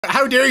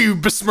How dare you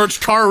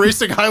besmirch car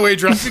racing, highway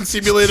driving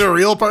simulator,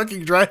 real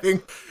parking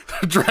driving,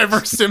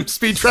 driver sim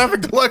speed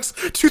traffic deluxe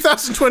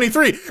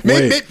 2023.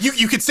 Maybe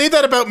you could say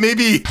that about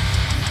maybe.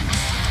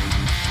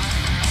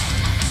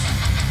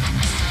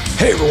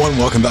 Hey everyone,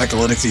 welcome back to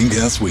Linux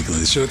Gamecast Weekly,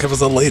 the show that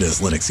covers the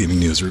latest Linux gaming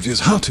news, reviews,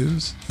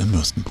 how-tos, and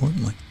most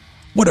importantly,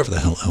 whatever the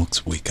hell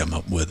else we come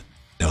up with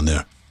down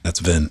there.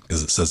 That's Vin,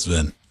 because it says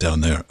Vin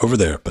down there, over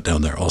there, but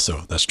down there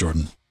also. That's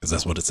Jordan, because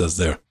that's what it says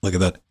there. Look at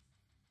that.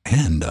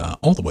 And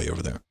all the way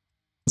over there,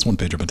 that's one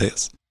Pedro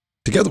Mateus.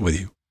 Together with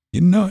you, you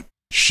know it,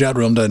 Shad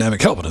Realm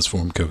Dynamic helping us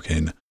form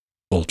Cocaine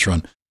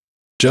Voltron.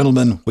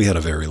 Gentlemen, we had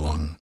a very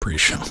long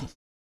pre-show.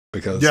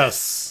 Because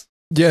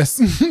Yes.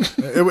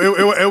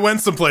 It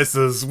went some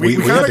places. We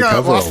had kind of to got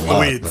cover lost a in the lot,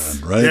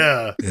 weeds. man, right?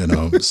 Yeah. You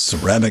know,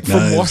 ceramic From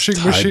knives, washing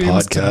Tide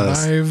machines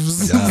podcast. to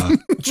knives. Yeah.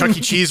 Chuck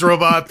E. Cheese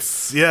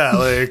robots. Yeah,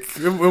 like,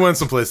 it went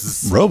some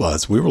places.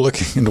 Robots. We were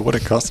looking into what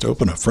it costs to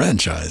open a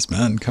franchise,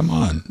 man. Come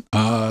on.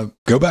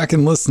 Go back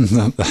and listen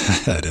to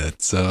that.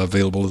 It's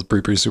available as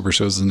the Super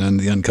Showzen and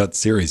the Uncut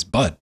series.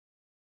 But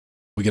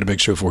we got a big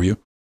show for you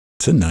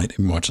tonight. If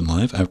you're watching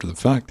live after the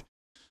fact.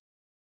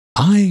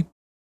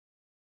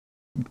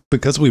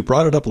 Because we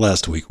brought it up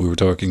last week, we were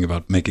talking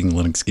about making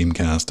Linux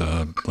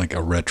Gamecast like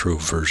a retro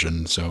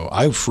version. So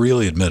I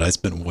freely admit I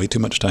spent way too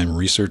much time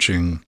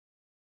researching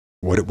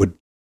what it would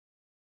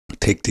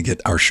take to get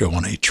our show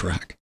on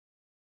 8-track.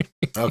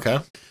 Okay.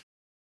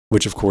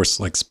 Which, of course,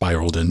 like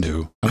spiraled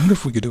into, I wonder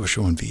if we could do a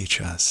show on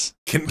VHS.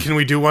 Can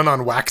we do one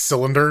on wax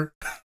cylinder?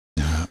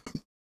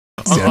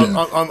 See,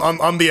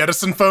 on the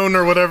Edison phone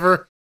or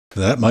whatever?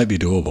 that might be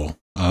doable.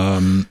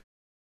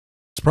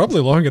 It's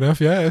probably long enough,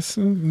 yeah. It's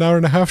an hour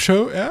and a half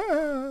show. Yeah.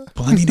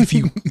 Well, I mean, if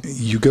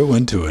you go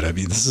into it, I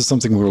mean, this is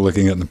something we were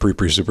looking at in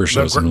the super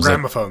shows. No,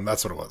 gramophone,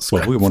 that's what it was.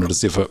 Well, we wanted to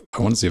see if I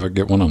want to see if I could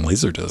get one on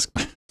Laserdisc.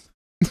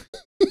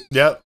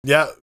 Yeah.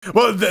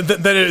 Well,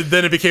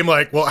 then it became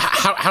like, well,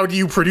 how do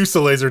you produce a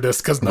Laserdisc?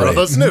 Because none of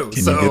us knew.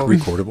 Can you get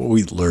recordable?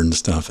 We learned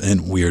stuff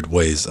in weird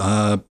ways.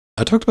 I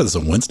talked about this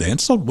on Wednesday. I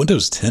installed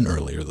Windows 10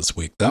 earlier this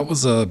week. That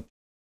was a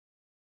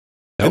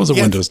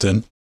Windows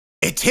 10.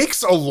 It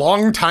takes a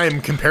long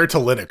time compared to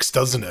Linux,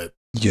 doesn't it?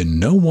 You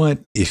know what?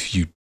 If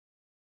you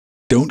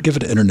don't give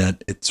it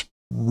internet, it's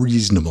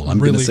reasonable. I'm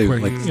going to say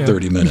quick. like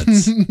 30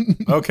 minutes.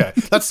 Okay.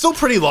 That's still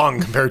pretty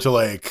long compared to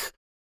like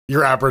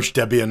your average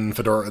Debian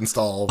Fedora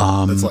install.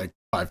 That's like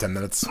 5-10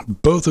 minutes.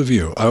 Both of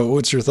you,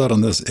 what's your thought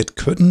on this? It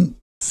couldn't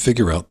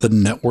figure out the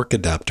network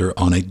adapter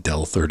on a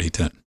Dell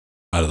 3010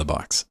 out of the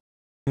box.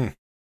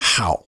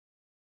 How?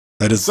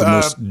 That is the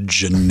most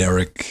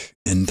generic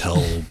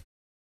Intel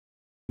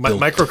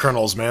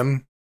microkernels,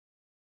 man.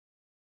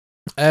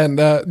 And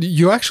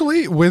you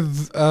actually,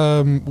 with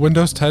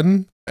Windows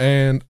 10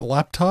 and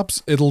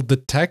laptops, it'll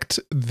detect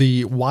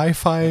the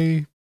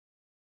Wi-Fi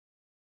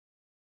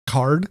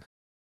card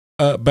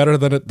better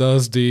than it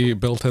does the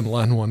built-in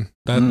LAN one.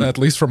 At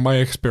least from my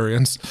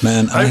experience.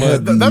 Man,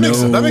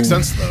 that makes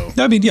sense, though.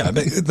 I mean, yeah,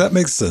 that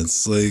makes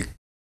sense. Like,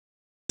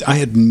 I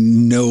had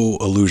no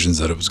illusions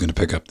that it was going to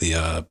pick up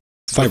the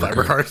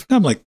fiber card. And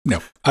I'm like,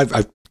 no,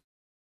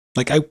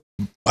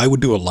 I would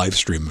do a live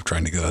stream of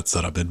trying to get that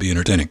set up. It'd be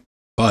entertaining.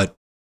 But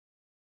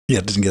yeah,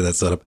 it didn't get that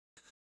set up.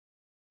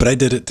 But I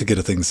did it to get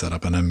a thing set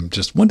up, and I'm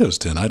just Windows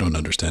 10. I don't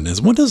understand.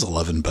 Is Windows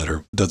 11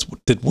 better?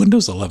 Did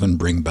Windows 11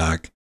 bring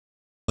back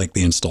like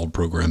the installed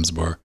programs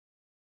bar?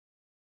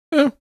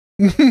 Yeah.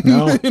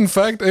 No. In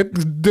fact,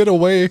 it did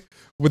away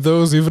with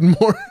those even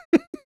more.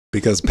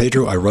 Because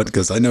Pedro,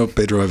 because I know,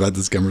 Pedro, I've had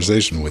this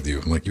conversation with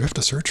you. I'm like, you have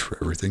to search for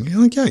everything.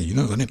 You're like, yeah, you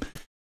know the name.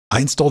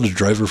 I installed a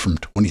driver from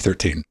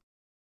 2013.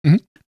 Mm-hmm.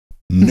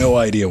 No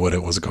idea what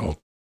it was called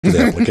for the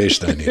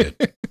application I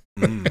needed.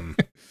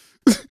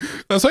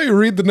 That's how you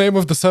read the name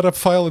of the setup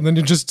file and then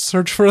you just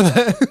search for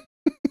that.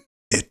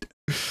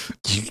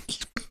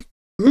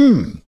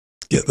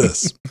 Get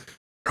this.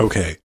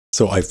 Okay.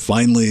 So I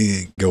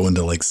finally go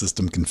into like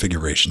system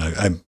configuration.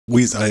 I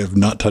have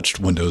not touched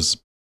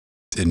Windows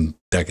in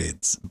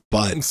decades,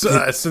 but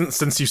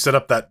since you set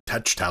up that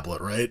touch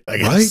tablet, right? I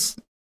guess.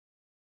 Right?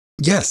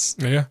 Yes.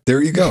 Yeah.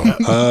 There you go.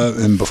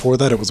 And before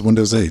that, it was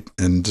Windows 8,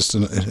 and just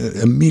it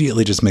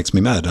immediately just makes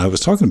me mad. I was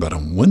talking about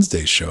on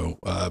Wednesday's show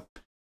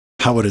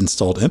how it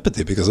installed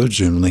Empathy, because I was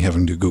genuinely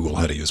having to Google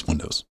how to use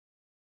Windows.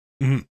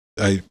 Mm-hmm.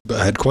 I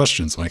had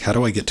questions like, how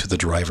do I get to the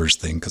drivers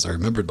thing? Because I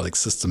remembered like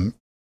system.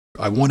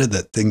 I wanted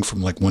that thing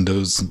from like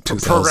Windows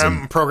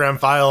 2000. Program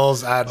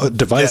files, add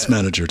device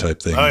manager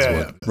type thing.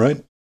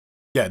 Right?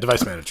 Yeah,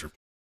 device manager.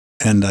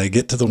 And I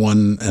get to the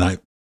one, and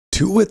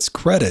to its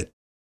credit,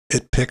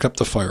 it picked up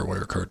the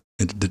FireWire card.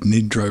 It didn't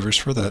need drivers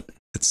for that.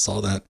 It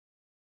saw that.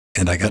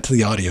 And I got to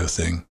the audio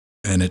thing,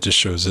 and it just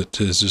shows it's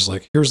just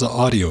like, here's the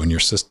audio in your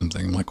system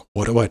thing. I'm like,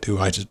 what do?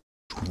 I just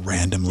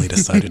randomly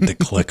decided to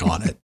click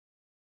on it.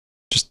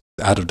 Just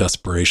out of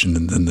desperation,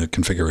 and then the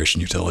configuration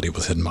utility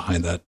was hidden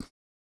behind that.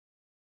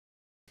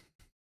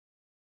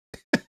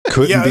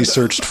 Couldn't be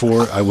searched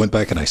for. I went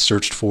back and I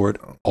searched for it.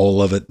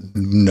 All of it,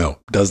 no,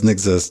 doesn't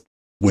exist.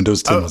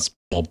 Windows 10 was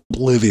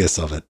oblivious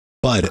of it.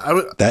 But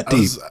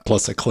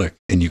plus a click,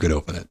 and you could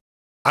open it.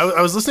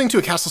 I was listening to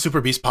a Castle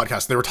Super Beast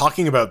podcast. And they were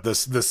talking about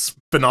this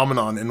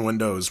phenomenon in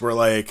Windows where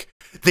like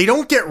they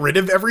don't get rid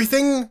of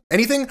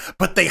anything,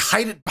 but they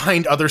hide it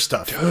behind other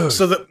stuff. Dude.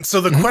 So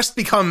the quest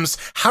becomes,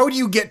 how do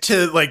you get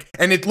to like,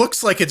 and it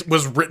looks like it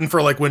was written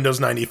for like Windows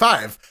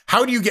 95.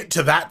 How do you get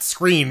to that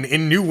screen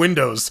in new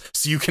Windows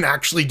so you can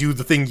actually do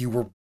the thing you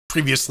were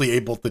previously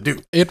able to do?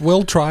 It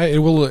will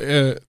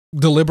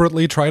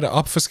deliberately try to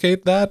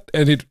obfuscate that,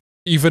 and it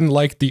even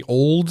like the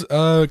old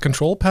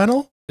control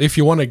panel, if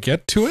you want to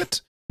get to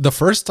it, the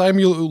first time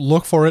you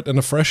look for it in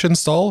a fresh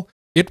install,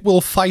 it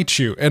will fight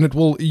you, and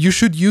you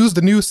should use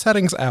the new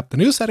settings app. The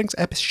new settings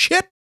app is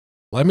shit.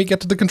 Let me get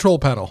to the control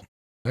panel.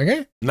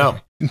 Okay? No.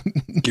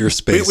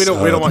 Gearspace. We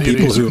don't want you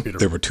to use your computer.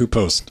 There were 2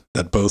 posts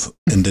that both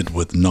ended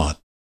with not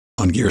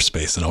on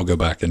Gearspace, and I'll go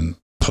back and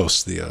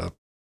post the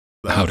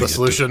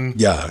solution.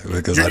 Yeah,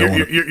 because I don't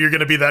want you're going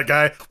to be that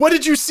guy. What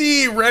did you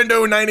see,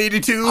 Rando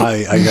 982?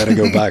 I got to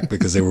go back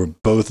because they were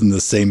both in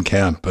the same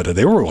camp, but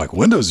they were like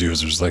Windows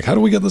users. Like, how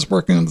do we get this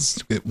working on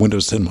this?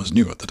 Windows 10 was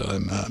new at the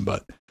time,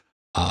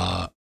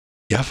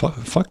 yeah,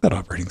 fuck that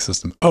operating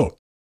system. Oh,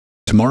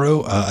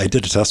 tomorrow I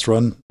did a test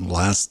run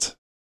last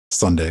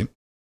Sunday.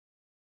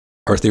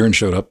 Arthurian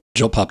showed up.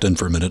 Jill popped in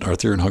for a minute.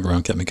 Arthurian hung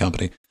around, kept me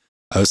company.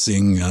 I was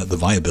seeing the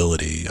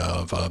viability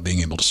of being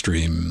able to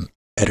stream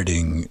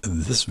editing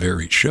this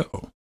very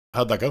show.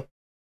 How'd that go?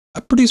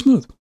 Pretty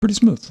smooth.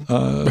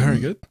 Very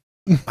good.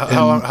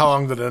 How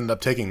long did it end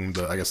up taking?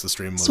 I guess the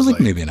stream was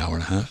like maybe an hour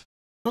and a half.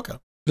 Okay.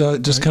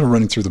 Just kind of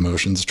running through the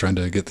motions, trying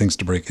to get things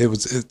to break.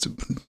 It's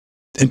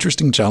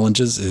interesting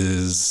challenges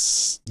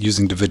is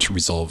using DaVinci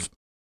Resolve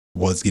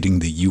was getting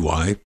the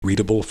UI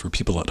readable for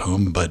people at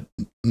home, but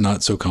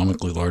not so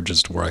comically large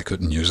as to where I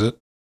couldn't use it.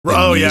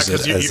 Oh yeah,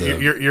 because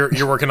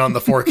you're working on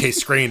the 4K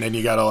screen and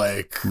you gotta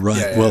like right.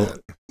 Yeah, well,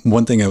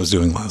 one thing I was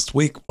doing last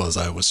week was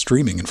I was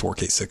streaming in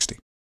 4K 60.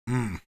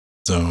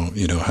 So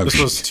this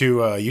was to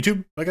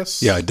YouTube, I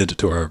guess. Yeah, I did it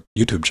to our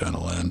YouTube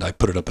channel and I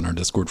put it up in our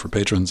Discord for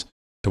patrons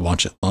to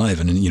watch it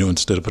live. And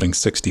instead of putting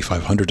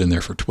 6500 in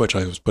there for Twitch,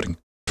 I was putting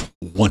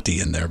 20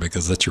 in there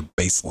because that's your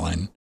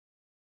baseline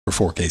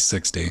for 4K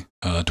 60,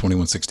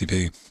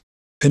 2160p.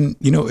 And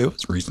it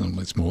was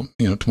reasonably small,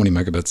 20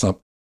 megabits up.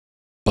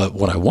 But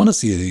what I want to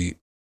see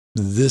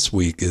this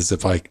week is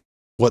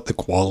what the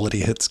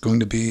quality hit's going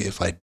to be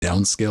if I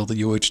downscale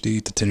the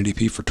UHD to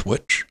 1080p for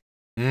Twitch.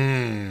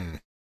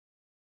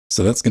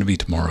 So that's going to be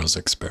tomorrow's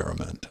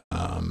experiment.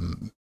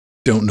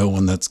 Don't know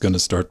when that's going to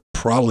start.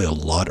 Probably a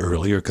lot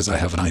earlier because I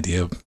have an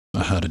idea of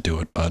how to do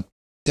it. But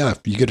yeah, if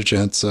you get a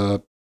chance,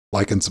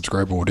 like and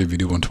subscribe or whatever you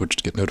do on Twitch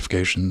to get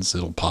notifications.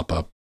 It'll pop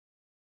up.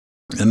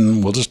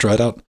 And we'll just try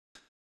it out.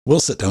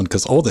 We'll sit down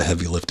because all the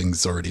heavy lifting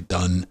is already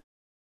done.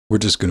 We're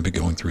just going to be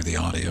going through the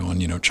audio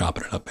and,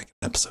 chopping it up, making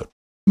an episode.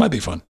 Might be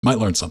fun. Might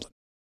learn something.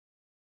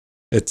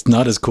 It's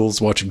not as cool as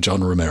watching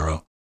John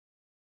Romero.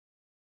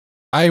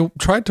 I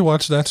tried to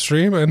watch that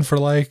stream, and for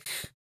like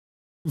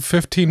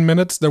 15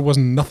 minutes, there was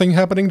nothing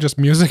happening, just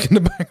music in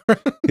the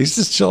background. He's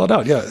just chilling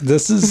out. Yeah,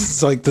 this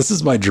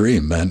is my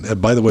dream, man.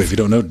 And by the way, if you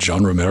don't know,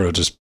 John Romero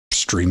just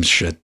streams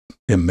shit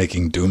in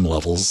making Doom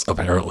levels,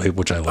 apparently,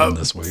 which I learned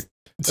this week.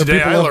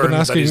 Today I learned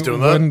that he's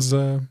doing that. When's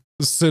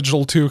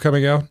Sigil 2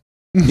 coming out?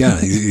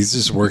 Yeah, he's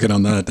just working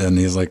on that, and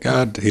he's like,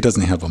 God, he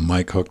doesn't have a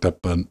mic hooked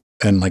up, and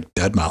like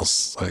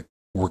Deadmau5 like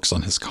works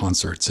on his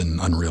concerts in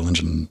Unreal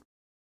Engine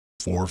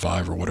 4 or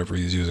 5 or whatever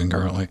he's using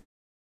currently.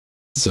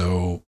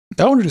 So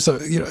I want to do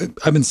something.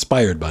 I'm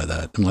inspired by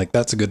that. I'm like,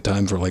 that's a good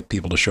time for like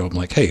people to show up.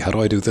 Like, hey, how do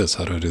I do this?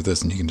 How do I do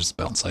this? And you can just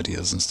bounce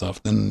ideas and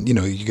stuff. Then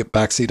you get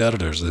backseat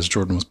editors, as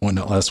Jordan was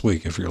pointing out last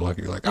week. If you're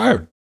lucky, you're like, all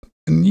right,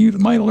 and you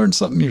might learn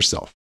something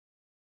yourself.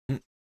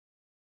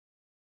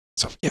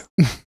 So yeah.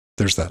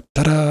 There's that.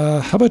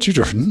 Ta-da! How about you,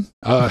 Jordan?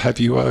 Have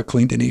you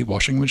cleaned any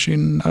washing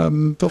machine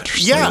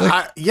filters?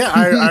 Yeah,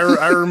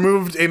 I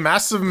removed a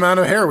massive amount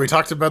of hair. We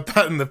talked about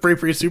that in the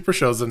pre-super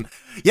shows. And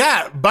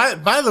yeah,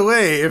 by the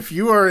way, if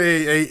you are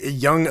a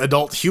young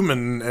adult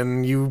human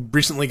and you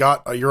recently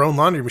got your own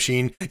laundry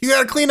machine, you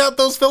got to clean out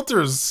those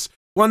filters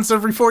once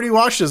every 40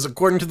 washes,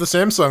 according to the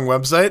Samsung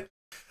website.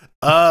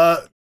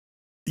 I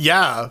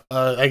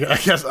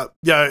guess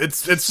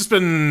it's just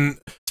been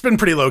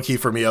pretty low key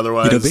for me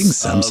otherwise. Being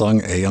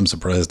Samsung, A, I'm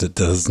surprised it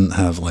doesn't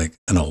have like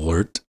an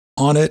alert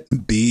on it.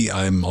 B,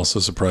 I'm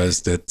also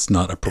surprised it's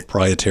not a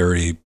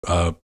proprietary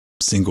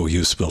single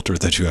use filter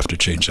that you have to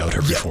change out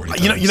every 40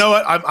 times. You know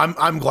what?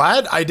 I'm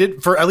glad I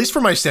did, for at least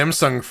for my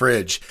Samsung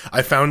fridge.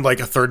 I found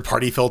like a third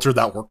party filter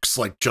that works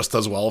like just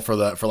as well for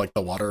like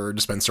the water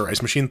dispenser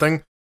ice machine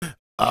thing.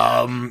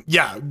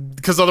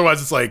 Because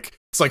otherwise it's like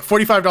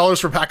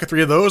 $45 for a pack of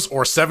 3 of those,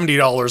 or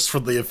 $70 for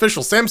the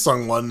official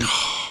Samsung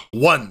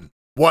one.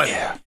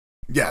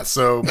 Yeah,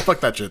 so fuck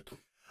that shit.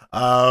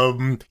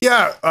 Other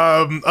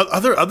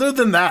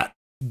than that,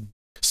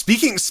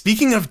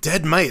 speaking of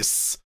dead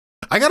mice,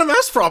 I got a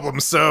mouse problem.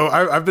 So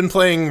I've been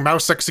playing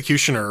Mouse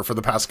Executioner for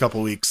the past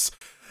couple weeks.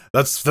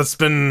 That's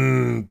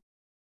been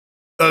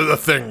a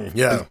thing.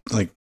 Yeah,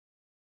 like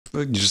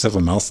You just have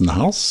a mouse in the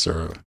house,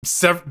 or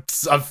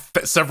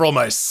several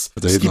mice. are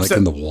they like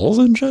in the walls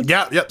and shit?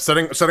 Yeah, yep.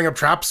 Setting up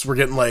traps. We're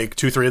getting like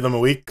 2-3 of them a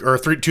week, or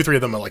 2-3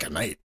 of them like a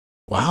night.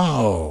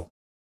 Wow.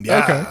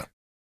 Yeah.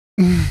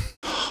 Okay.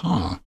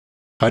 Huh.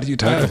 How do you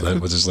tackle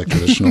that? Was this like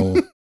traditional?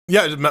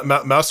 Yeah,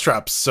 mouse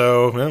traps.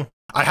 So yeah.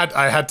 I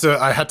had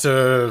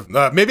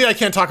to. Maybe I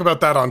can't talk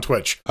about that on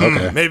Twitch.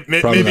 Okay.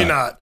 Maybe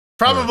not.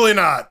 Probably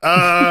not.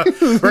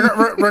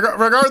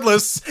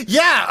 Regardless,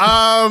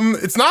 yeah.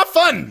 It's not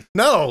fun.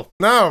 No.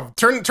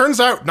 Turns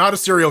out, not a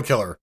serial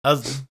killer. I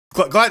was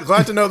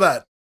glad to know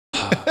that.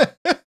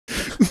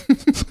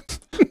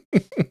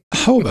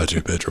 How about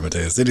you, Pedro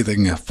Mateus?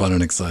 Anything fun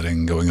and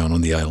exciting going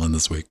on the island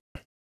this week?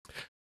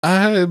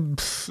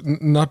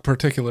 Not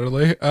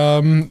particularly.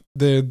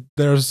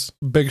 There's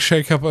big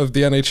shakeup of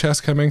the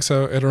NHS coming,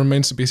 so it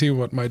remains to be seen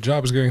what my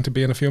job is going to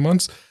be in a few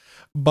months.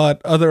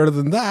 But other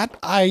than that,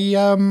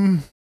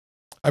 I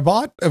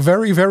bought a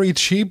very, very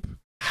cheap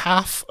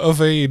half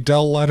of a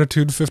Dell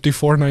Latitude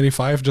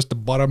 5495, just the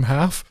bottom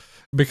half,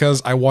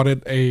 because I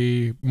wanted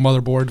a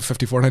motherboard,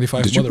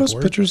 5495 Did you motherboard. post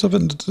pictures of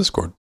it into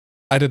Discord?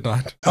 I did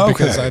not, Okay.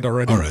 because I'd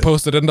already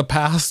posted in the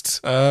past.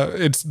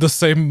 It's the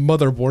same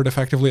motherboard,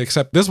 effectively,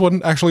 except this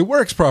one actually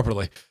works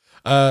properly.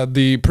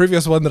 The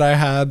previous one that I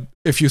had,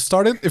 if you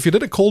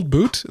did a cold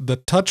boot, the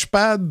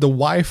touchpad, the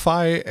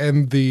Wi-Fi,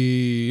 and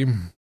the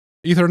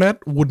Ethernet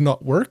would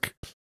not work.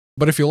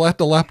 But if you let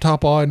the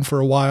laptop on for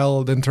a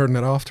while, then turn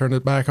it off, turn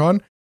it back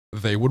on,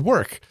 they would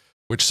work.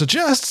 Which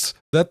suggests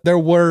that there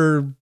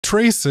were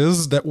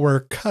traces that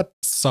were cut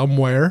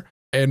somewhere,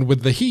 and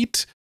with the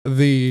heat,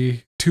 the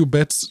two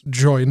bits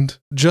joined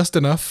just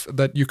enough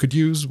that you could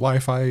use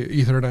Wi-Fi,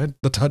 Ethernet,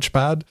 the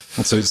touchpad.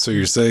 So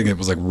you're saying it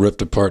was like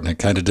ripped apart and it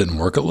kind of didn't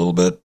work a little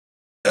bit?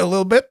 A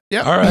little bit,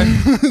 yeah. All right.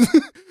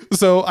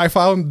 So I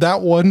found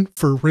that one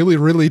for really,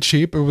 really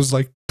cheap. It was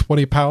like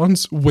 20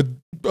 pounds with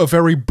a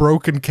very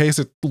broken case.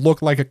 It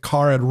looked like a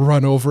car had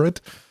run over it.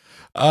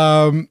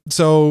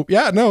 So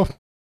yeah, no,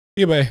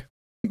 eBay.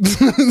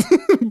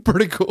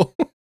 Pretty cool.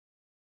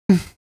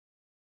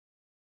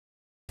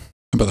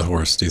 How about the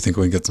horse? Do you think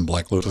we can get some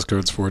Black Lotus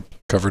cards for it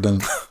covered in?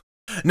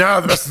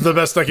 No, the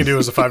best I can do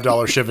is a $5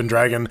 Shivan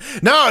Dragon.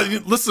 No,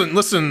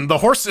 listen. The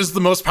horse is the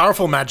most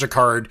powerful magic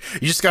card.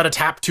 You just got to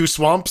tap 2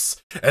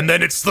 swamps, and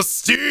then it's the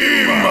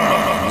steam.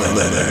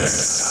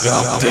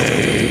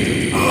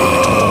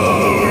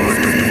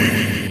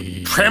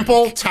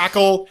 Trample,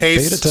 tackle,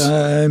 haste. Beta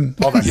time.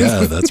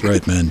 Yeah, that's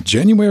right, man.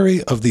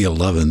 January of the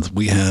 11th,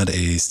 we had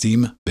a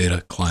Steam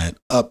beta client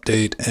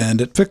update, and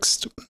it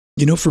fixed.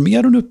 You know, for me,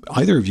 I don't know if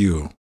either of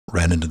you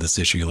ran into this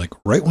issue. Like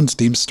right when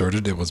Steam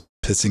started, it was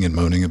pissing and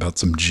moaning about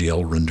some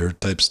GL render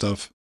type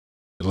stuff.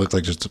 It looked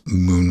like just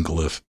moon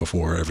glyph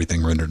before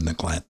everything rendered in the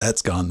client.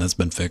 That's gone. That's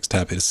been fixed.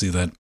 Happy to see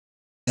that.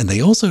 And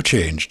they also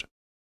changed.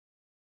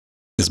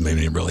 This made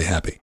me really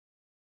happy.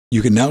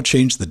 You can now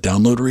change the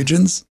download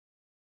regions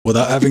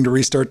without having to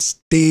restart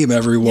Steam,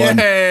 everyone.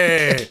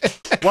 Yay!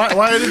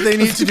 Why did they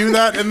need to do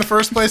that in the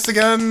first place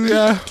again?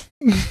 Yeah.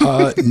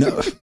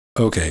 No.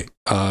 Okay.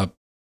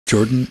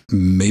 Jordan,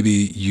 maybe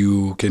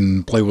you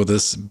can play with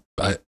this.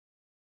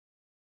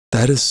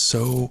 That is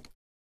so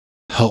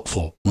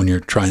helpful when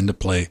you're trying to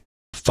play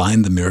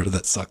Find the Mirror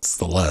That Sucks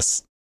the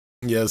Less.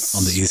 Yes.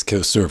 On the East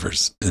Coast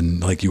servers.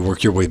 And like you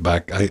work your way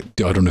back. I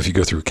don't know if you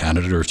go through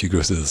Canada or if you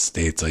go through the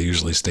States. I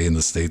usually stay in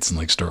the States and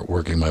like start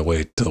working my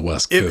way to the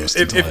West Coast.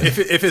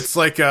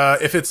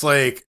 If it's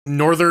like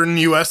northern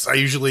US,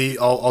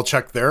 I'll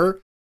check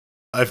there.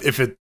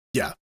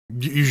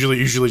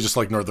 Usually just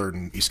like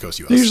northern East Coast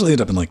US. I usually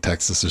end up in like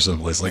Texas or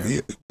someplace like,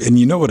 and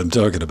you know what I'm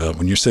talking about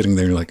when you're sitting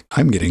there, you're like,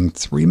 I'm getting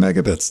 3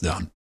 megabits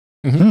down.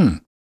 Mm-hmm.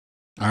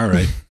 All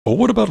right. Well,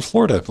 what about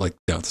Florida? Like,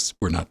 no,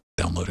 we're not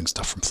downloading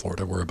stuff from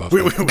Florida. We're above.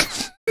 Wait.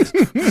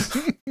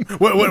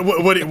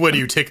 What do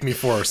you take me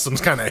for? Some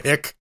kind of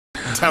hick?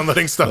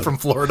 Downloading stuff from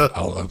Florida?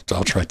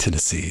 I'll try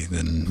Tennessee,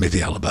 then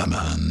maybe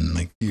Alabama, and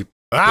like you.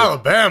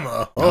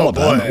 Alabama. Oh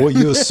Alabama. boy. Well,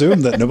 you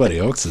assume that nobody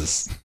else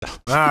is.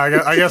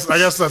 I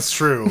guess that's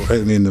true. I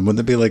mean, wouldn't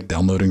it be like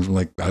downloading from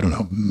like, I don't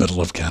know,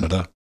 middle of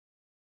Canada?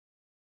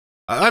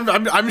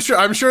 I'm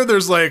sure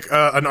there's like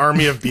an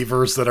army of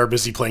beavers that are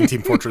busy playing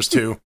Team Fortress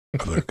 2.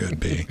 Oh, there could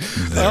be.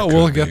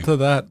 We'll get to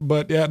that.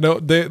 But yeah, no,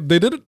 they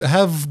didn't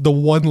have the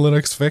one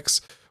Linux fix,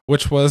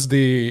 which was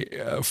the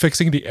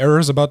fixing the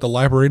errors about the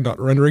library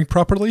not rendering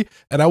properly.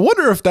 And I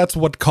wonder if that's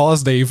what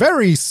caused a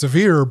very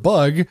severe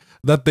bug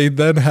that they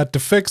then had to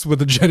fix with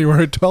the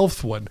January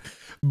 12th one.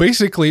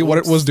 Basically, what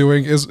it was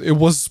doing is it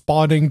was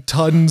spawning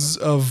tons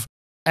of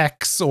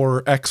X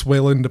or X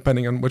Wayland,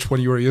 depending on which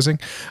one you were using,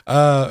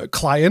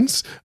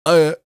 clients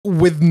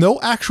with no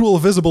actual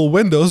visible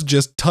windows,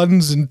 just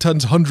tons and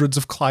tons, hundreds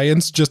of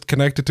clients just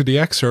connected to the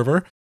X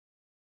server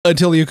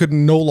until you could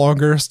no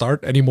longer start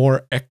any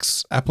more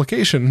X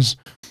applications.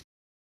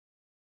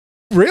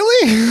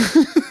 Really?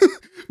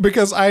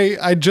 Because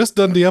I just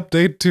done the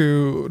update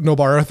to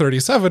Nobara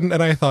 37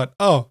 and I thought,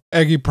 oh,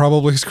 Aggie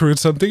probably screwed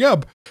something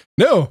up.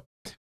 No,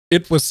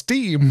 it was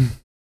Steam.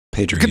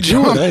 Pedro, you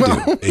do what I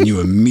do, and you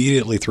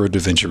immediately throw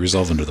DaVinci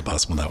Resolve under the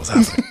bus when that was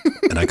happening,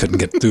 and I couldn't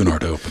get Thunar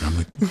to open. I'm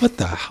like, what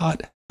the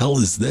hot hell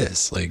is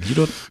this? Like, you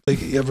don't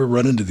like you ever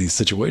run into these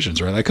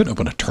situations, right? I couldn't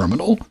open a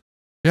terminal.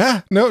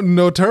 Yeah,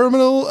 no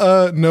terminal,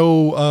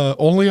 no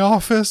only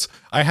Office.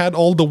 I had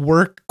all the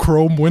work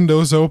Chrome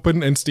windows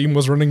open and Steam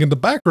was running in the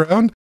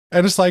background.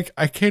 And it's like,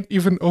 I can't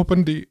even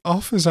open the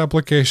Office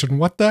application.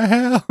 What the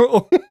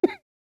hell?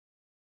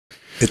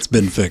 It's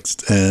been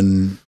fixed.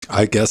 And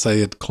I guess I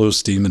had closed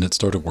Steam and it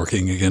started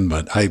working again,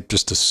 but I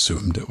just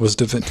assumed it was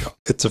DaVinci.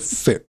 It's a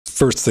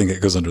first thing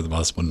that goes under the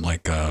bus when,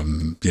 like,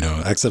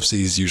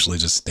 XFC is usually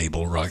just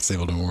stable, rock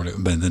stable.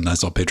 But then I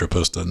saw Pedro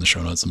post it in the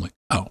show notes. I'm like,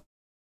 oh,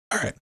 all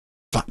right.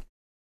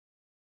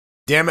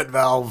 Damn it,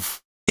 Valve.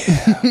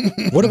 Yeah.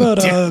 What about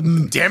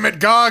damn it,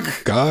 GOG.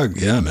 GOG,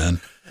 yeah, man.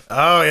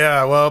 Oh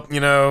yeah, well,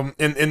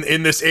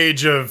 in this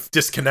age of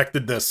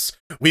disconnectedness,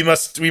 we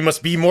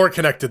must be more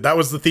connected. That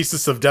was the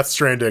thesis of Death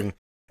Stranding,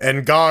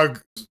 and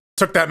GOG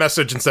took that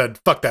message and said,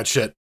 "Fuck that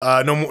shit.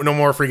 No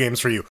more free games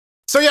for you."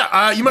 So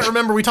yeah, you might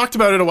remember we talked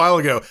about it a while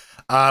ago.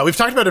 We've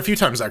talked about it a few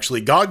times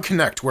actually. GOG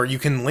Connect, where you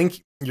can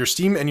link your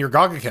Steam and your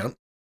GOG account,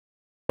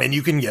 and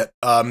you can get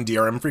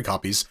DRM free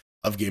copies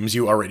of games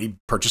you already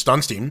purchased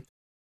on Steam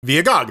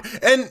via GOG.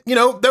 And,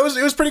 it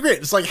was pretty great.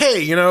 It's like,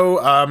 hey,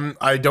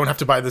 I don't have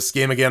to buy this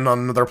game again on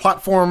another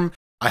platform.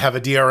 I have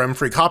a DRM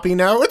free copy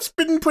now. It's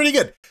been pretty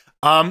good.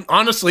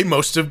 Honestly,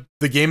 most of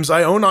the games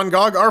I own on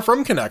GOG are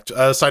from Connect,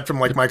 aside from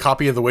like my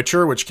copy of The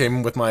Witcher, which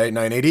came with my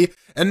 980,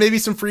 and maybe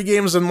some free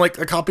games and like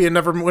a copy of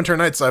Neverwinter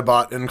Nights I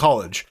bought in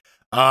college.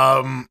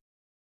 But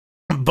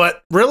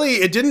really,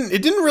 it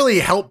didn't really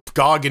help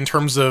GOG in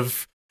terms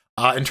of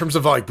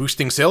like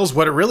boosting sales.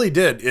 What it really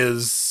did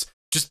is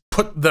just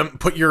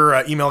put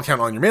your email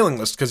account on your mailing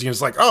list, because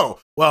it's like, oh,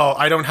 well,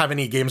 I don't have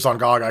any games on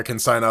GOG. I can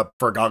sign up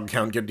for a GOG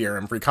account, get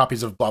DRM free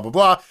copies of blah, blah,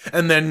 blah.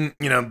 And then,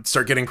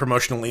 start getting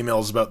promotional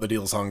emails about the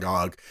deals on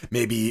GOG,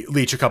 maybe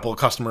leech a couple of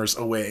customers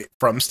away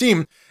from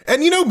Steam. And,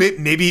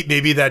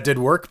 maybe that did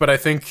work, but I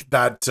think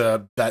that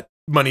that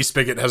money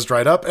spigot has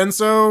dried up. And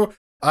so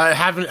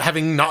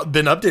having not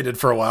been updated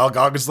for a while,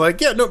 GOG is like,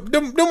 yeah, no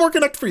more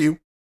Connect for you.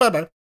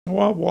 Bye-bye.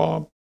 Wah,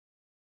 wah.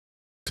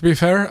 To be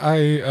fair,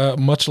 I,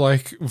 much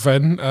like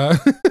Ven,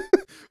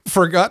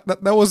 forgot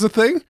that was a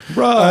thing.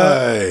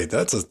 Right.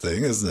 That's a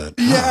thing, isn't it?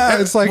 Yeah,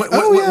 it's like,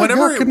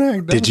 whenever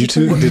Connect.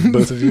 Did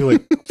both of you,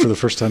 like, for the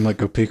first time, like,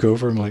 go peek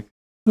over and like,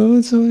 oh,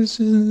 it's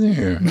in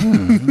there.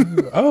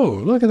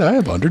 Oh, look at that. I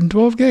have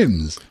 112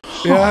 games.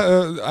 Huh.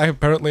 Yeah, I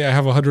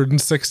have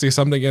 160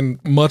 something,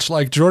 and much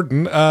like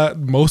Jordan,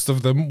 most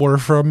of them were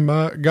from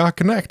GOG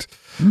Connect.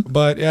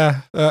 But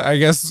yeah, I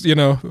guess,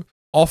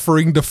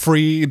 offering the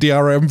free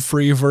DRM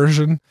free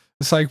version.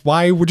 It's like,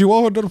 why would you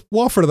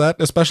offer that,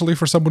 especially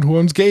for someone who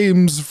owns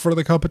games for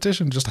the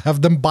competition? Just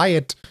have them buy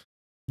it.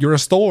 You're a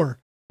store.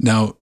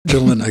 Now,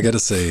 gentlemen, I gotta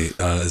say,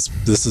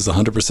 this is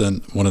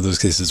 100% one of those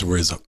cases where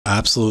it's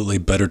absolutely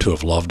better to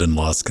have loved and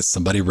lost, because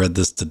somebody read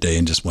this today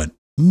and just went,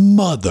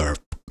 mother.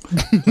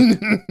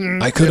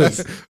 I could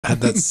have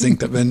had that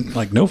synced up, and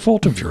like, no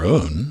fault of your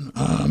own.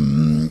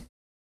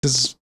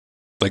 Because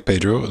like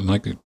Pedro and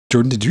like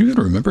Jordan, did you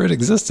even remember it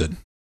existed?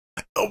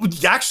 Oh,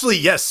 actually,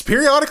 yes.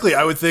 Periodically,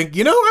 I would think,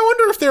 I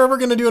wonder if they're ever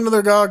going to do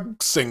another GOG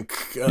sync.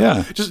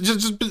 Yeah.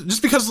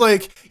 Just because,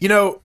 like,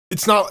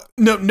 it's not,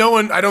 no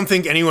one, I don't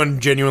think anyone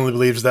genuinely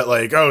believes that,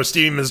 like, oh,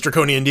 Steam is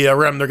draconian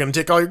DRM, they're going to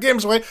take all your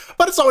games away.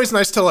 But it's always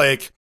nice to,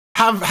 like,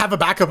 have a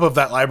backup of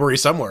that library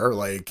somewhere,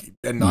 like,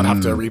 and not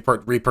have to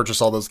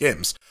repurchase all those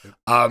games.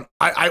 I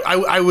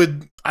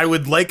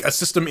would like a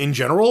system in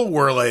general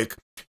where, like,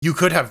 you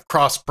could have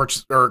cross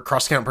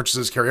count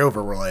purchases carry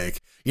over, where,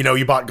 like,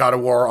 you bought God of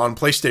War on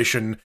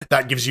PlayStation,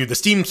 that gives you the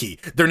Steam key.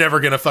 They're never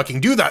gonna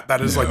fucking do that.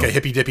 That is like a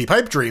hippy dippy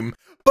pipe dream.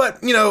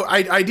 But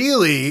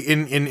ideally,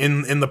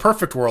 in the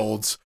perfect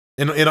worlds,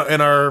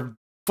 in our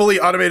fully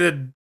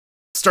automated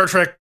Star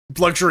Trek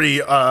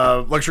luxury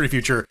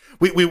future,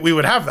 we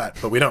would have that,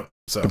 but we don't.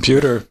 So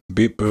computer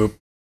beep boop.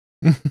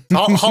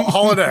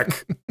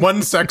 Holodeck,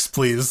 one sex,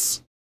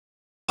 please.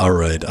 All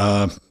right,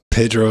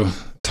 Pedro,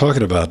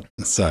 talking about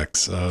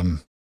sex.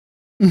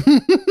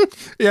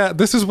 Yeah,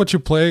 this is what you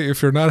play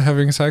if you're not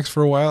having sex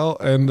for a while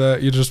and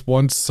you just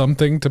want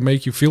something to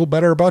make you feel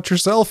better about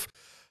yourself.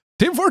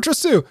 Team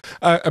Fortress 2.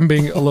 I'm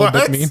being a little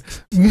bit mean.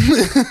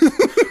 Because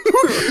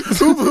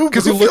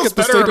you look at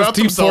the state of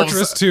Team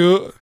Fortress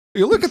 2.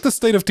 You look at the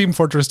state of Team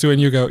Fortress 2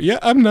 and you go, yeah,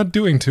 I'm not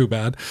doing too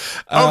bad.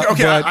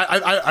 Okay,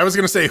 I was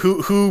going to say,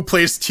 who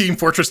plays Team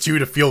Fortress 2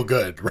 to feel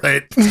good,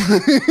 right?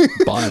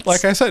 But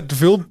like I said, to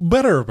feel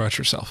better about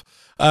yourself,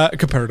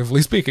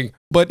 comparatively speaking.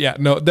 But yeah,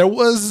 no, there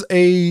was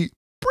a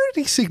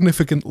pretty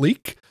significant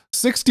leak.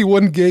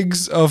 61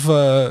 gigs of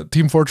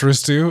Team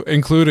Fortress 2,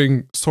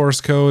 including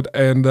source code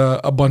and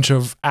a bunch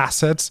of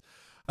assets.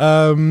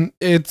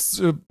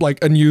 It's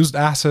like unused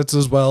assets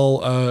as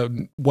well,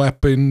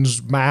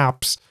 weapons,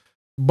 maps,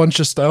 bunch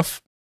of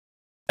stuff,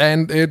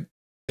 and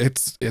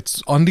it's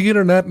on the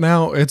internet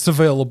now. It's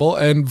available,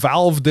 and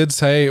Valve did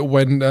say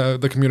when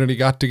the community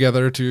got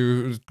together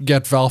to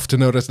get Valve to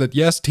notice that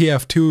yes,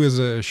 TF2 is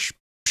a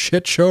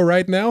shit show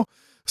right now.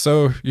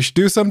 So you should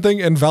do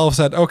something. And Valve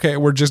said, okay,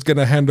 we're just going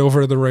to hand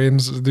over the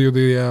reins, do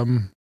the,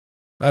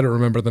 I don't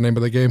remember the name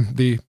of the game,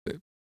 the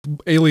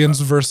aliens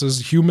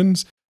versus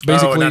humans.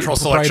 Basically, Natural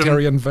proprietary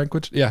Selection. and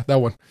vanquish. Yeah, that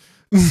one.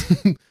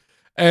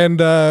 And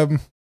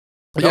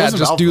just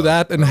Valve, do though.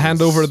 that and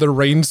hand over the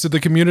reins to the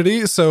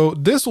community. So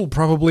this will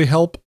probably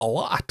help a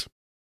lot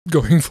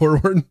going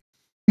forward.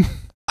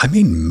 I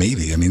mean,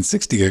 maybe. I mean,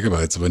 60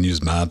 gigabytes of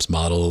unused maps,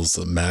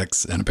 models,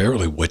 mechs, and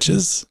apparently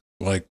witches,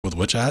 like with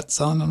witch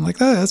hats on. I'm like,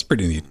 that's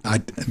pretty neat.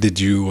 Did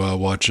you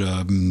watch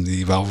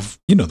the Valve,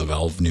 the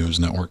Valve News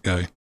Network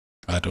guy?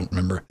 I don't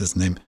remember his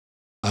name.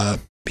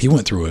 He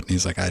went through it and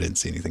he's like, I didn't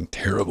see anything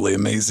terribly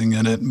amazing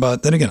in it.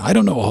 But then again, I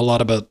don't know a whole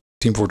lot about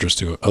Team Fortress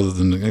 2 other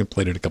than I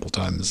played it a couple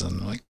times. And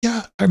I'm like,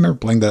 yeah, I remember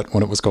playing that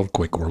when it was called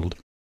Quake World.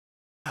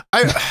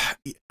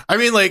 I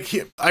mean, like,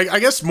 I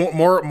guess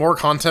more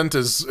content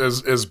is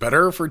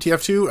better for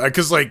TF2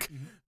 because like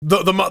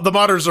the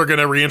modders are going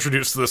to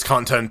reintroduce this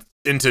content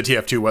into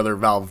TF2 whether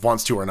Valve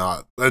wants to or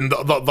not. And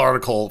the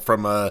article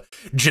from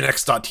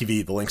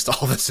Genex.tv, the links to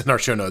all this in our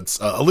show notes,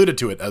 alluded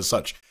to it as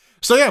such.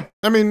 So yeah,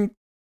 I mean,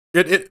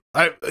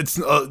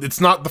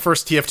 it's not the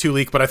first TF2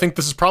 leak, but I think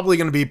this is probably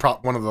going to be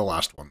one of the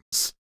last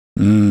ones.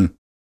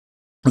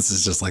 This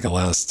is just like a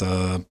last.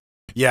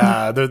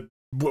 Yeah,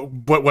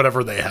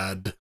 whatever they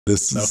had.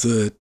 This is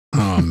it.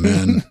 Oh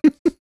man,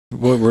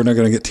 we're not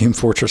going to get Team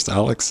Fortress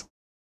Alex.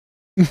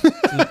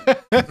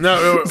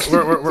 No,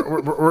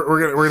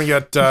 we're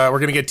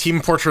gonna get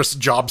Team Fortress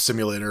Job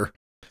Simulator.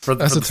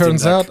 As it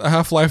turns out,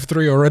 Half-Life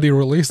 3 already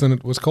released, and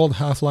it was called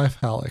Half-Life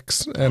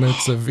Alyx, and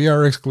it's a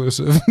VR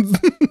exclusive.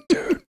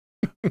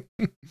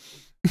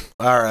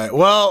 All right.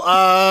 Well,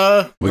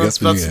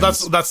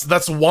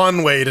 that's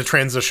one way to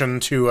transition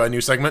to a new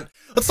segment.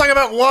 Let's talk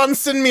about Juan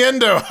Sin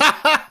Miedo.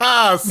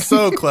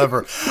 So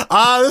clever.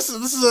 This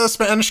is a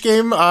Spanish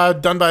game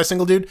done by a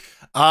single dude.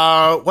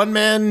 One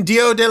man,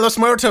 Dia de los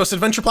Muertos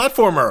adventure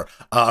platformer.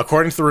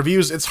 According to the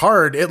reviews, it's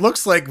hard. It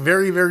looks like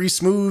very, very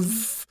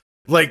smooth.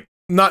 Like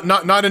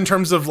not in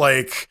terms of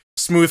like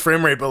smooth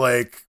frame rate, but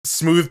like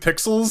smooth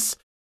pixels.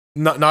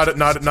 Not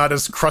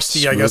as crusty,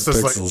 smooth, I guess.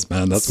 As pixels,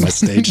 man. That's my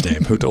stage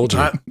name. Who told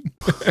you?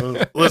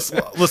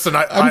 Listen.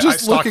 I'm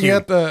just looking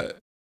at the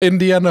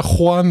Indiana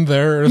Juan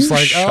there. It's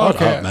like, shut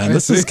okay, up, man.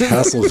 This is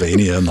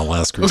Castlevania in the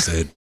Last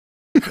Crusade.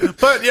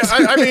 But yeah,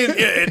 I mean,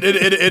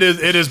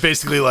 it is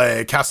basically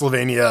like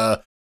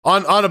Castlevania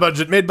on a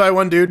budget, made by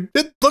one dude.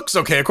 It looks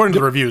okay according to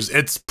the reviews.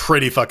 It's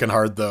pretty fucking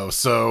hard though.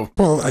 So,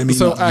 well, I mean,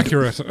 so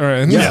accurate. All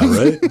right. Yeah,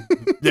 right.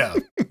 Yeah,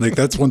 like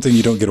that's one thing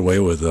you don't get away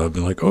with.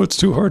 Being like, oh, it's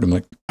too hard. I'm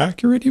like,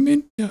 accurate? You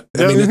mean? Yeah.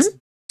 I mean, it's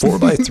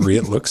 4x3.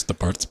 It looks the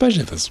part,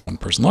 especially if it's one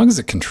person. As long as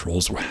it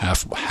controls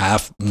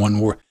half one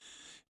word,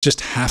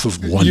 just half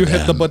of one. You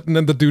hit the button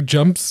and the dude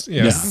jumps.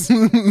 Yes.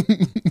 Yeah.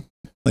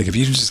 Like if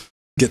you just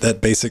get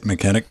that basic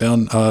mechanic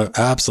down,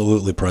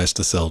 absolutely priced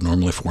to sell.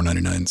 Normally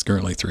 $4.99. It's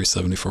currently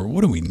 $3.74.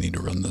 What do we need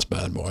to run this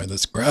bad boy?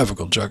 This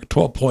graphical jug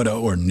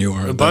 12.0 or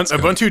newer.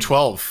 Ubuntu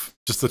 12,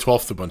 just the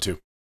 12th Ubuntu.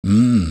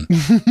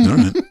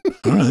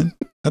 All right.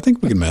 I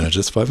think we can manage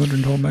this.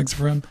 512 megs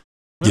for him.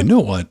 You know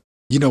what?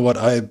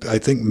 I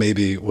think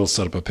maybe we'll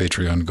set up a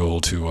Patreon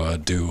goal to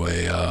do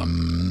a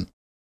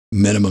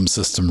minimum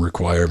system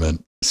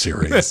requirement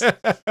series.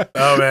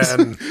 Oh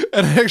man,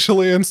 and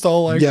actually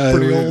install like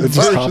pretty old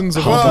versions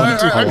of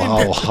Ubuntu.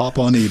 I'll hop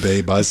on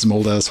eBay, buy some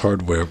old ass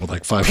hardware with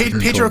like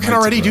 500. Pedro can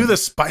already do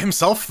this by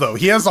himself though.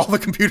 He has all the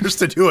computers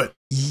to do it.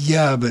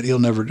 Yeah, but he'll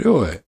never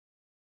do it.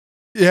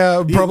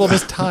 Yeah, problem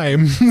is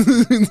time.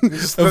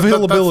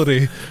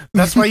 Availability.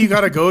 That's why you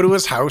gotta go to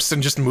his house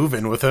and just move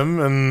in with him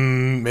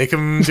and make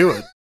him do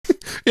it.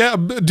 Yeah,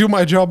 do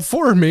my job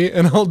for me,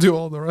 and I'll do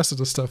all the rest of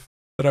the stuff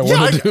that I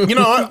want to do. You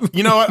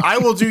know what? I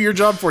will do your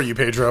job for you,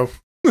 Pedro.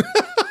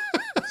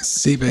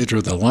 See,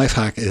 Pedro, the life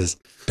hack is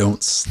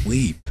don't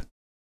sleep.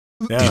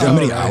 Yeah. Do you know how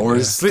many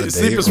hours? Sleep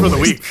is for the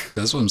week.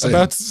 That's what I'm saying.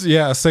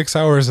 That's 6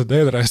 hours a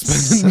day that I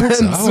spend.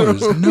 6 hours?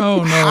 So. No.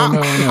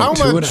 How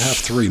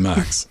 2.5, 3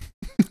 max.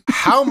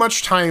 How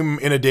much time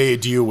in a day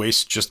do you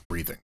waste just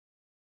breathing?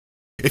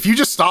 If you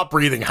just stop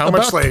breathing, how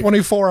much like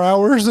 24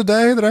 hours a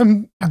day that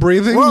I'm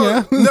breathing?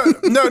 Well, yeah.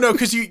 No,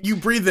 because you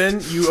breathe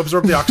in, you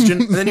absorb the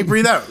oxygen, and then you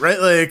breathe out,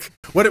 right? Like,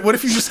 what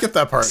if you just skip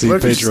that part? See,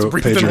 what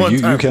if Pedro,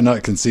 you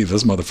cannot conceive.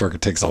 This motherfucker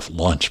takes off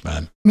lunch,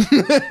 man.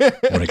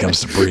 When it comes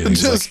to breathing,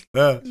 just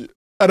like,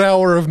 an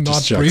hour of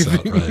not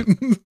breathing. Out,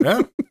 right?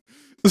 Yeah.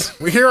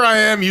 Well, here I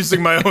am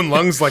using my own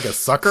lungs like a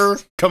sucker.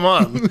 Come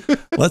on.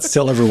 Let's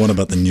tell everyone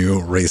about the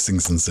new racing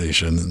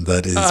sensation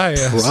that is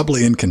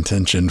probably in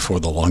contention for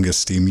the longest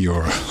Steam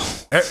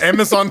URL.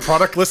 Amazon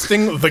product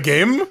listing, the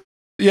game?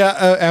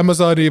 Yeah,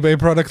 Amazon eBay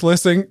product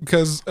listing,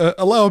 because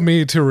allow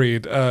me to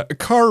read.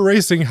 Car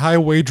Racing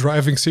Highway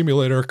Driving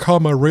Simulator,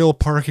 Real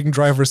Parking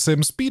Driver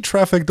Sim Speed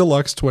Traffic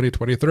Deluxe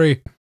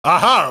 2023.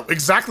 Aha,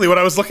 exactly what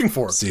I was looking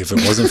for. See, if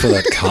it wasn't for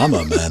that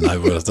comma, man, I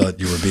would have thought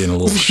you were being a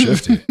little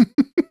shifty.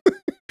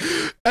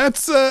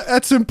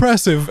 That's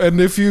impressive. And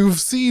if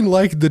you've seen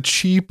like the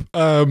cheap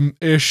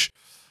ish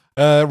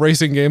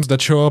racing games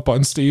that show up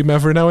on Steam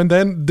every now and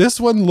then. This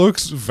one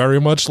looks very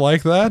much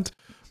like that,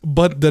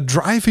 but the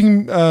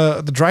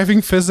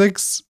driving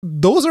physics,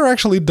 those are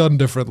actually done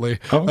differently.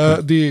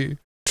 Okay. The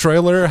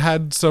trailer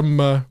had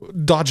some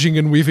dodging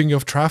and weaving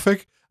of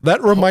traffic.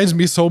 That reminds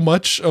me so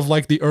much of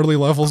like the early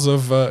levels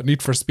of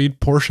Need for Speed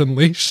Porsche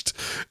Unleashed.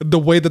 The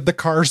way that the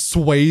car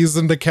sways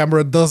and the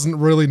camera doesn't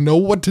really know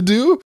what to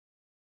do.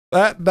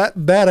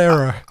 That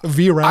era,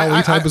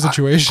 V-Rally type of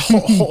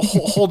situation.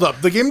 Hold up.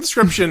 The game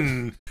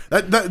description,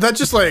 that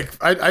just like,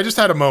 I just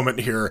had a moment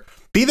here.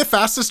 Be the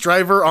fastest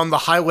driver on the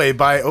highway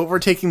by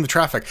overtaking the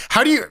traffic.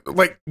 How do you,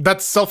 like,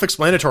 that's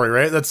self-explanatory,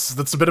 right?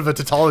 That's a bit of a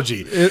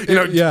tautology.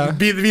 Yeah.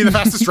 Be the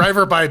fastest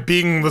driver by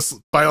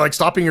like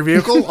stopping your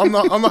vehicle on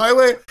the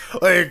highway?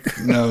 Like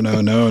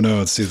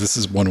No. See, this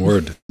is one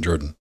word,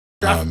 Jordan.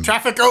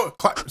 Traffic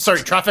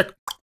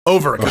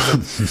over.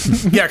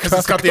 Yeah, because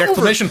it's got the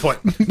exclamation point.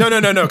 No,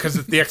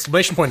 because the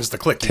exclamation point is the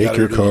click. Take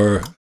your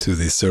car to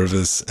the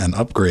service and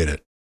upgrade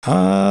it.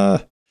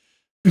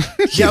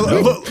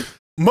 Look,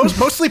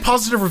 mostly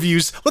positive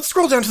reviews. Let's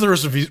scroll down to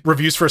the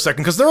reviews for a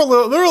second, because they're a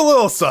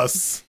little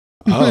sus.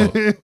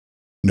 Oh,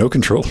 no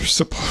controller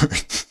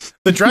support.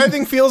 The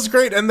driving feels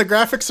great and the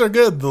graphics are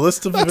good. The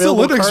list of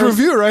available That's a Linux cars.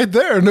 Review right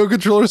there. No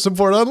controller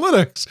support on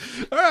Linux.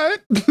 All right.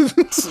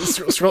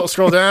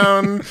 Scroll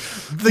down.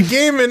 The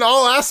game in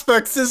all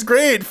aspects is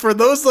great for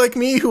those like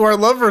me who are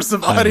lovers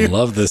of audio. I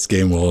love this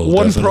game. We'll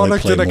one definitely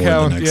product play and more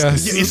account. the next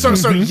Yes. game.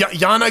 So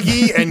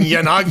Yanagi and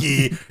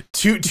Yanagi,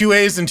 two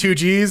A's and two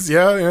G's.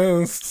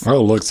 Yeah.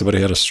 Oh, look,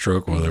 somebody had a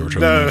stroke while they were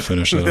trying to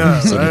finish it.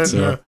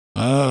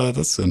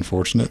 That's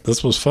unfortunate.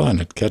 This was fun.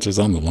 It catches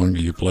on the longer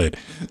you played.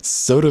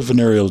 Soda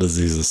venereal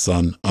diseases,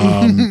 son.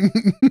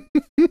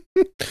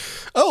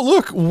 Oh,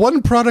 look,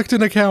 one product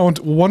and account,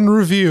 one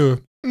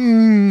review.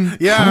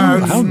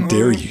 Yeah. How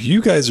dare you?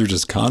 You guys are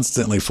just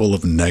constantly full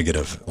of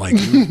negative. Like,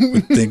 you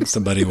would think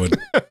somebody would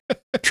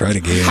try to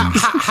game.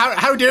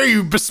 How dare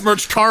you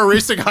besmirch car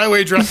racing,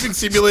 highway driving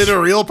simulator,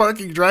 real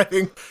parking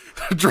driving,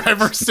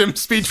 driver sim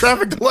speed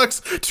traffic deluxe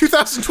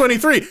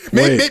 2023.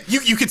 Maybe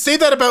you could say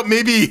that about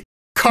maybe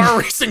car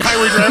racing,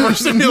 highway driver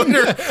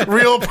simulator,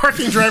 real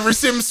parking driver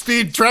sim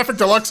speed traffic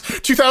deluxe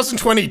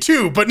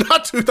 2022, but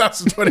not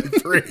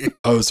 2023.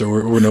 Oh, so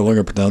we're no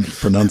longer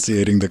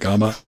pronunciating the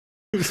comma?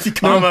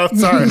 Comma,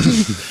 sorry.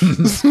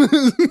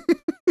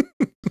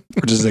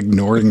 We're just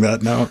ignoring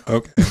that now?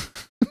 Okay.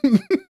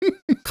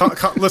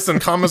 Listen,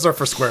 commas are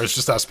for squares.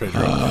 Just ask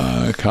Pedro.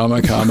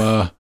 Comma.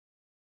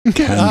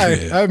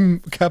 Kandria. Hi, I'm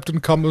Captain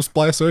Combo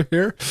Splicer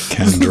here.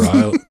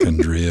 Kandria.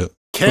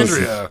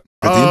 Kandria.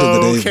 At the end of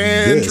the day,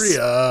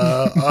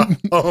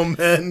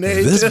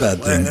 Kandria. This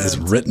bad thing is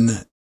written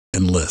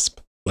in Lisp,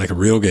 like a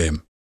real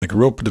game, like a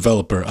real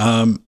developer.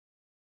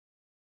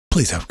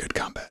 Please have good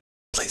combat.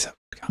 Please have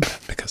good combat,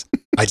 because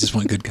I just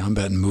want good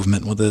combat and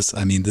movement with this.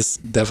 I mean, this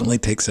definitely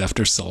takes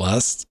after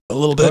Celeste a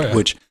little bit,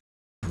 which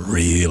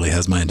really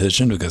has my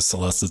attention, because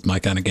Celeste is my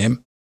kind of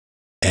game.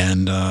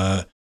 And,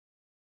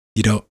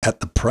 at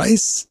the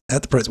price,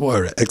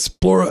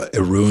 explore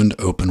a ruined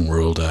open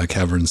world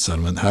cavern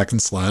settlement, hack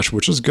and slash,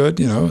 which is good,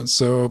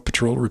 so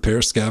patrol, repair,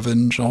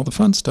 scavenge, all the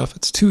fun stuff.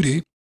 It's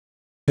 2D,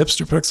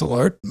 hipster pixel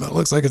art. It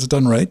looks like it's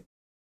done right.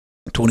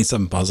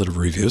 27 positive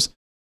reviews.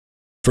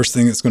 First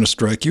thing that's going to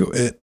strike you,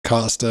 it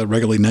cost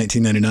regularly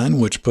 $19.99,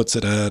 which puts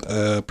it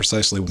at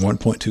precisely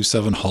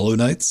 1.27 Hollow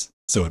Knights.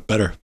 So it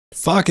better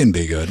fucking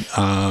be good.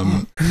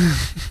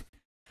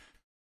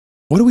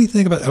 What do we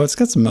think about? Oh, it's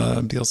got some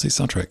DLC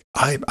soundtrack.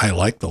 I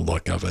like the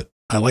look of it.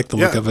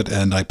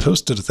 And I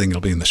posted a thing.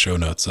 It'll be in the show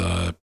notes.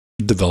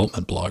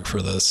 Development blog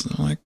for this. And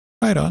I'm like,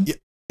 right on.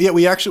 Yeah,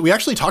 we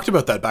actually talked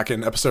about that back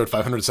in episode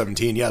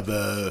 517. Yeah,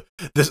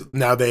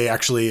 now they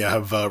actually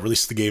have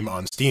released the game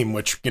on Steam,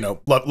 which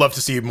love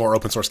to see more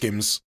open source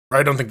games.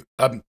 I don't think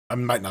I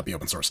might not be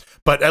open source,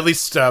 but at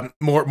least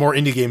more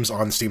indie games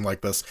on Steam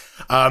like this,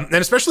 and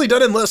especially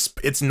done in Lisp.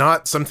 It's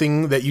not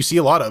something that you see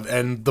a lot of,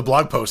 and the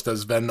blog post,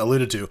 as Ben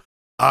alluded to,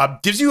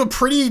 gives you a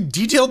pretty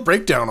detailed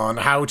breakdown on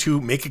how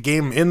to make a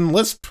game in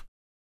Lisp.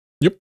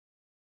 Yep.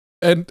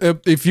 And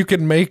if you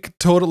can make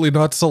Totally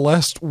Not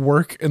Celeste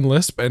work in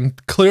Lisp, and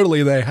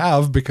clearly they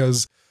have,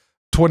 because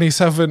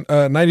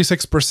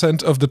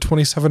 96% of the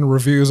 27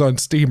 reviews on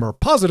Steam are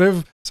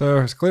positive, so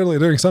it's clearly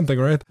doing something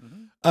right.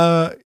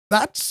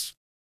 That's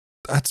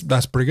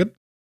pretty good.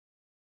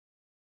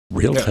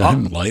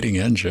 Real-time lighting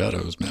and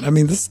shadows, man. I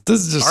mean, this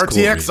is just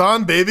RTX cool,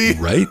 on, baby.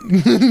 Right?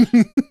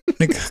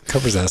 It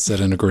covers asset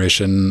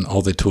integration,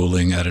 all the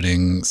tooling,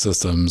 editing,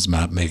 systems,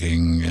 map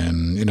making,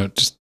 and,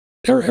 just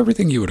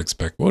everything you would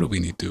expect. What do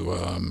we need to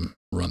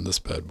run this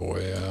bad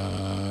boy?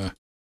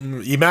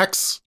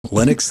 Emacs?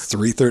 Linux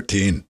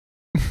 3.13.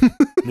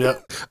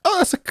 Yep. Oh,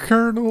 that's a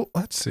kernel.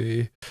 Let's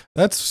see.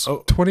 That's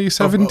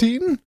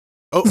 2017?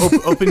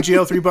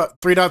 OpenGL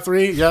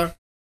 3.3, yeah.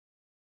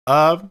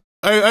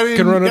 I mean,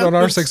 can run it on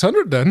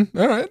R600 then.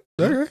 All right.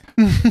 Okay.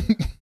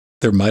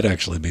 There might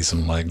actually be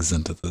some legs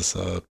into this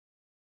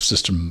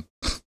system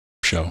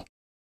show.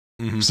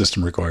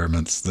 System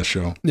requirements, the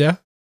show. Yeah.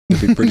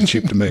 It'd be pretty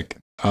cheap to make.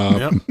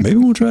 Maybe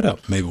we'll try it out.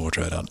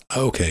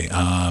 Okay.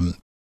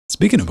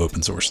 Speaking of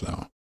open source,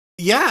 though.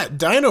 Yeah,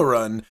 Dino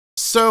Run.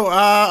 So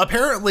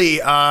apparently,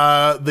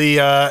 apparently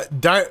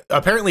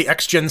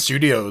XGen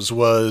Studios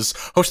was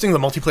hosting the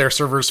multiplayer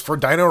servers for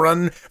Dino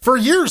Run for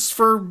years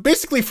for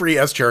basically free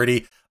as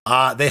charity.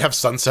 They have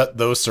sunset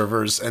those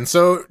servers, and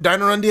so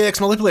Dino Run DX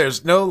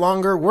multiplayer no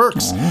longer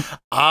works.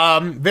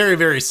 Very,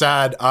 very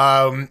sad.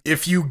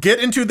 If you get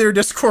into their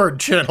Discord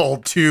channel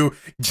to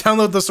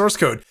download the source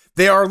code,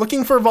 they are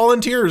looking for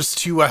volunteers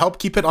to help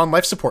keep it on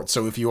life support.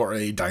 So if you are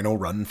a Dino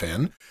Run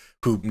fan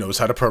who knows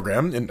how to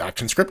program in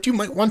ActionScript, you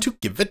might want to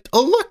give it a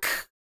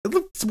look.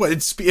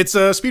 It's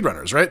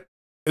speedrunners, right?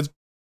 It's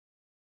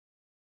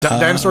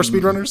dinosaur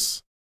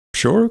speedrunners.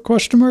 Sure?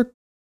 Question mark.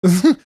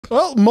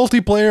 Well,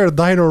 multiplayer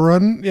Dino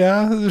Run,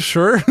 yeah,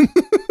 sure.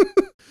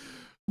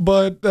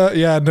 But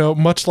yeah, no.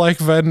 Much like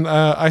Ven,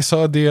 I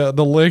saw the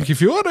link.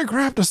 If you want to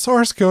grab the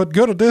source code,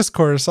 go to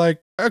Discord. It's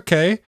like,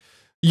 okay,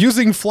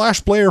 using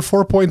Flash Player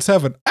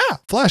 4.7.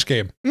 Flash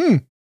game.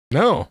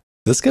 No.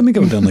 This got me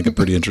going down like a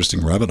pretty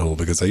interesting rabbit hole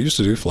because I used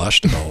to do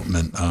Flash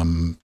development,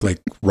 like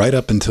right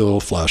up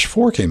until Flash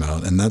 4 came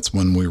out, and that's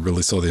when we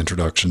really saw the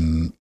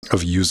introduction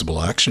of usable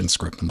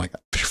ActionScript. I'm like,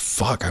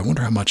 fuck, I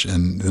wonder how much.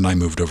 And then I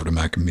moved over to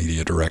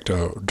Macromedia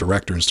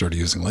Director and started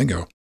using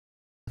Lingo.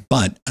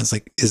 But I was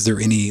like, is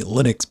there any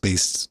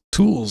Linux-based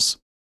tools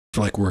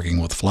for like working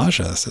with Flash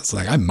assets?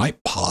 Like, I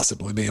might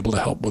possibly be able to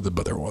help with it,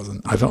 but there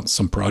wasn't. I found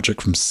some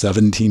project from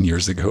 17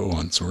 years ago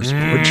on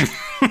SourceForge.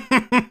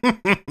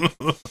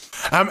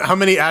 How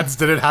many ads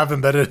did it have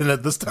embedded in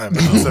it this time?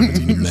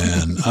 17 years.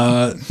 Man,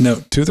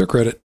 no. To their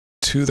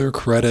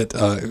credit,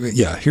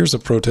 yeah. Here's a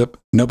pro tip: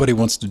 nobody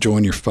wants to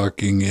join your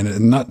fucking,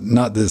 and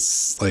not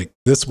this. Like,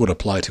 this would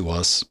apply to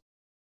us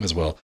as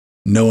well.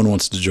 No one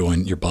wants to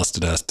join your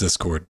busted ass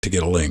Discord to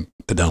get a link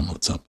to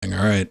download something.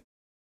 All right,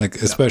 like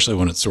especially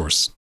when it's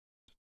source.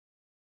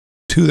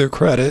 To their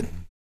credit,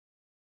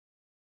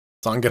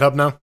 it's on GitHub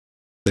now.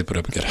 They put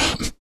up a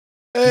GitHub.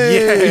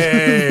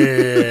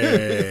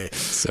 Yay!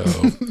 So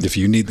if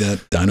you need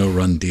that Dino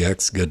Run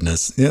DX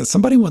goodness, yeah,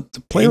 somebody want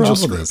to play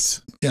around with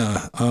this.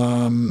 Yeah,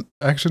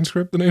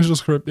 ActionScript and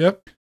AngelScript.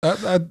 Yep,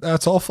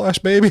 that's all Flash,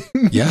 baby.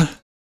 yeah.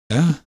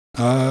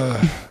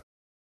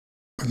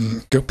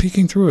 Go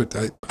peeking through it.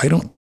 I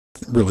don't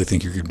really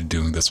think you're going to be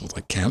doing this with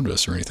like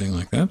Canvas or anything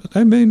like that. But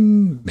I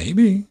mean,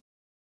 maybe.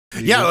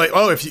 Yeah, like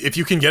if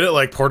you can get it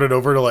like ported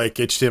over to like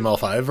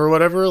HTML5 or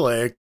whatever,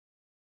 like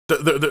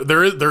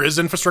there is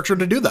infrastructure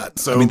to do that.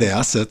 So I mean, the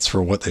assets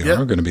for what they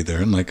are going to be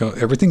there, and like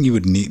everything you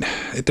would need.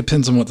 It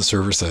depends on what the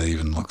server side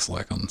even looks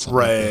like on something.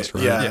 Right. Like this,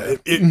 right? Yeah.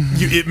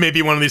 It may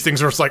be one of these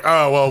things where it's like,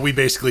 oh well, we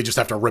basically just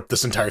have to rip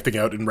this entire thing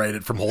out and write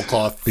it from whole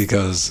cloth.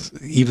 Because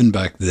even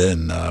back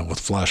then, with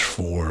Flash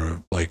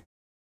 4, like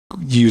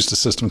you used a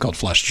system called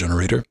Flash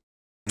Generator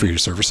for your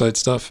server side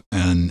stuff,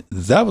 and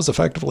that was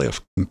effectively a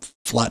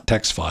flat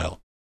text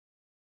file.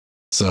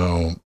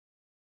 So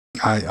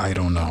I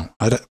don't know.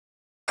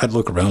 I'd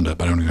look around it,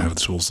 but I don't even have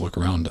the tools to look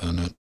around on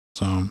it.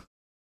 So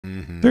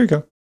there you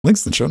go.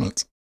 Links in the show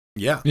notes.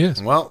 Yeah.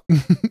 Yes. Well,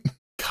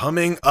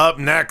 coming up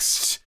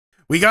next,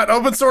 we got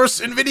open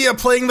source Nvidia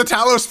playing the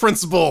Talos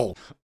principle.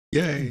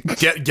 Yay.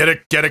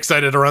 Get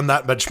excited to run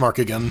that benchmark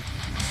again.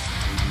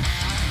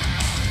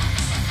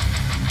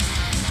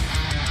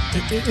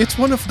 It's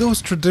one of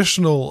those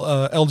traditional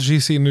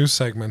LGC news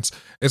segments.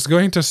 It's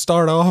going to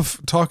start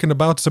off talking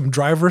about some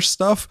driver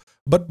stuff,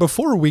 but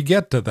before we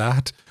get to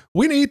that,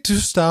 we need to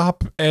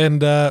stop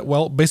and,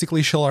 well,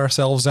 basically shill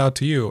ourselves out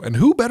to you. And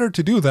who better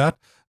to do that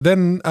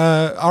than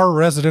our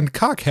resident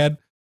cockhead,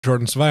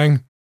 Jordan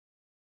Svang.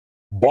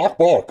 BAWK,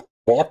 BAWK.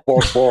 BAWK,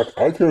 BAWK, BAWK.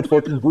 I can't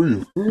fucking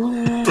breathe.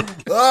 Why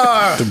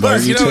are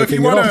you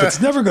taking it off?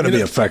 It's never going to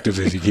be effective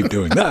if you keep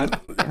doing that.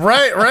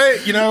 Right,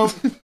 you know.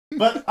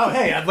 But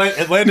hey,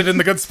 it landed in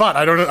the good spot.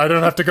 I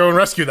don't have to go and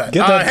rescue that.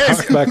 Get that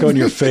cock back on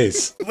your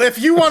face.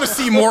 If you want to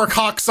see more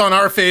cocks on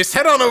our face,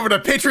 head on over to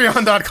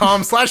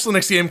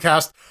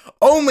patreon.com/LinuxGamecast,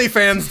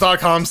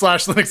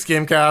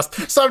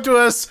 onlyfans.com/LinuxGamecast. Sub to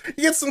us.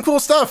 You get some cool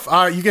stuff.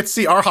 You get to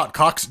see our hot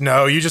cocks.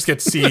 No, you just get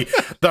to see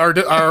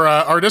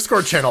our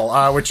Discord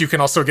channel, which you can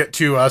also get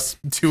to us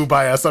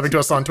by subbing to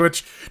us on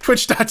Twitch,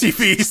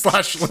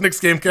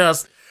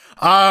 twitch.tv/LinuxGamecast.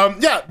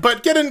 Yeah,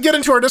 but get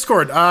into our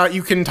Discord.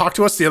 You can talk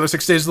to us the other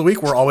 6 days of the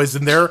week. We're always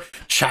in there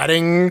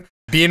chatting,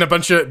 being a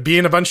bunch of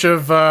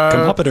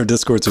come up in our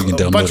Discord so you can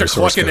download a bunch of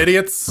source clucking code.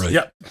 Idiots. Right.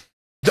 Yeah.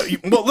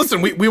 Well,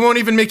 listen, we won't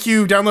even make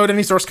you download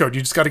any source code.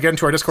 You just got to get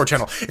into our Discord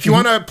channel. If you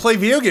want to play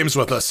video games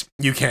with us,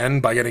 you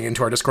can by getting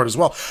into our Discord as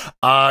well.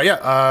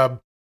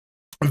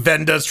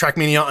 Ven does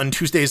Trackmania on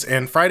Tuesdays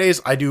and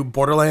Fridays. I do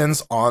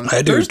Borderlands on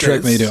Thursdays.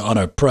 Trackmania on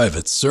a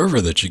private server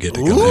that you get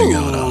to come hang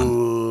out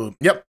on.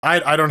 Yep,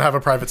 I don't have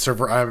a private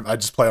server. I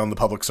just play on the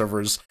public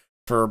servers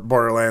for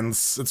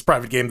Borderlands. It's a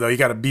private game, though. You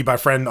got to be my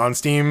friend on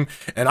Steam,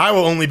 and I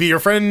will only be your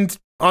friend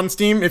on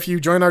Steam if you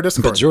join our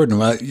Discord. But Jordan,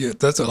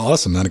 that's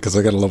awesome, man, because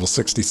I got a level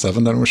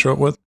 67 that I'm going to show up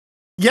with.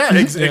 Yeah,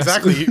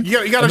 exactly.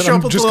 You got to show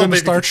up with just a little going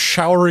to start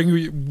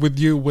showering with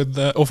you with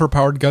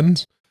overpowered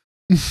guns.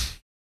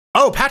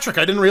 Oh, Patrick,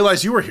 I didn't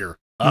realize you were here.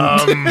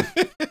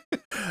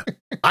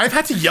 I've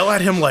had to yell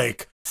at him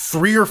like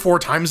 3 or 4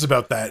 times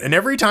about that, and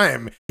every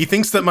time he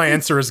thinks that my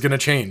answer is going to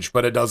change,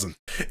 but it doesn't.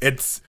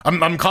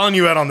 I'm calling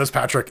you out on this,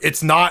 Patrick.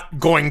 It's not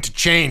going to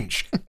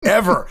change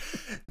ever.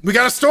 We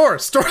got a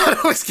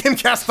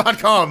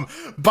store.alexgamecast.com.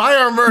 Buy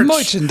our merch.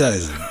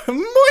 Merchandising.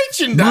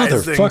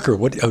 Motherfucker!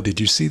 What? Oh,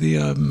 did you see the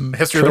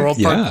History of the World?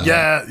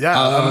 Yeah,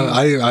 yeah.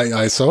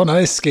 I saw an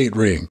ice skate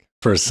ring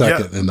for a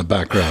second in the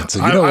background,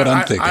 so you know what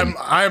I'm thinking.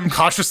 I'm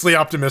cautiously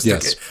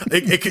optimistic. Yes.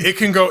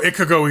 It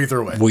could go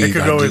either way.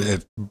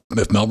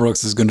 If Mel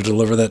Brooks is going to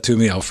deliver that to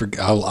me, I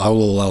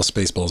will allow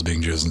Spaceballs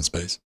being Jews in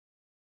space.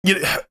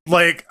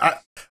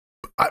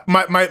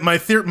 My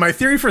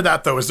theory for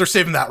that though is they're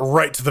saving that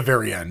right to the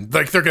very end.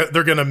 Like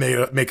they're gonna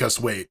make us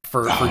wait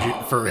for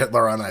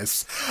Hitler on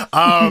ice.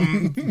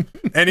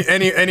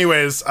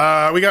 Anyways,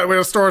 we got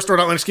a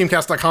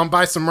store.linuxgamecast.com.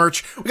 Buy some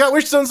merch. We got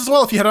wish zones as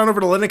well. If you head on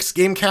over to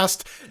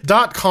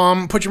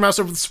linuxgamecast.com, put your mouse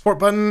over the support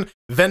button.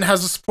 Ven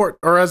has a support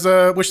or as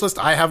a wish list.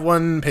 I have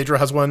one. Pedro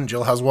has one.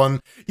 Jill has one.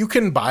 You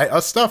can buy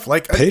us stuff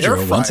like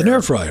Pedro wants an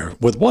air fryer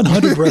with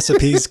 100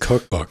 recipes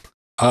cookbook.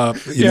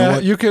 You know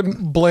what? You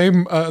can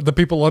blame the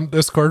people on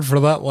Discord for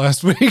that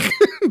last week.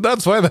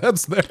 That's why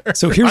that's there.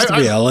 So here's the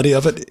reality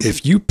of it.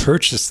 If you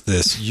purchase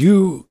this,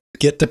 you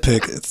get to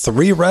pick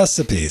 3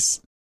 recipes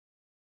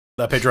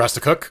that Pedro has to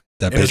cook.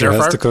 That Pedro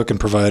has to cook and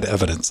provide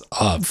evidence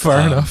of.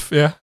 Fair enough,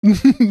 yeah.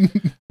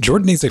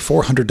 Jordan needs a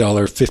 $400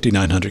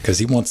 $5,900 because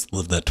he wants to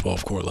live that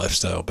 12-core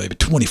lifestyle, baby.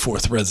 24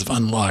 threads of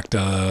unlocked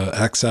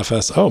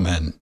XFS. Oh,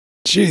 man.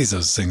 Jeez,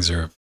 those things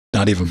are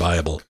not even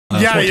buyable.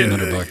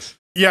 $1,400.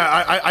 Yeah,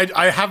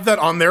 I have that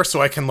on there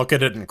so I can look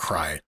at it and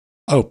cry.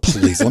 Oh,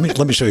 please.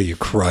 let me show you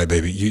cry,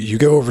 baby. You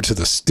go over to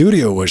the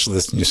studio wish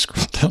list and you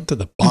scroll down to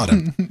the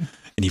bottom and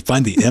you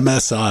find the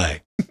MSI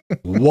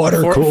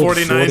water-cooled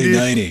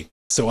 4090.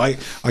 So I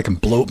can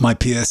blow up my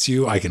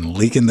PSU, I can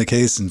leak in the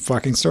case and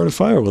fucking start a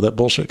fire with that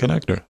bullshit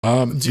connector.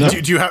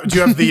 Do you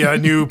have the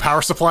new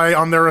power supply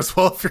on there as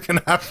well if you're going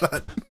to have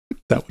that?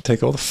 That would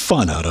take all the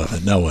fun out of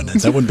it. That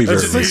wouldn't be very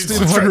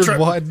 1600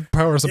 watt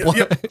power supply.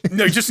 Yeah.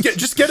 No, just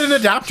get an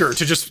adapter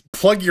to just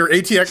plug your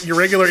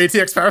regular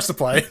ATX power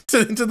supply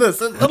into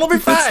this. It'll be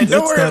fine.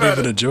 Don't worry about it. It's not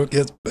even a joke.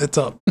 It's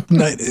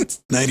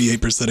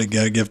 98% a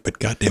gag gift, but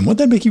goddamn, wouldn't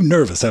that make you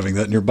nervous having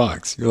that in your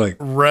box? You're like,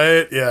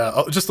 right?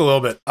 Yeah, just a little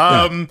bit.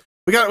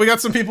 We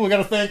got some people we got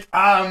to thank.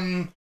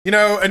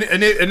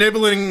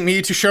 Enabling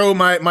me to show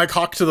my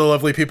cock to the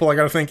lovely people. I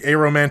got to thank A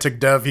Romantic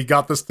Dev. He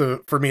got this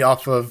for me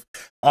off of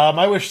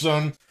my wish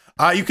zone.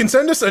 You can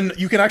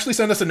actually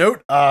send us a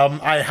note.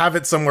 I have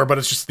it somewhere, but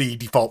it's just the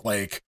default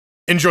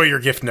enjoy your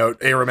gift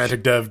note. A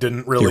Romantic Dev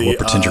didn't really. We'll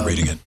pretend you're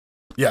reading it.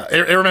 Yeah,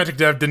 A Romantic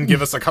Dev didn't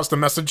give us a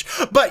custom message,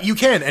 but you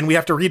can, and we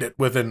have to read it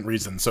within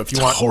reason. So if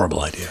you want, a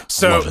horrible idea.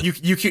 So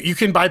you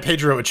can buy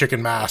Pedro a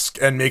chicken mask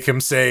and make him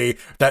say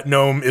that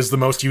GNOME is the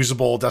most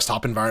usable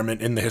desktop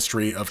environment in the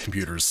history of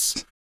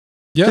computers.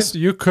 Yes,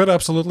 you could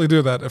absolutely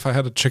do that if I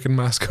had a chicken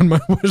mask on my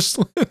wish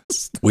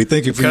list. We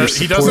thank you for your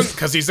support. He doesn't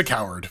because he's a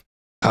coward.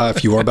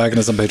 If you are backing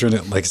us on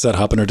Patreon, like I said,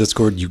 hop in our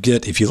Discord. You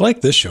get, if you like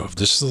this show, if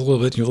this is a little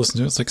bit, you listen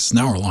to it, it's like it's an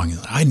hour long.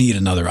 I need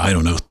another,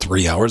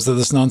 3 hours of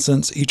this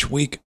nonsense each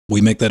week. We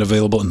make that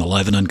available in the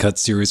live and uncut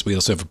series. We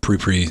also have a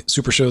pre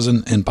super shows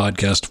in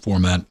podcast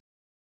format.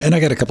 And I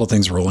got a couple of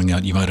things rolling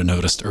out. You might have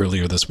noticed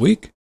earlier this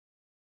week.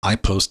 I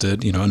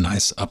posted, a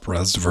nice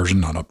up-res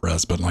version, not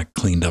up-res, but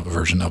cleaned up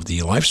version of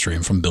the live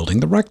stream from building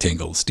the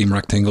Rectangle, Steam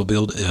Rectangle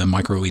build,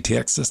 micro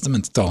ETX system,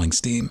 installing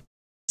Steam,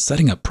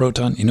 setting up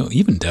Proton,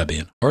 even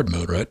Debian, hard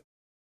mode, right?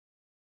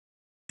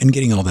 And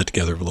getting all that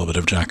together with a little bit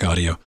of Jack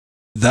audio.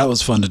 That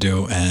was fun to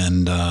do.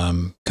 And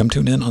come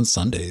tune in on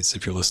Sundays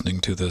if you're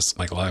listening to this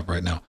live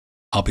right now.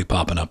 I'll be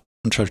popping up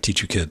and try to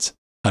teach you kids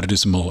how to do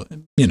some,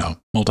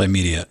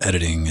 multimedia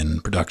editing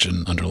and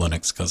production under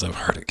Linux because I've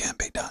heard it can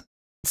be done.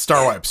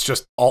 Star wipes,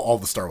 just all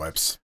the star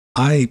wipes.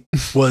 I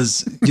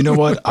was,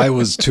 I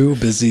was too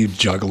busy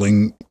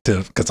juggling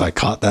because I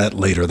caught that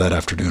later that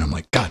afternoon. I'm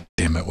like, God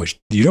damn it.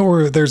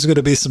 Where there's going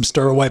to be some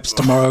star wipes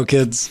tomorrow,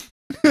 kids?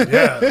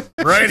 Yeah,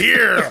 right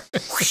here.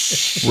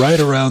 Right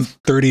around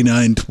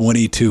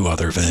 39:22,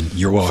 other Ven.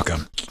 You're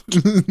welcome.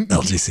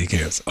 LGC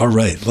cares. All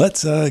right,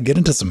 let's get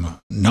into some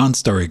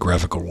non-starry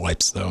graphical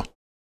wipes, though.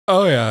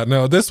 Oh, yeah.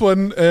 No, this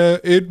one,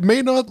 it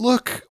may not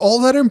look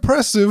all that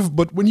impressive,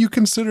 but when you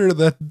consider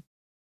that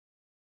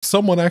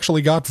someone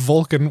actually got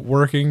Vulkan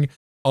working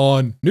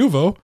on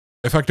Nouveau,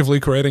 effectively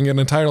creating an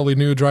entirely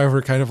new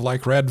driver, kind of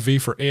like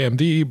RADV for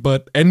AMD,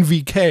 but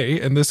NVK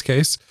in this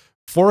case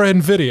for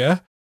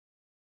Nvidia,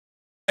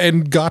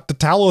 and got the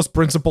Talos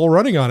principle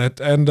running on it.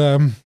 And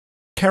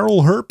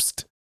Carol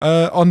Herbst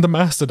on the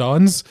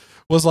Mastodons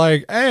was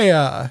like,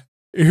 hey,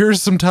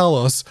 here's some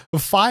Talos.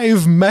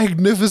 5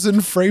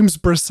 magnificent frames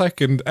per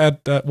second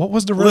at, what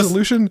was the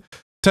resolution?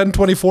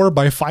 1024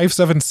 by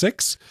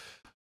 576?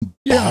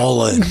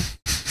 Ballin'.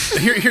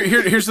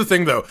 Here's the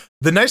thing, though.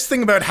 The nice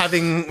thing about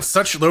having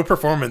such low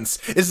performance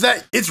is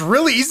that it's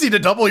really easy to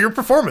double your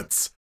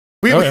performance.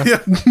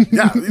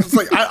 It's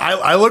like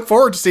I look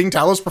forward to seeing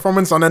Talos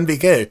performance on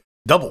NVK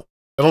double.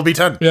 It'll be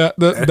 10. Yeah,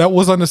 that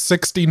was on a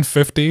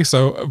 1650,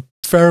 so a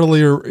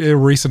fairly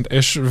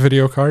recent-ish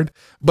video card.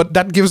 But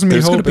that gives me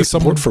There's hope. going to be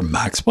support for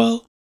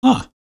Maxwell?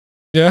 Huh.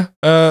 Yeah,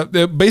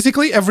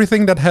 basically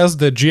everything that has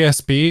the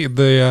GSP,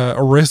 the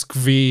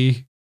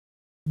RISC-V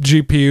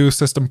GPU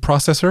system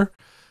processor,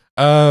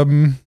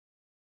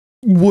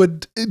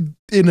 would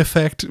in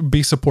effect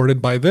be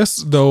supported by this,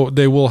 though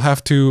they will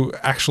have to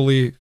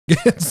actually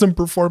get some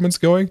performance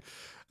going.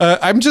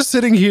 I'm just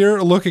sitting here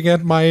looking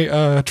at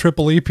my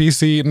triple E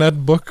PC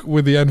netbook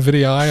with the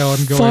Nvidia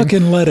Ion going.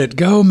 Fucking let it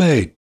go,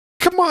 mate.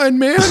 Come on,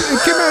 man.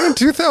 It came out in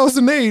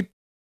 2008.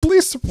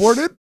 Please support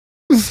it.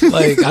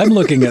 Like, I'm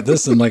looking at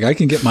this and like, I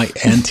can get my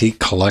antique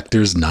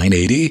collector's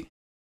 980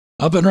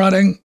 up and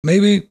running,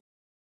 maybe.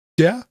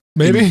 Yeah,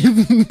 maybe.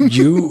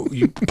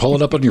 You pull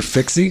it up on your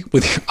Fixie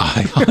with your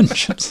Ion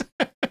chips.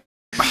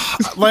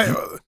 Like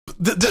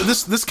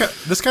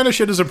this kind of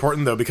shit is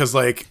important though, because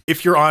like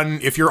if you're on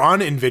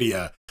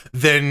Nvidia,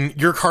 then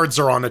your cards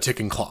are on a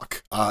ticking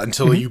clock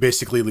until you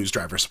basically lose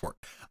driver support.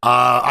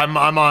 I'm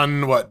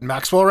on what,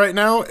 Maxwell right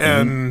now,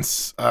 and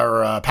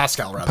or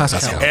Pascal rather.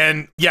 Pascal.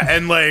 And yeah,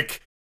 and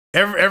like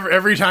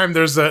every time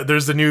there's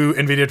a new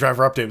Nvidia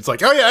driver update, it's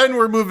like, oh yeah, and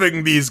we're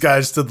moving these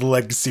guys to the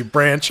legacy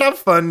branch. Have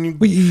fun.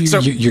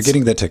 You're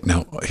getting that tech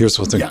now. Here's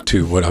what's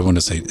too. What I want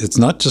to say, it's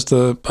not just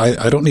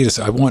I don't need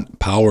to. I want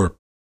power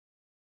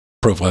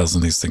profiles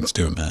in these things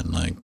too, man.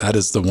 Like that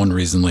is the one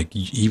reason. Like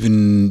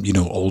even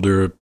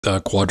older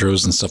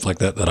Quadros and stuff like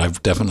that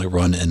I've definitely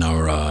run in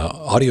our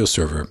audio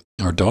server,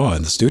 our DAW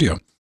in the studio.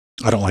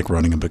 I don't like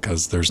running them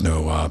because there's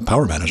no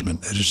power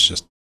management. It is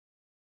just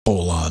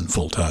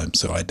full time.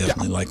 So I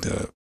definitely like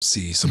to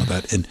see some of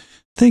that. And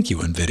thank you,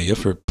 Nvidia,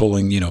 for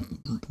pulling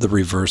the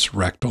reverse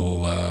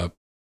rectal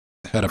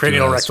head up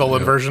cranial rectal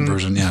inversion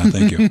version. Yeah,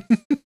 thank you.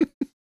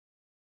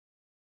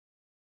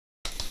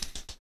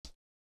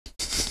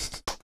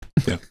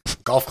 Yeah,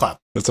 golf clap.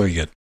 That's all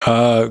you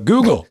get.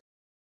 Google.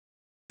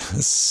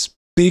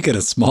 Speaking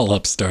of small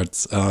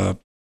upstarts,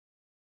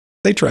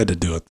 they tried to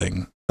do a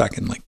thing back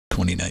in like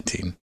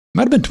 2019.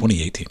 Might have been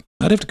 2018.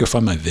 I'd have to go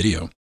find my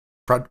video.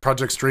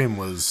 Project Stream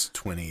was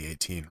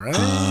 2018, right?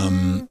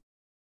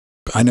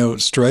 I know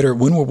Strider.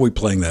 When were we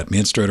playing that? Me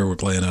and Strider were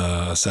playing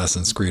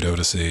Assassin's Creed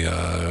Odyssey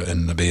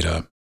in the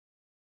beta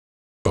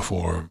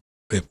before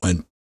it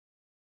went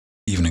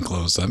even and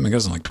closed. I mean, it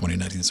was in like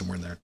 2019, somewhere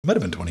in there. It might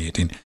have been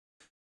 2018.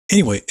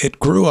 Anyway, it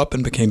grew up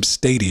and became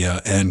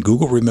Stadia, and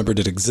Google remembered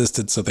it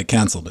existed, so they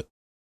canceled it.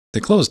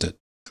 They closed it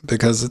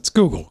because it's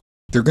Google.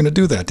 They're going to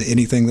do that to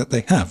anything that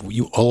they have.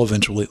 You all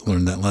eventually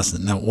learn that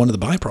lesson. Now, one of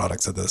the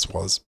byproducts of this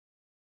was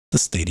the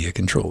Stadia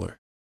controller.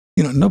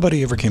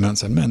 Nobody ever came out and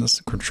said, man, this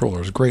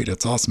controller is great.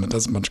 It's awesome. It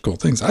does a bunch of cool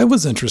things. I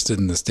was interested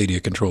in the Stadia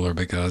controller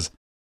because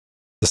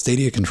the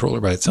Stadia controller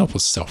by itself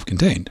was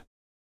self-contained.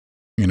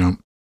 You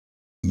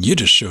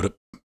just showed up.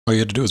 All you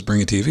had to do was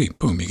bring a TV.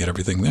 Boom, you get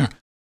everything there.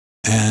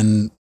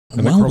 And a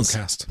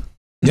Chromecast.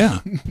 Yeah.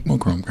 Well,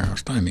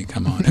 Chromecast. I mean,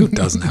 come on. Who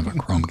doesn't have a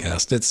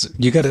Chromecast?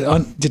 You got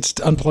to just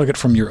unplug it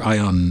from your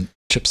Ion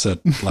chipset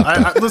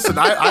laptop. Listen,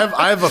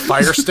 I have a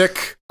Fire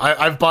Stick.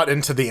 I've bought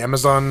into the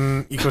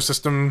Amazon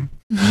ecosystem.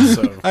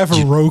 So. I have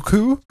a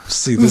Roku.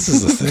 See, this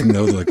is the thing,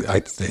 though. Like,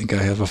 I think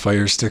I have a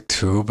Fire Stick,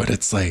 too, but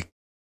it's like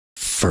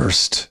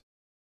first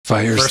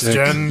stick.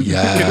 Gen.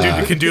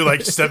 Yeah. You can do like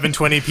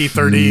 720p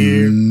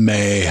 30.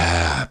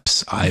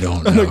 Mayhaps. I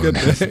don't know. Good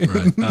day.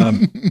 Right.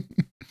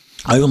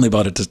 I only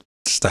bought it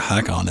just to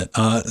hack on it.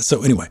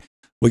 So anyway,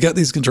 we got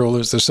these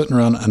controllers. They're sitting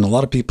around, and a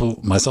lot of people,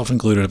 myself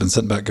included, have been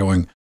sitting back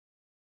going,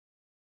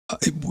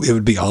 it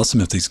would be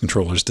awesome if these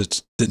controllers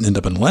didn't end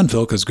up in a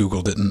landfill because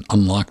Google didn't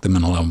unlock them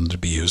and allow them to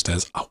be used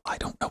as,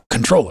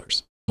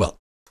 controllers. Well,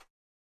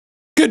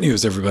 good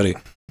news, everybody.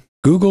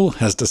 Google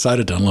has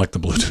decided to unlock the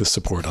Bluetooth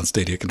support on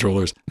Stadia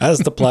controllers as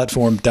the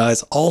platform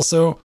dies.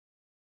 Also,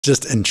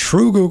 just in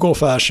true Google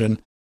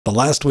fashion, the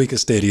last week of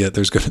Stadia,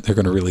 they're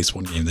going to release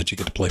one game that you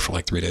get to play for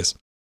like 3 days.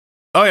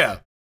 Oh yeah.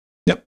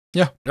 Yep.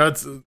 Yeah.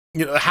 That's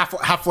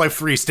Half-Life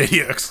 3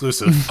 Stadia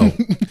exclusive. Oh,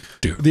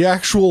 dude. The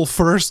actual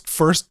first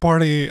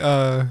party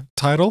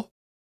title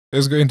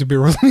is going to be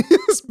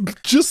released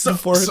just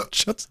before it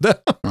shuts down.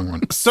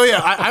 So yeah,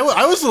 I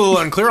was a little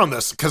unclear on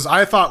this because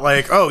I thought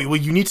like, oh, well,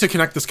 you need to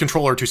connect this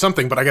controller to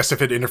something, but I guess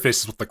if it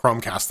interfaces with the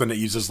Chromecast, then it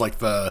uses like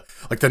the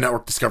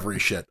network discovery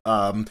shit.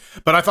 But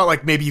I thought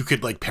like maybe you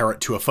could like pair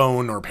it to a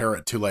phone or pair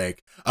it to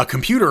like a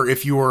computer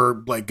if you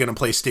were like gonna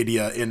play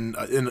Stadia in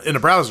a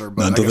browser.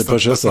 But until they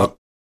push us up.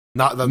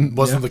 That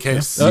wasn't the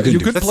case. You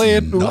could play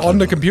it on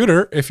the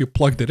computer if you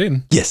plugged it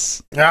in.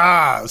 Yes.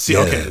 See,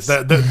 yes.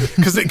 Okay,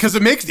 because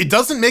it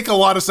doesn't make a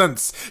lot of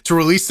sense to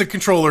release a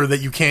controller that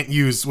you can't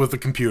use with a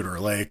computer.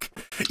 Like,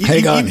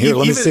 hang on here.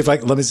 Let me see if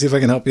I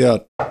can help you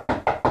out.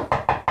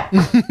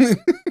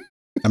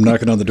 I'm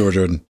knocking on the door,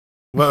 Jordan.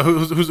 Well,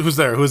 who's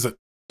there? Who is it?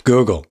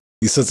 Google.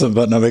 You said something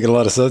about not making a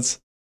lot of sense.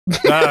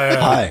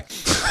 Yeah. Hi.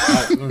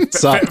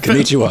 Sup,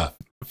 konnichiwa.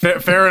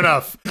 Fair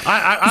enough.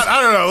 I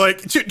don't know.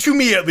 Like to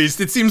me at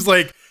least, it seems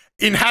like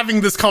in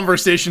having this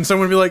conversation,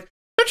 someone would be like,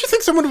 Don't you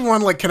think someone would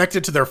want to like connect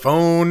it to their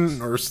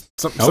phone or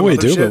something? Oh, we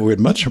do, but we'd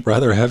much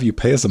rather have you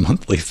pay us a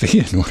monthly fee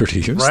in order to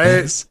use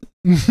this.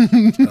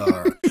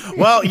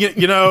 Well,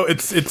 you know,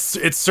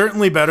 it's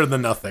certainly better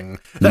than nothing.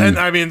 And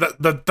I mean,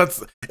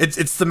 that's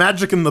it's the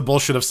magic and the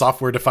bullshit of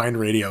software-defined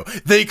radio.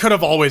 They could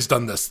have always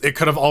done this. It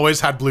could have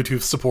always had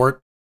Bluetooth support.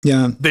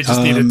 Yeah, they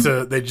just needed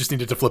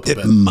to flip a bit.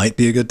 It might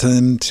be a good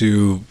time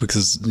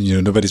because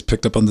nobody's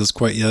picked up on this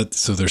quite yet,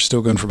 so they're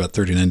still going for about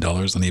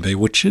 $39 on eBay,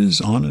 which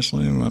is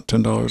honestly about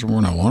 $10 more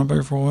than I want to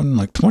pay for one.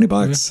 Like $20.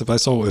 Yeah. If I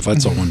saw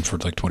one for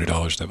like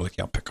 $20, I'd be like,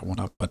 yeah, I'll pick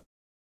one up. But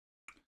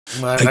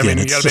again, I mean,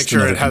 you got to make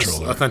sure it has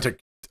authentic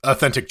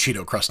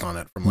Cheeto crust on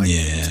it from like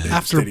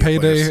after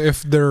payday.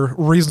 If they're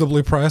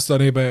reasonably priced on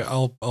eBay,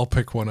 I'll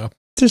pick one up.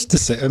 Just to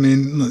say, I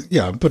mean,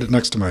 yeah, put it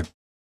next to my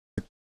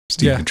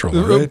Steam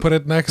controller, right? Put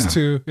it next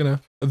to,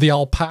 the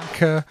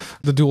Alpaca,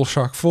 the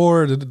DualShock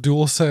 4, the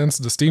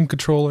DualSense, the Steam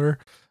controller,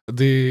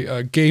 the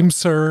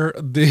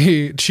GameSir,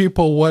 the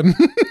cheapo one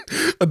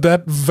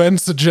that Ven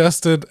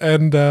suggested,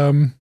 and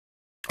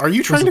are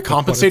you trying to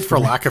compensate for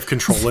lack of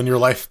control in your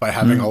life by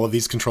having all of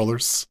these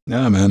controllers?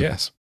 Yeah, man.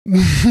 Yes.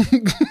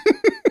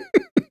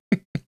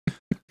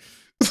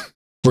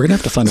 We're going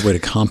to have to find a way to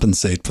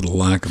compensate for the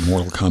lack of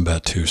Mortal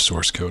Kombat 2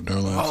 source code in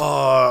our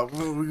lives.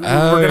 We're going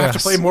to have to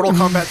play Mortal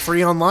Kombat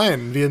 3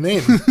 online via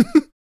MAME.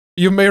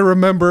 You may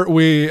remember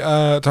we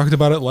talked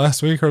about it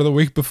last week or the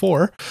week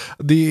before.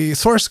 The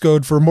source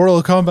code for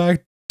Mortal Kombat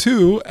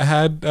 2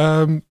 had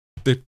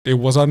it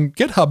was on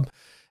GitHub,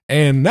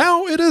 and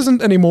now it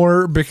isn't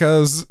anymore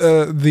because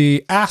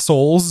the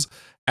assholes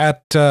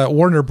at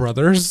Warner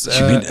Brothers.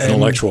 You mean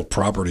intellectual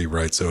property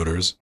rights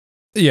owners?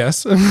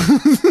 Yes,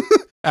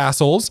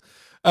 assholes.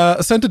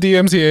 Sent a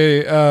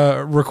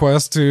DMCA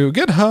request to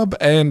GitHub,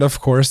 and of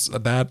course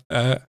that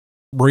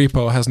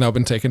repo has now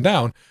been taken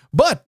down.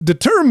 But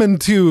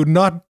determined to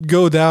not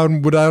go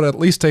down without at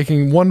least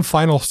taking one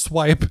final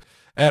swipe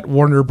at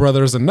Warner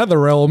Brothers and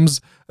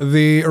NetherRealms,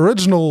 the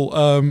original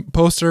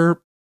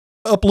poster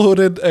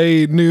uploaded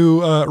a new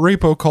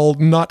repo called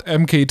Not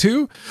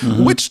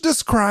MK2, which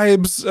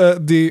describes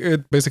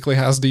it basically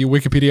has the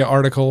Wikipedia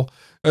article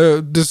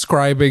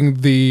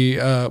describing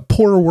the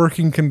poor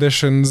working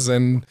conditions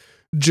and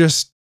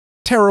just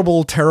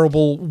terrible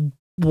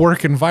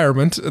work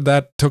environment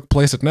that took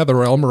place at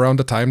NetherRealm around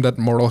the time that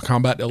Mortal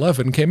Kombat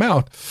 11 came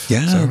out.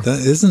 Yeah,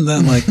 isn't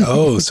that like,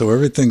 so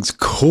everything's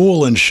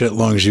cool and shit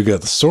long as you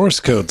got the source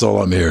codes,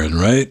 all I'm hearing,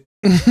 right?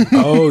 You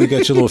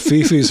got your little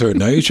fifis hurt.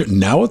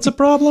 Now it's a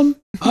problem?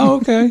 Oh,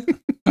 okay.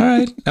 All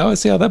right. Now I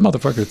see how that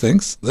motherfucker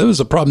thinks. There was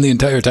a problem the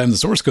entire time the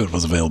source code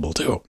was available,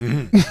 too.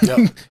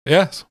 Yep.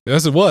 Yes,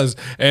 it was.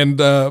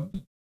 And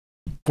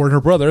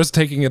Warner Brothers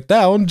taking it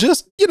down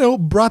just,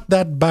 brought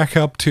that back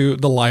up to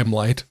the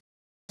limelight.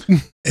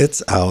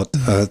 It's out.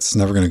 It's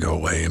never going to go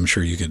away. I'm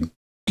sure you can.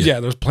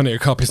 There's plenty of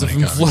copies of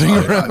them floating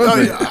around.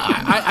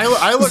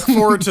 I look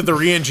forward to the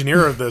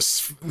re-engineer of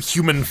this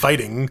human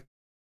fighting.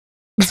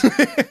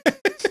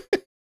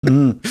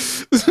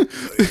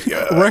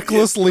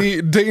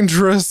 Recklessly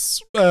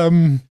dangerous.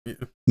 No.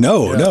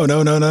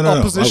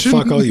 Opposition?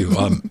 Oh, fuck all you.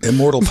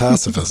 Immortal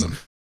pacifism.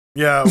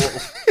 Yeah.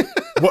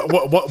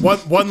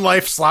 One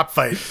Life Slap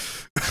Fight.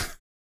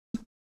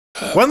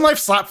 One Life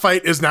Slap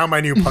Fight is now my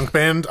new punk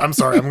band. I'm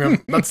sorry.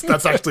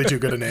 That's actually too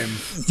good a name.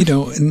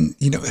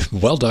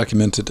 Well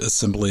documented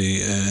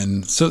assembly,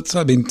 and so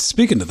I mean,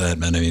 speaking to that,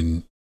 man, I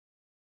mean,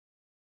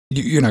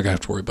 you're not gonna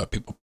have to worry about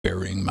people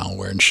burying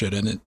malware and shit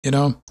in it.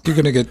 You're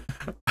gonna get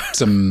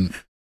some.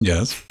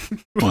 Yes.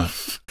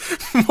 What?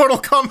 My Mortal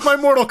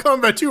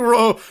Kombat 2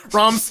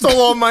 ROM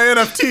stole all my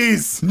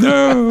NFTs.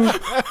 No.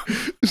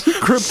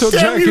 Crypto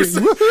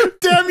jacking.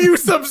 Damn you,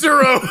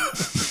 Sub-Zero.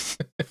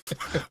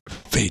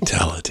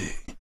 Fatality.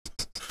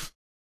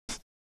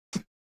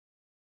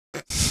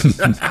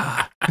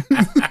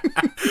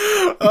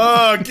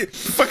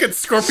 Fucking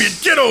Scorpion,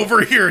 get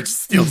over here. It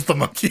just steals the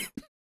monkey.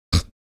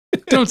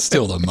 Don't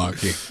steal the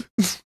monkey.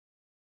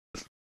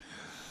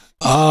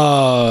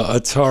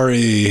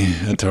 Atari.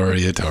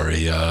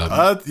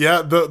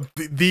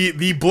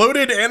 The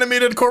bloated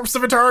animated corpse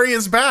of Atari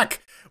is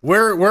back.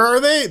 Where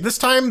are they? This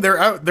time they're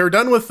out. They're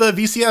done with the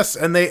VCS,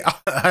 and they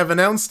have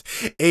announced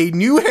a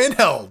new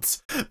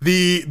handheld,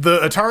 the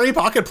Atari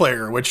Pocket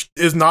Player, which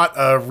is not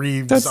a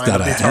redesign That's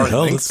not of the a Atari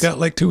handheld. Lynx. It's got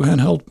like two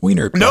handheld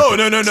wiener. No.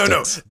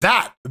 Sticks.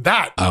 That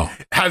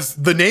has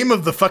the name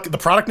of the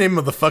product name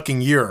of the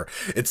fucking year.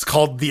 It's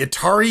called the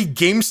Atari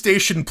Game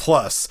Station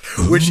Plus,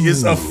 which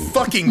is a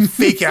fucking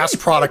fake ass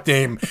product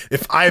name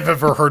if I've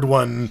ever heard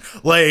one.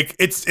 Like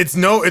it's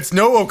no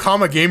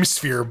Okama Game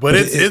Sphere, but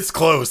it's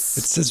close.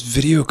 It says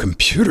video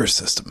computer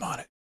system on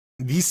it.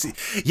 VC,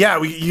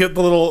 yeah, you get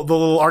the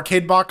little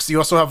arcade box. You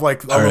also have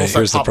like a little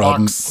here's the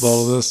problem box. with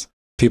all of this.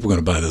 People are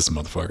going to buy this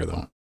motherfucker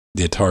though.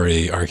 The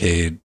Atari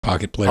arcade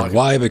pocket player.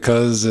 Why?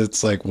 Because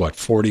it's like what,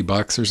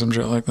 $40 or some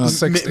shit like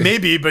that.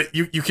 Maybe, but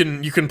you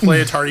can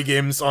play Atari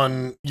games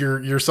on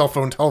your cell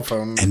phone,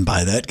 telephone. And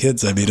by that,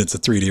 kids, I mean it's a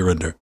 3D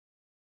render.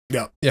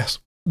 Yeah. Yes.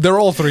 They're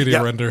all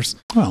 3D renders.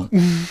 Well,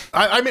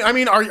 I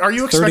mean, are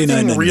you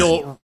expecting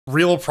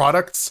real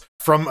products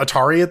from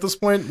Atari at this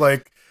point.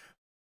 Like,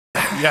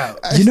 yeah,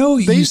 You know,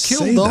 They you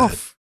killed say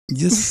off. that.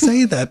 You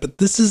say that, but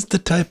this is the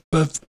type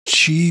of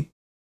cheap,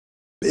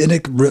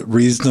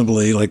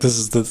 reasonably, like this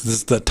is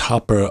the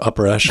top or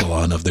upper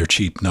echelon of their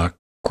cheap, not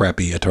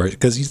crappy Atari.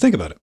 Because you think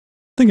about it.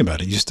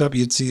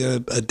 You'd see a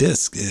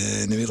disc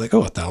and it'd be like,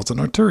 1,000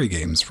 Atari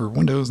games for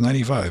Windows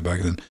 95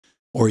 back then.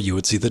 Or you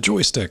would see the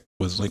joystick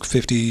with like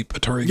 50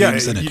 Atari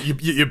games in it.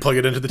 You plug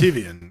it into the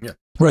TV and yeah.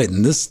 Right,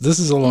 and this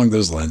is along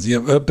those lines. You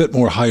have a bit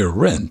more higher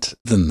rent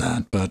than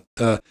that, but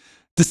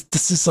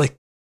this is like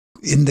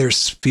in their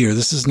sphere.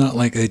 This is not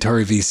like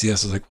Atari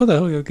VCS is like, what the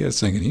hell you guys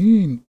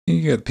thinking?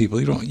 You got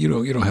people. You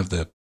don't have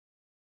the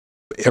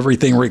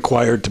everything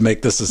required to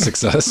make this a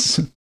success.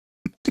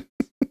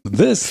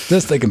 This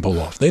they can pull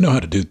off. They know how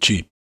to do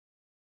cheap.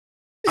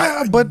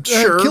 Yeah, but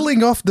sure.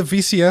 killing off the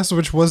VCS,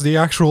 which was the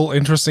actual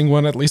interesting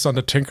one, at least on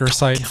the Tinker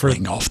side.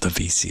 Killing off the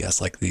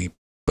VCS, like the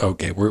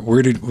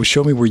where did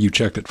show me where you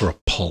checked it for a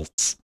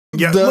pulse?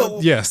 Yeah,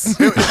 yes,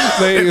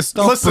 they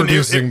stopped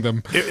producing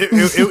them.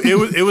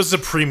 It was a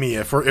preemie.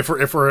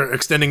 If we're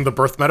extending the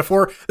birth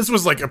metaphor, this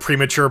was like a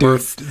premature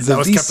birth. The that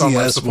was kept on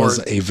life VCS support.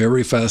 was a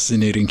very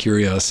fascinating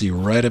curiosity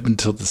right up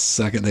until the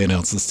second they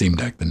announced the Steam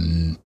Deck.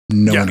 Then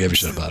no one gave a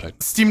shit about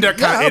it. Steam Deck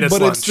kind of ate its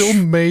but lunch. it still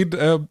made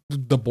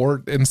the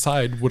board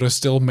inside would have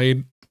still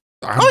made.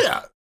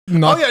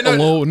 Not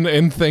alone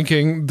in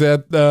thinking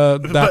that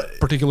that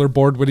particular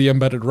board with the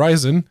embedded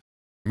Ryzen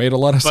made a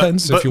lot of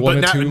sense if you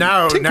wanted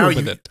to tinker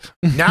with it.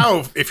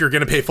 Now, if you're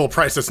going to pay full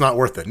price, it's not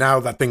worth it. Now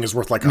that thing is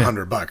worth like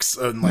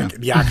 $100, and like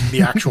the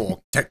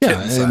actual tech kit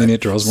inside. I mean, it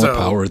draws more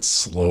power. It's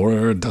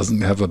slower. It doesn't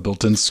have a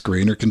built-in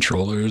screen or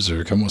controllers,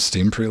 or come with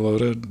Steam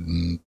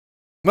preloaded.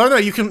 No,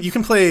 you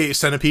can play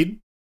Centipede.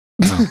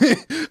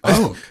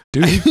 Oh,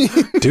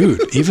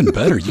 dude, even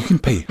better. You can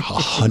pay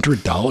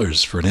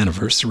 $100 for an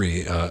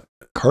anniversary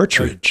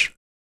cartridge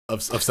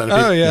of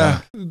Centipede. Oh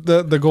yeah,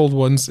 the gold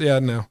ones. Yeah,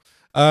 no.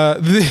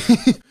 I'm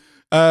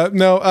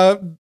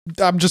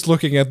just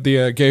looking at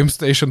the Game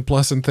Station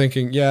Plus and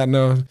thinking, does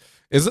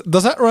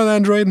that run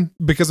Android?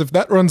 Because if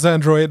that runs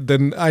Android,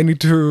 then I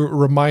need to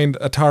remind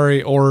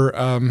Atari or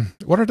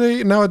what are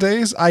they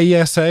nowadays?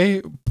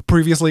 IESA,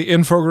 previously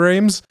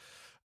Infogrames,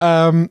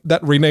 that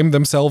renamed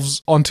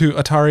themselves onto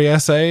Atari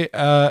SA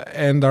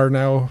and are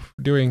now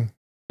doing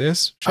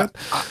this shit.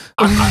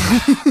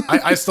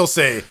 I still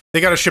say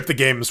they got to ship the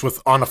games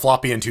on a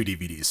floppy and 2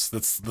 DVDs.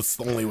 That's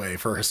the only way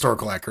for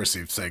historical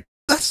accuracy's sake.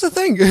 That's the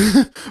thing.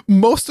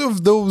 Most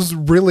of those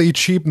really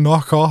cheap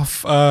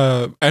knockoff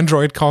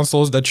Android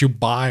consoles that you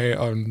buy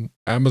on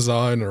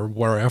Amazon or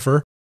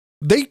wherever,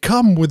 they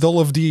come with all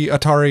of the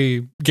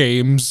Atari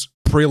games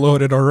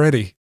preloaded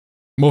already.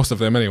 Most of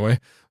them, anyway.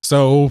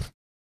 So,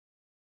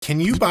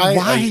 can you buy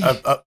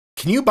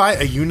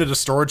a unit of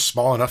storage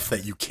small enough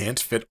that you can't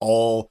fit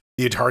all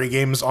the Atari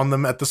games on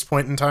them at this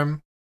point in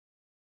time?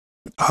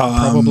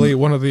 Probably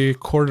one of the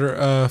quarter.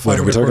 Wait,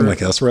 are we talking like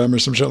SRAM or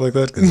some shit like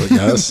that? Because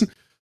yes.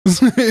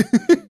 5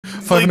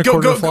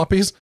 1/4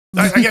 floppies.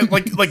 Again,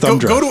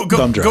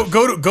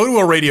 go to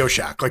a Radio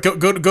Shack, like go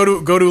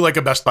to like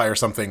a Best Buy or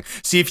something.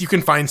 See if you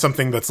can find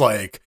something that's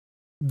like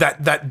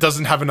that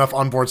doesn't have enough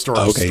onboard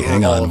storage. Okay,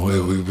 hang on.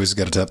 We just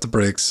got to tap the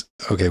brakes.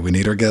 Okay, we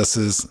need our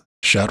guesses.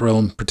 Chat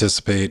realm,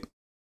 participate.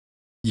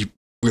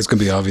 It's gonna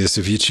be obvious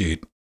if you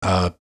cheat.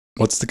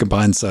 What's the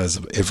combined size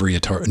of every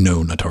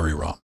known Atari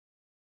ROM?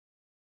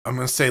 I'm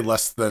gonna say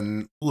less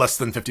than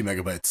 50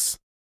 megabytes.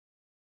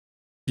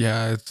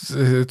 Yeah,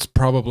 it's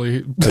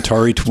probably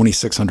Atari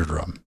 2600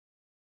 ROM.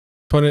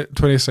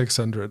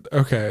 2600.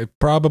 Okay,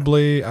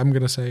 probably I'm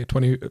gonna say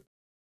 20.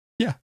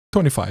 Yeah,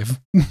 25.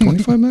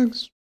 25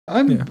 megs.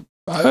 I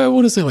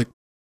want to say like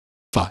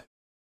 5.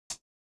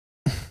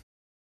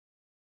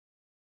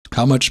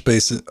 How much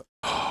space?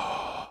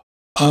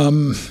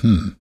 All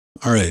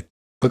right.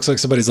 Looks like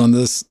somebody's on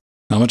this.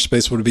 How much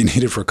space would be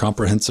needed for a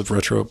comprehensive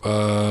retro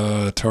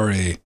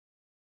Atari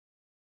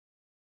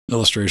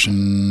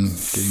illustration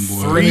Game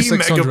Boy? 3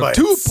 megabytes.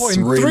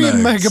 2.3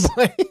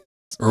 megabytes.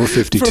 Or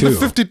 52. For the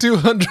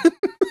 5200.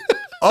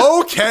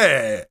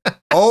 Okay.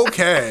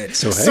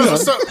 So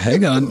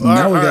hang on.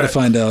 Now we got to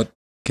find out,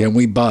 can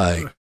we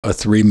buy a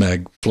 3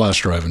 meg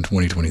flash drive in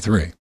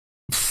 2023?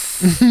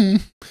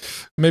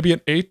 Maybe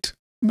an 8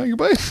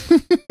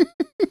 megabyte?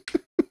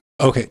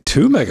 Okay,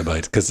 2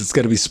 megabytes, because it's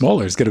got to be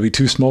smaller. It's got to be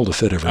too small to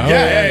fit everything.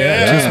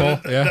 Too small.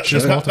 Yeah, too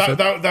small to fit.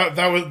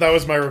 That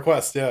was my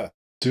request. Yeah,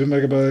 2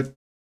 megabyte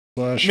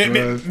flash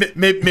drive.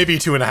 Maybe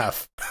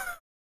 2.5.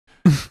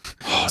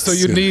 So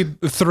you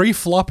need 3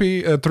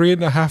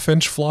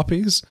 3.5-inch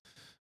floppies.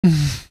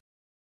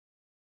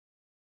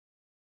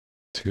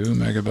 2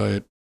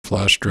 megabyte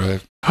flash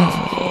drive.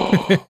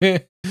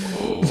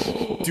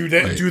 Do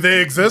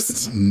they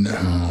exist?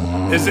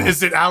 No. Is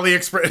it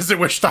AliExpress? Is it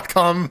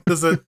Wish.com?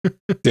 Is it?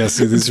 Yeah,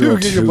 see, these are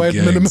 2 gigabyte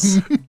gigs.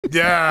 minimum.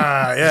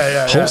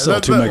 Yeah. Wholesale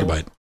 2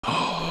 megabyte.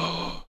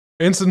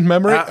 Instant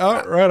memory. Right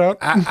out.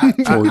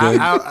 4 gig.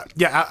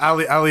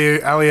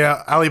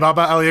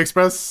 Alibaba,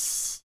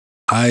 AliExpress.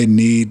 I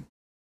need.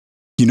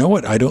 You know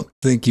what? I don't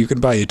think you can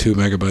buy a 2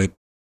 megabyte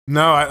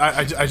No,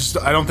 I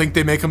don't think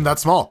they make them that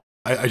small.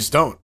 I just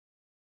don't.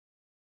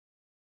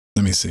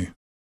 Let me see.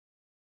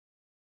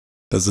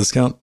 Does this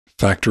count?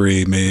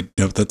 Factory made.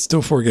 Nope, that's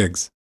still 4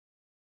 gigs.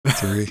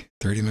 30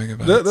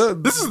 megabytes.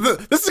 This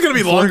is going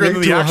to be longer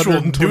than the actual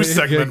news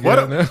segment. What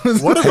have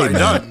I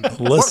done? Listen,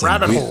 what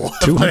rabbit hole?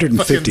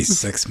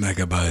 256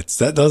 megabytes.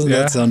 That doesn't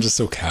that sound just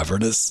so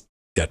cavernous?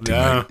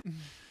 Yeah.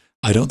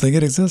 I don't think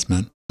it exists,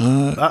 man.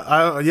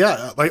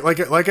 Yeah,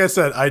 like I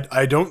said,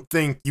 I don't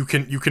think you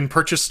can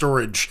purchase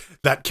storage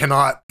that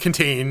cannot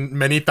contain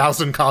many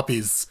thousand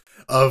copies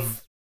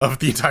of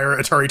the entire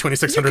Atari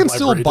 2600 You can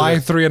library. still buy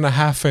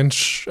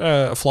 3.5-inch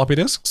floppy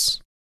disks.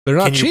 They're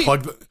not cheap.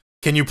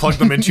 Can you plug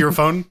them into your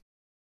phone?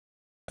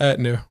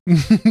 No.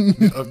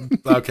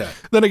 Okay.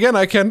 Then again,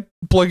 I can't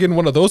plug in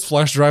one of those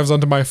flash drives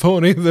onto my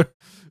phone either.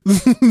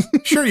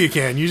 Sure you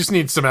can. You just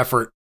need some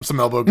effort, some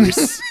elbow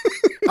grease.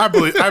 I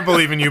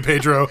believe in you,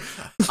 Pedro.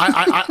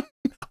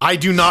 I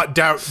do not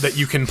doubt that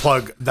you can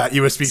plug that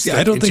USB stick.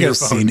 I don't into think your I've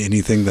phone. seen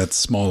anything that's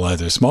small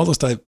either.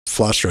 Smallest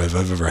flash drive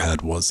I've ever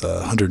had was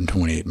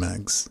 128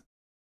 megs.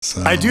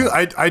 So I do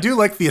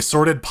like the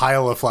assorted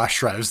pile of flash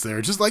drives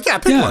there. Just like,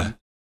 pick one.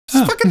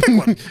 Just fucking pick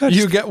one.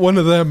 You get one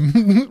of them.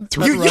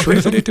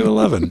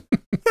 35211. Yeah,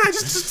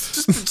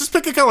 just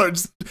pick a color.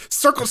 Just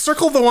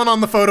circle the one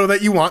on the photo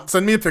that you want.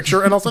 Send me a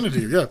picture, and I'll send it to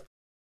you. Yeah.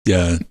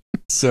 Yeah.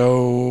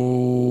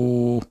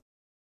 So.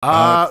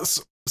 So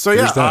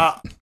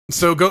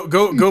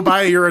go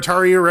buy your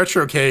Atari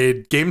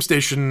Retrocade game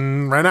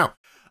station right now.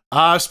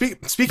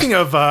 Speaking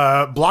of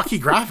blocky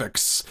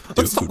graphics,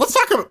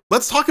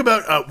 let's talk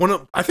about one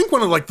of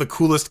like the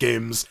coolest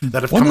games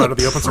that have come out of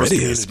the open source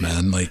community.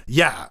 Man, like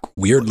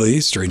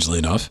weirdly, strangely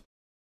enough.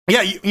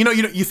 Yeah,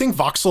 you think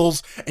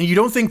voxels and you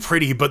don't think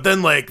pretty, but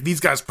then like these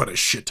guys put a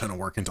shit ton of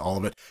work into all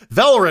of it.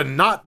 Veloren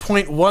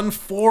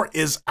 0.14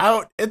 is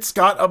out. It's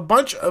got a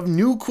bunch of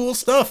new cool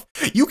stuff.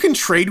 You can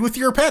trade with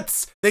your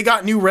pets. They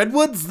got new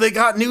redwoods. They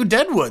got new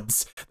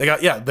deadwoods. They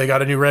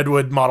got a new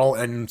redwood model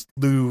and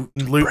new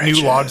logs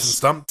and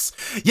stumps.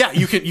 Yeah,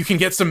 you can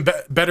get some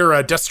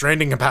better Death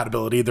Stranding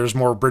compatibility. There's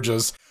more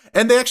bridges,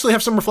 and they actually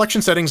have some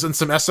reflection settings and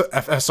some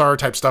FSR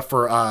type stuff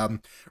for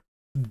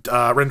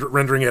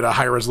rendering it a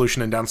higher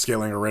resolution and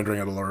downscaling, or rendering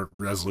it a lower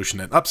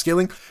resolution and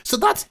upscaling. So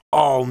that's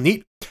all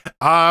neat.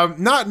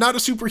 Not a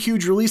super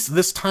huge release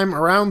this time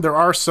around. There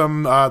are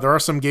some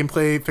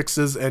gameplay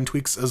fixes and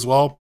tweaks as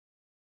well.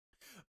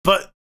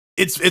 But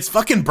it's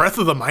fucking Breath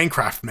of the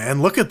Minecraft,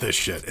 man. Look at this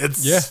shit.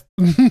 It's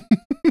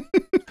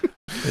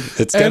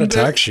it's got a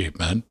tack sheep,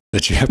 man,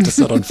 that you have to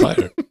set on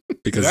fire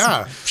because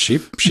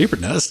sheep are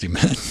nasty,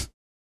 man.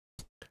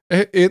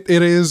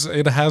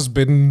 It has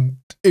been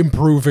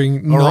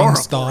improving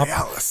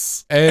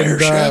nonstop. And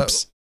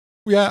airships.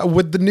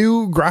 With the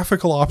new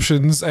graphical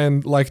options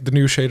and like the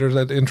new shader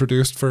that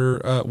introduced for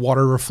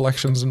water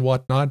reflections and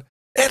whatnot,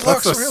 it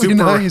looks really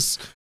nice.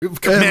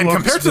 Man,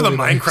 compared to the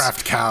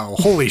Minecraft cow,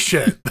 holy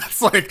shit.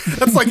 That's like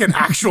an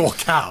actual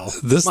cow.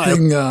 This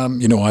thing,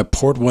 I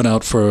poured one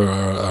out for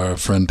our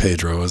friend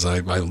Pedro as I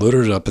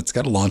loaded it up. It's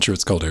got a launcher.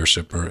 It's called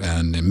Airshipper.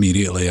 And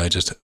immediately I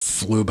just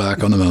flew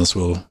back on the mouse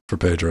wheel for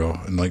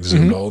Pedro and like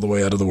zoomed all the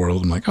way out of the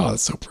world. I'm like, oh,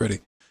 that's so pretty.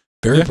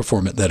 Very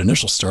performant. That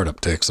initial startup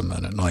takes a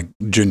minute, like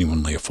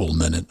genuinely a full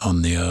minute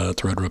on the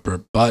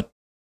Threadripper. But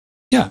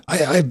yeah,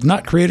 I've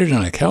not created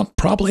an account,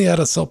 probably out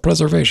of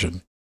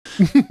self-preservation.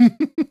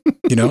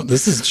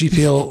 This is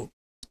GPL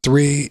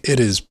 3. It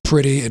is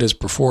pretty, it is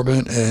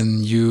performant,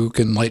 and you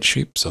can light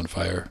sheeps on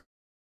fire.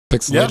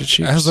 Pixelated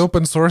sheeps. As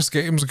open source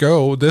games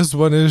go, this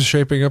one is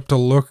shaping up to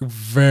look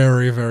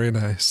very, very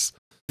nice.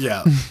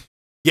 Yeah.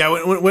 Yeah,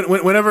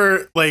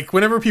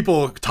 whenever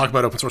people talk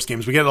about open source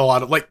games, we get a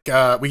lot of we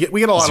get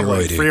a lot of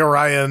like Free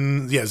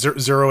Orion,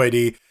 Zero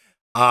AD.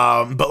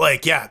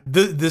 But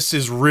this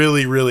is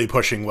really, really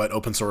pushing what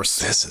open source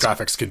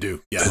graphics can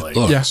do. Yeah, it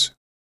looks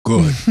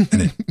good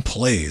and it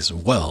plays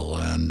well,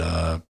 and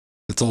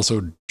it's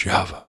also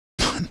Java.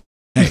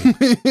 Hey,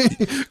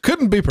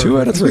 couldn't be perfect. 2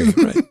 out of 3,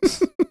 right?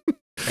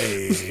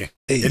 Hey,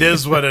 it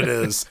is what it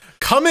is.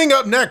 Coming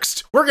up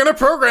next, we're gonna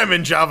program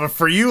in Java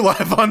for you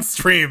live on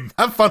stream.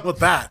 Have fun with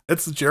that.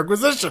 It's the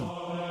Chairquisition.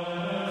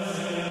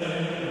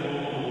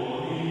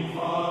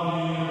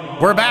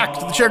 We're back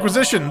to the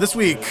Chairquisition this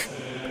week.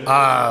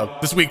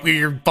 This week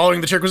we're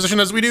following the Chairquisition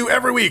as we do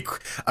every week.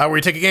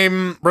 We take a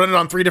game, run it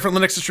on 3 different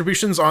Linux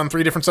distributions on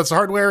 3 different sets of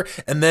hardware,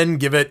 and then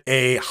give it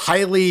a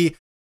highly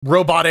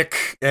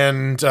robotic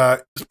and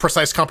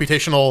precise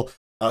computational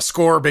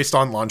score based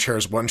on lawn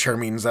chairs. 1 chair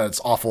means that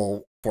it's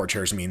awful. 4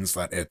 chairs means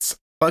that it's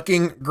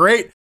fucking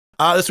great.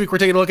 This week we're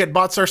taking a look at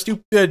Bots Are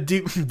Stupid,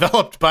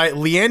 developed by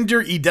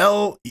Leander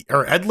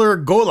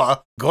Edler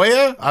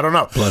Goya. I don't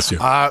know. Bless you.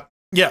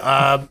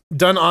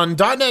 Done on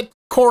 .NET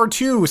Core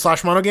 2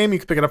 /monogame. You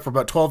can pick it up for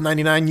about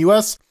 $12.99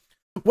 US.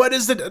 What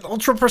is it? An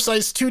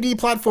ultra-precise 2D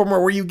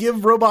platformer where you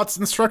give robots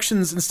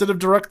instructions instead of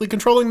directly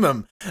controlling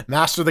them.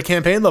 Master the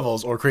campaign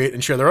levels or create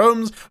and share their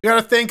own. We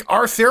gotta thank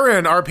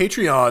Arthurian, our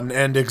Patreon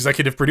and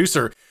executive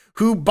producer,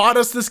 who bought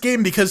us this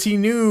game because he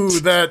knew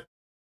that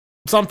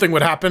something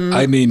would happen.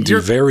 I mean, to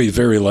very,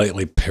 very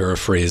lightly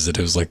paraphrase it,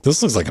 it was like,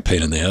 this looks like a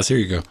pain in the ass. Here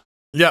you go.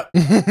 Yeah.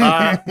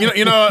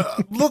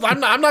 Look, I'm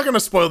not going to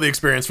spoil the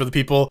experience for the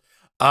people.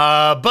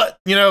 But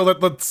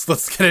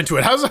let's get into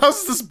it. How's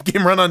this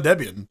game run on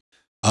Debian?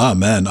 Ah,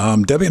 man,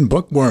 Debian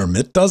Bookworm,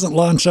 it doesn't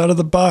launch out of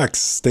the box.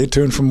 Stay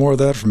tuned for more of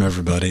that from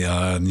everybody.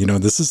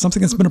 This is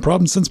something that's been a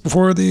problem since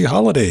before the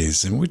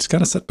holidays, and we just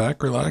kind of sat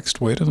back, relaxed,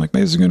 waited, like,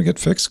 maybe it's going to get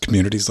fixed.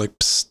 Community's like,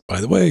 psst,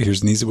 by the way,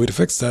 here's an easy way to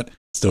fix that.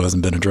 Still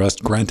hasn't been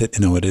addressed. Granted,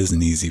 it is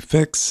an easy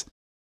fix.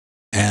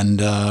 And,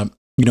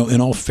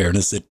 in all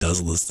fairness, it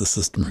does list the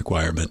system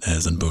requirement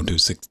as Ubuntu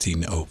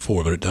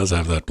 16.04, but it does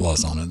have that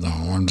plus on it. No,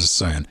 I'm just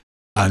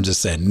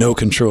saying, no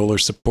controller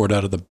support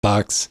out of the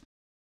box.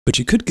 But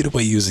you could get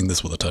away using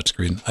this with a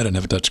touchscreen. I didn't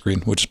have a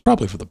touchscreen, which is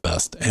probably for the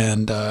best.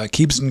 And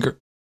keybs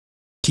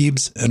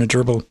and a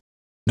gerbil,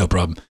 no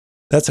problem.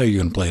 That's how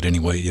you're going to play it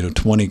anyway.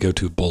 20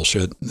 go-to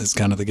bullshit is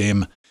kind of the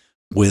game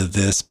with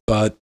this.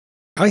 But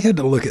I had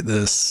to look at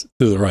this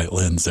through the right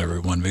lens,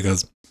 everyone,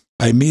 because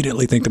I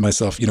immediately think to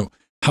myself,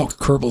 how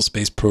Kerbal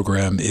Space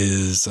Program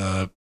is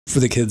for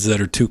the kids that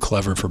are too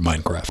clever for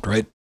Minecraft,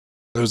 right?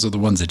 Those are the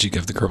ones that you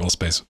give the Kerbal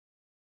Space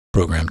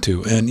Program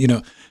to.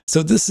 And,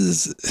 so this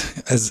is,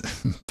 as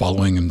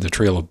following the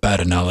trail of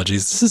bad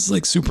analogies, this is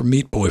like Super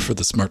Meat Boy for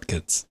the smart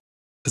kids.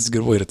 That's a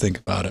good way to think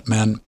about it,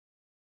 man.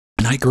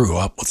 And I grew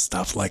up with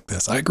stuff like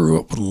this. I grew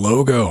up with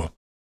Logo.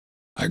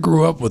 I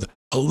grew up with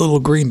a little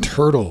green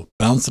turtle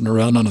bouncing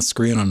around on a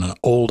screen on an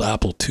old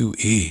Apple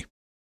IIe.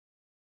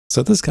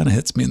 So this kind of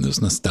hits me in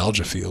those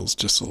nostalgia feels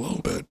just a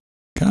little bit.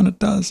 Kind of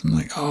does. I'm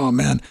like, oh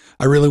man,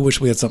 I really wish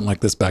we had something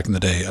like this back in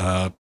the day.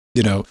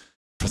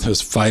 For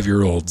those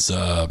 5-year-olds,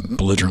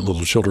 belligerent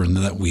little children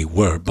that we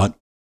were. But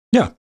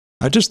yeah,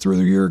 I just threw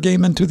your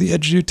game into the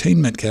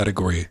edutainment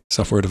category.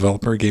 Software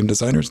developer, game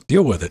designers,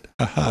 deal with it.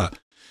 Haha.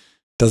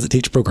 Does it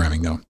teach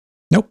programming though?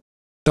 Nope,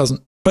 doesn't.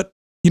 But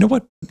you know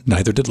what?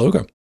 Neither did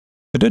Logo.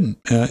 It didn't.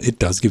 It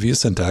does give you a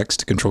syntax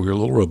to control your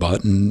little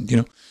robot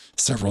and,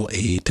 several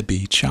A to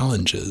B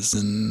challenges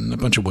and a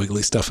bunch of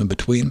wiggly stuff in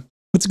between.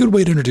 It's a good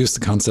way to introduce the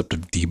concept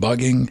of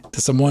debugging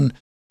to someone.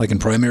 Like in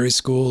primary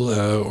school,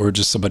 or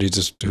just somebody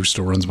who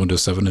still runs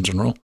Windows 7 in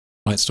general,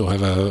 might still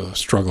have a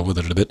struggle with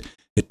it a bit.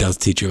 It does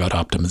teach you about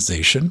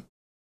optimization.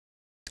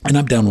 And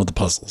I'm down with the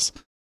puzzles.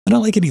 I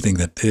don't like anything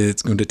that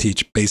it's going to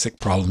teach basic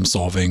problem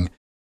solving,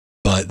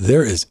 but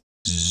there is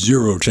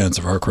zero chance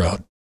of our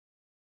crowd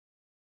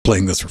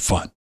playing this for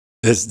fun.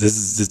 This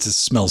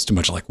just smells too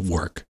much like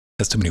work.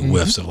 Has too many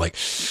whiffs of like,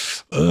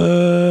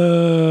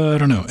 I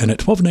don't know. And at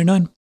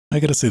 $12.99, I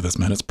gotta say this,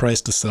 man. It's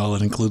priced to sell.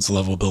 It includes a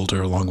level builder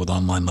along with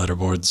online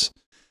letterboards.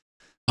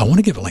 I want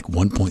to give it like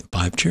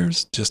 1.5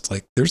 cheers. Just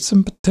like there's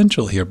some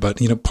potential here, but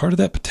part of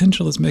that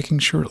potential is making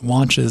sure it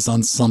launches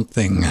on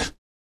something,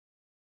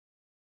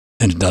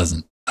 and it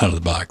doesn't out of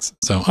the box.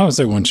 So I would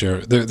say 1 cheer.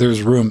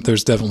 There's room.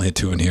 There's definitely a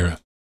 2 in here.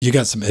 You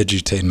got some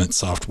edutainment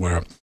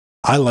software.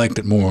 I liked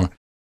it more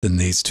than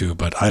these two,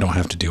 but I don't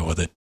have to deal with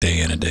it day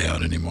in and day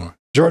out anymore.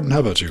 Jordan, how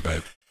about you,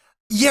 babe?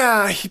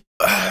 Yeah,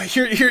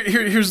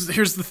 here's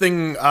the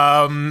thing.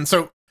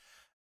 So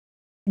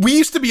we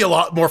used to be a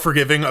lot more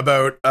forgiving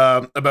about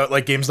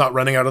like games not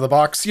running out of the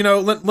box.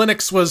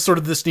 Linux was sort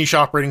of this niche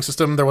operating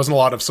system. There wasn't a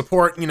lot of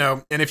support,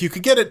 and if you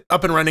could get it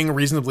up and running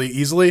reasonably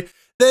easily,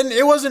 then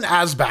it wasn't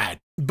as bad.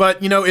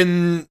 But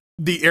in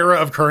the era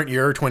of current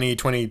year,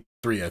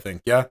 2023, I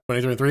think,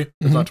 2023.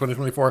 It's not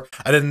 2024.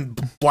 I didn't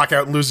black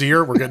out and lose a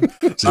year. We're good.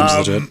 Seems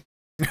legit.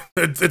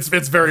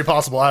 It's very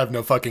possible. I have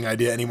no fucking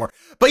idea anymore.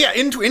 But yeah,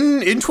 in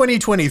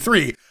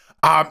 2023,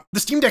 the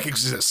Steam Deck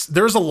exists.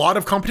 There's a lot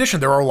of competition.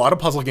 There are a lot of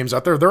puzzle games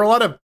out there. There are a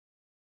lot of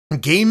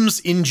games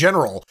in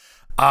general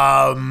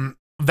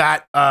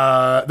that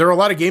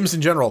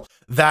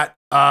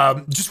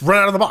just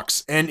run out of the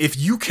box. And if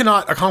you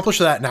cannot accomplish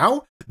that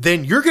now,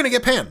 then you're going to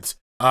get panned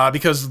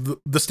because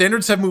the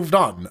standards have moved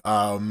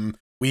on.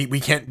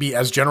 We can't be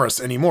as generous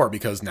anymore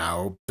because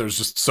now there's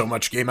just so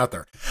much game out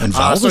there. And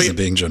Valve isn't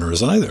being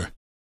generous either.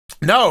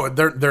 No,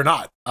 they're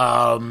not.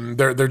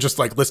 They're just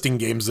like listing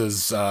games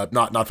as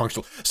not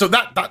functional. So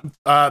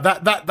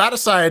that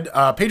aside,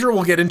 Pedro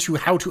will get into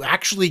how to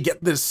actually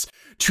get this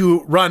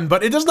to run,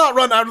 but it does not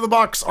run out of the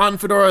box on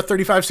Fedora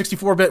 35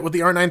 64-bit with the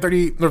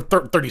R930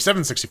 or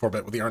 37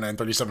 64-bit with the R9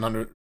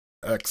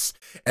 3700X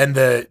and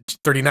the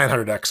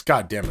 3900X.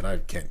 God damn it, I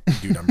can't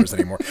do numbers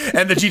anymore.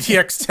 And the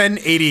GTX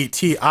 1080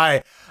 Ti.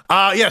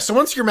 So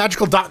once your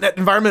magical .NET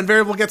environment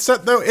variable gets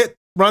set, though, it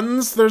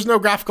runs. There's no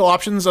graphical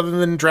options other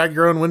than drag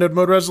your own windowed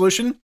mode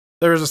resolution.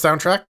 There is a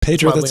soundtrack.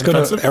 Pedro, that's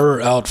going to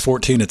error out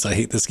 14. It's I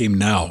hate this game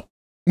now.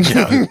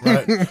 Yeah,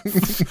 right.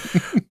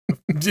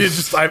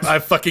 I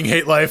fucking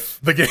hate life.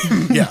 The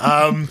game.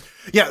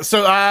 Yeah.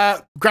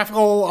 So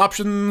graphical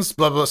options,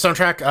 blah blah.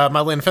 Soundtrack,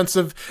 mildly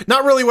offensive.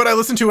 Not really what I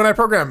listen to when I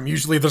program.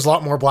 Usually, there's a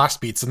lot more blast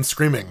beats and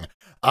screaming.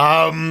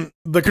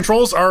 The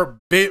controls are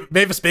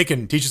Mavis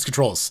Bacon teaches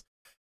controls.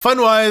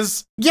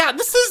 Fun-wise, yeah,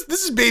 this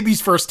is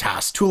baby's first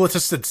task,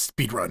 tool-assisted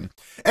speedrun.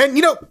 And,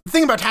 you know, the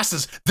thing about tasks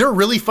is they're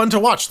really fun to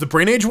watch. The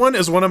Brain Age one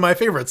is one of my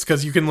favorites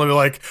because you can literally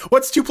like,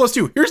 what's 2 +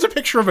 2? Here's a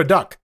picture of a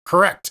duck.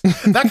 Correct.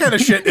 That kind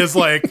of shit is,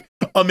 like,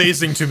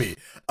 amazing to me.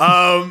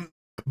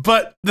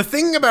 But the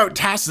thing about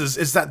tasks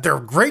is that they're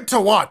great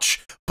to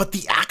watch, but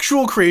the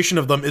actual creation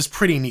of them is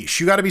pretty niche.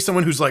 You got to be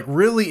someone who's like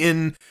really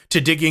into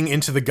digging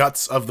into the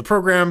guts of the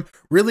program,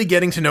 really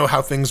getting to know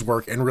how things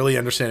work and really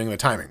understanding the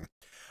timing.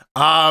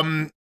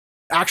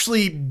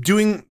 Actually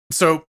doing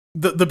so,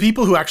 the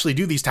people who actually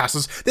do these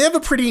tasks, they have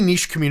a pretty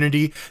niche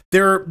community.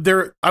 I'm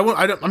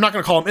not going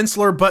to call them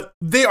insular, but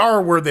they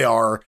are where they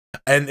are.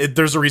 And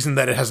there's a reason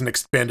that it hasn't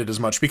expanded as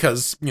much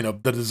because, you know,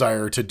 the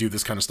desire to do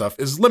this kind of stuff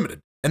is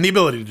limited and the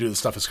ability to do this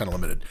stuff is kind of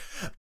limited.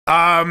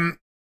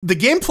 The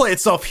gameplay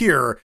itself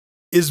here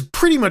is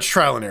pretty much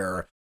trial and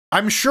error.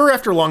 I'm sure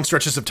after long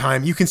stretches of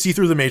time, you can see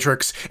through the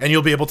matrix and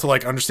you'll be able to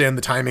like understand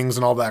the timings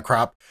and all that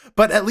crap.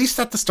 But at least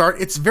at the start,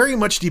 it's very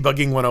much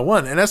debugging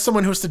 101. And as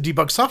someone who has to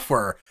debug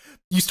software,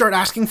 you start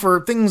asking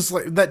for things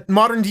like, that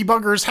modern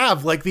debuggers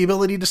have, like the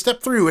ability to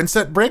step through and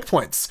set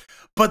breakpoints.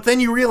 But then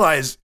you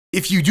realize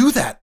if you do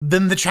that,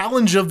 then the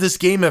challenge of this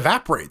game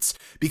evaporates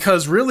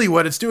because really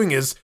what it's doing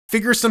is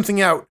figure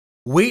something out,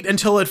 wait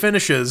until it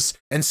finishes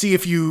and see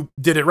if you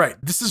did it right.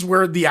 This is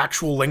where the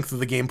actual length of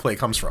the gameplay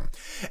comes from.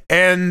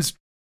 And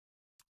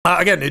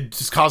again, it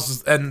just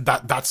causes, and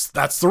that's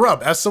the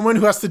rub. As someone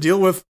who has to deal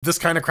with this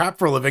kind of crap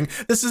for a living,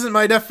 this isn't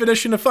my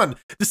definition of fun.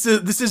 This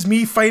is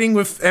me fighting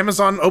with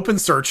Amazon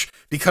OpenSearch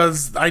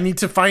because I need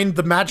to find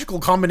the magical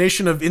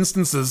combination of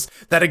instances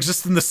that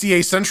exist in the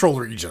CA Central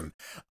region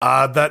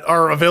that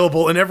are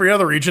available in every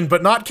other region,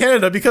 but not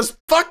Canada because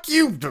fuck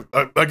you.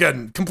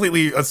 Again,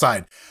 completely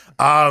aside.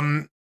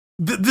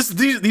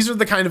 These are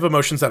the kind of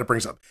emotions that it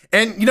brings up.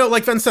 And, you know,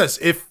 like Ven says,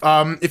 if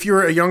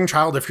you're a young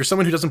child, if you're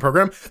someone who doesn't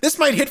program, this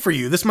might hit for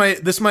you. This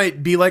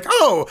might be like,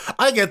 oh,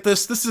 I get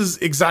this. This is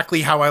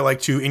exactly how I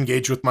like to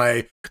engage with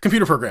my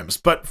computer programs.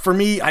 But for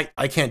me,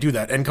 I can't do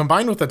that. And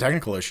combined with the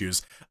technical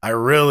issues, I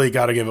really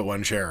got to give it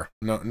one share.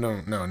 No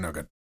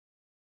good.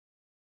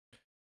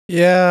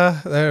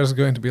 Yeah, there's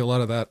going to be a lot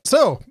of that.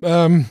 So,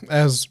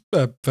 as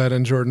Ven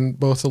and Jordan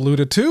both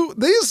alluded to,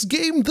 this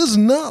game does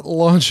not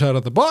launch out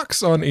of the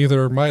box on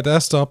either my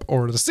desktop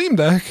or the Steam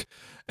Deck.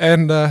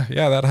 And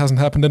yeah, that hasn't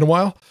happened in a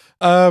while.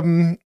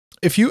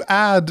 If you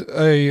add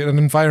an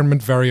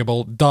environment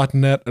variable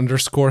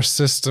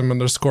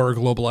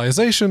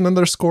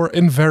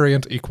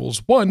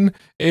 .NET_system_globalization_invariant = 1,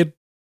 it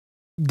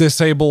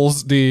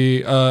disables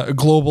the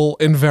global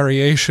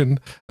invariation.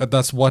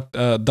 That's what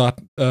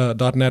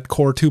 .NET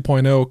Core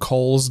 2.0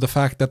 calls the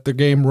fact that the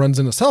game runs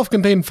in a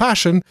self-contained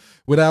fashion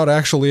without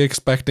actually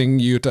expecting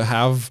you to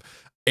have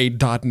a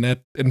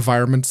 .NET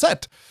environment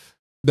set.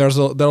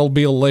 There'll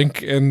be a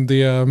link in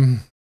the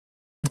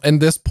in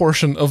this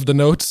portion of the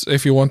notes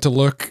if you want to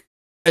look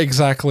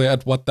exactly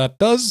at what that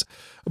does.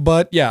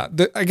 But yeah,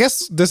 I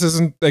guess this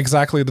isn't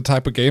exactly the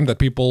type of game that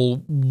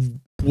people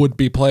would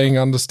be playing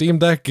on the Steam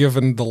Deck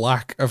given the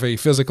lack of a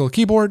physical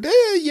keyboard.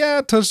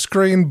 Yeah,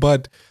 touchscreen,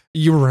 but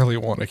you really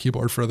want a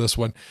keyboard for this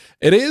one.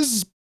 It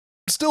is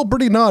still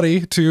pretty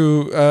naughty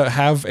to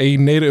have a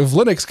native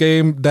Linux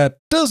game that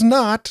does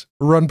not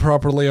run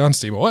properly on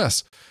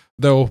SteamOS,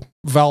 though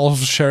Valve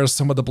shares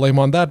some of the blame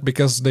on that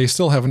because they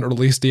still haven't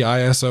released the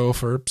ISO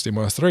for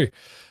SteamOS 3.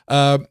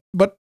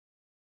 But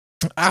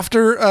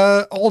after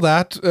all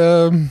that,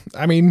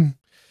 I mean,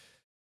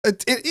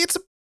 it's a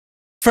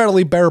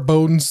fairly bare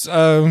bones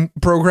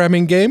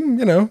programming game.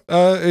 You know,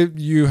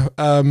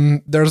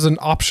 there's an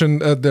option.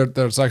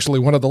 There's actually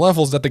one of the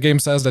levels that the game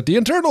says that the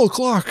internal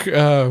clock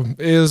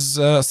is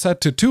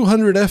set to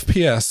 200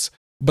 FPS,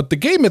 but the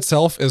game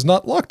itself is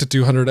not locked to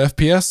 200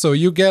 FPS. So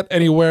you get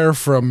anywhere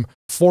from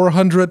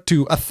 400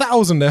 to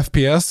 1,000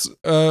 FPS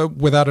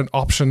without an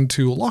option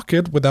to lock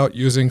it without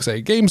using,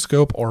 say,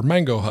 GameScope or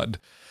Mango HUD.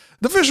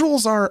 The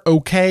visuals are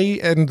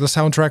okay, and the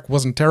soundtrack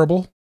wasn't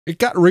terrible. It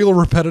got real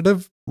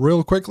repetitive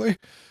real quickly,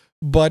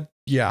 but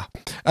yeah.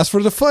 As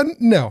for the fun,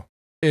 no,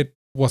 it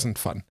wasn't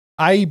fun.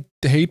 I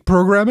hate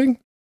programming,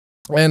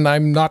 and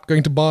I'm not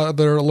going to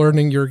bother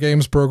learning your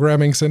game's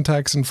programming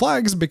syntax and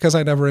flags because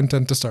I never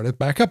intend to start it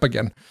back up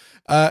again.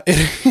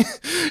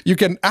 You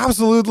can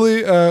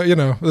absolutely,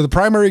 the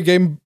primary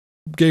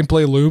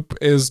gameplay loop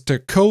is to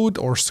code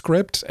or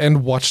script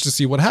and watch to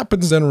see what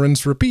happens, then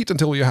rinse repeat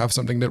until you have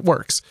something that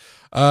works.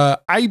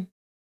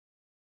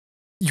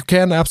 You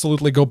can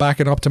absolutely go back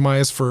and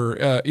optimize for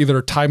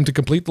either time to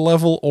complete the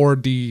level or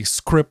the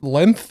script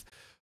length,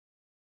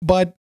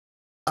 but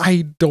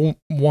I don't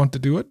want to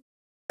do it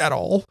at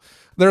all.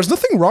 There's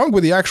nothing wrong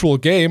with the actual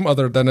game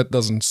other than it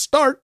doesn't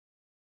start,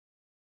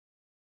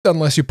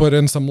 unless you put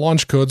in some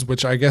launch codes,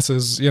 which I guess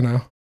is,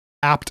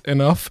 apt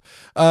enough.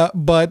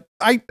 But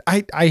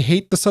I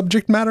hate the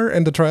subject matter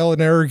and the trial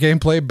and error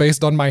gameplay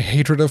based on my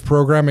hatred of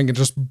programming, and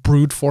just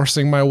brute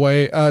forcing my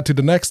way to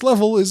the next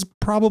level is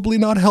probably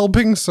not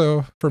helping.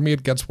 So for me,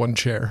 it gets one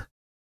chair.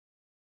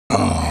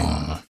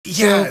 Oh,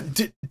 Yeah.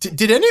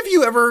 Did any of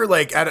you ever,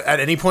 like, at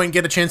any point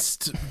get a chance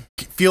to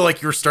feel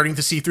like you're starting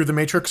to see through the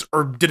Matrix,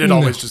 or did it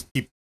always just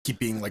keep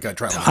being like a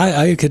trial?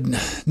 I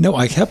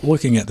kept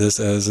looking at this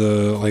as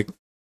like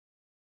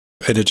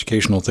an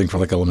educational thing for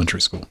like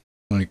elementary school.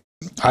 Like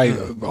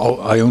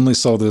I only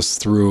saw this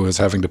through as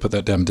having to put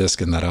that damn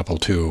disc in that Apple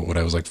II when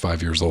I was like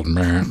 5 years old.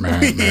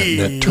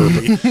 That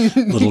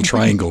little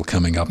triangle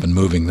coming up and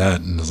moving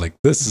that, and I was like,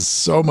 this is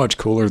so much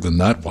cooler than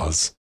that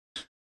was.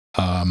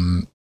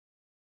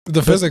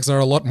 The physics are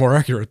a lot more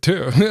accurate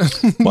too.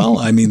 Well,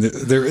 I mean,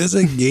 there is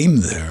a game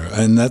there,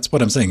 and that's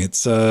what I'm saying.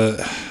 It's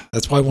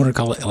that's why I want to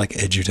call it like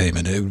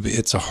edutainment.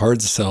 It's a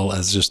hard sell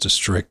as just a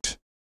strict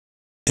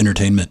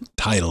entertainment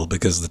title,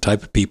 because the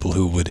type of people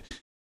who would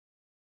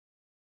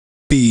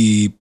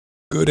be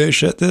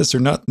good-ish at this are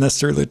not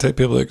necessarily the type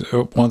of people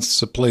that wants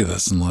to play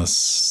this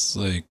unless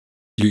like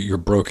you're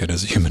broken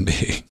as a human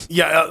being.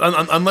 Yeah,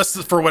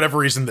 unless for whatever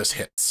reason this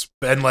hits.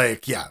 And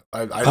like, yeah,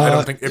 I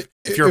don't think if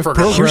you're if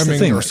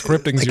programming or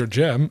scripting is your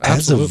jam,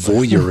 absolutely. As a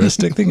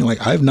voyeuristic thing,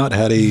 like I've not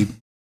had a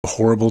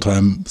horrible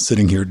time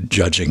sitting here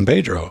judging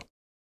Pedro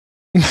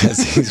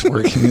as he's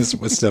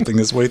stepping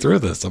his way through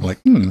this. I'm like,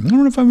 I don't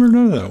know if I've ever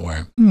done it that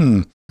way.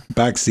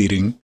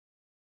 Backseating.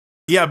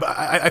 Yeah, but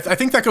I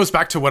think that goes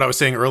back to what I was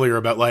saying earlier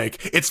about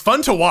like, it's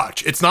fun to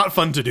watch. It's not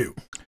fun to do.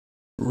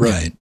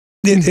 Right.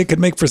 It could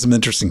make for some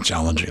interesting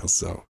challenges.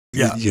 So,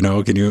 yeah, you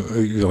know, can you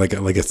like a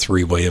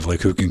 3-way of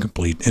like who can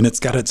complete, and it's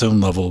got its own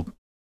level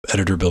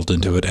editor built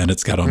into it, and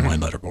it's got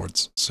online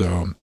leaderboards.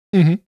 So,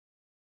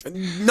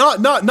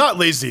 not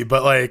lazy,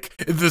 but like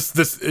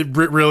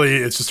really,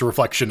 it's just a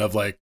reflection of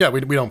like, yeah, we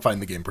don't find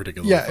the game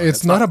particularly. Yeah, fun.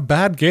 it's not a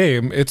bad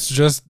game. It's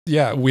just,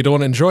 yeah, we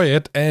don't enjoy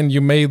it, and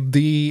you made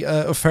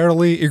the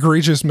fairly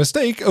egregious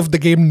mistake of the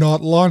game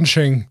not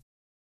launching.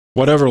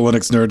 Whatever,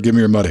 Linux nerd, give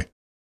me your money.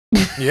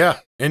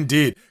 Yeah,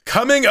 indeed.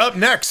 Coming up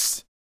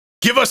next,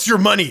 give us your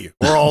money,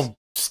 or I'll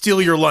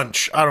steal your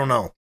lunch. I don't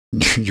know.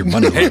 Your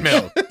money. Hate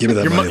mail. Give me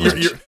that money.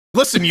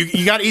 Listen,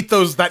 you got to eat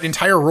that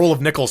entire roll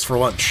of nickels for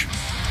lunch.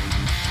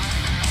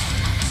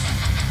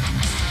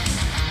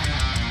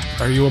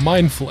 Are you a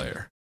mind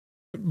flayer?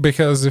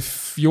 Because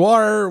if you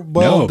are,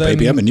 well, no, then...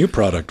 baby, I'm a new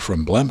product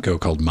from Blamco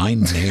called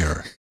Mind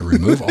Nair.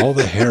 Remove all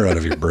the hair out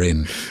of your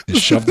brain. You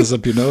shove this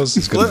up your nose.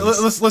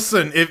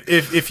 Listen,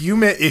 if you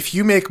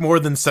make more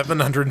than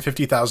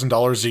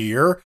 $750,000 a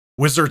year,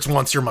 Wizards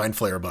wants your Mind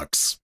Flayer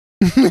bucks.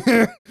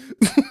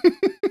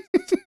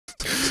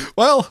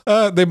 Well,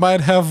 they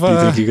might have. Do you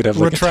think you could have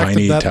like a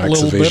tiny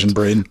tax evasion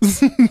brain?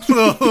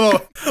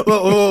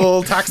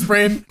 little tax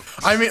brain.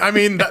 I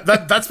mean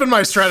that's been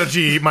my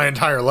strategy my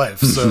entire life.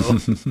 So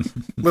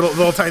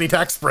little tiny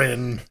tax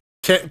brain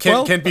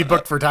can't be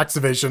booked for tax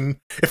evasion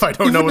if I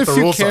don't know what the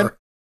rules are.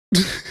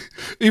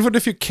 Even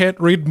if you can't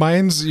read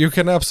minds, you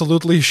can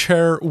absolutely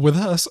share with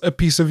us a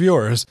piece of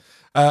yours.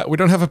 We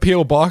don't have a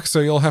PO box, so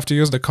you'll have to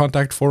use the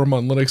contact form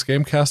on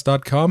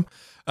linuxgamecast.com.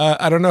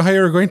 I don't know how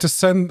you're going to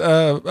send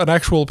an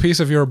actual piece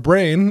of your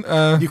brain.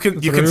 You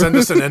can send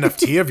us an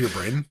NFT of your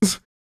brain.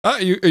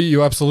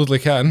 You absolutely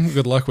can.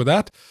 Good luck with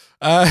that.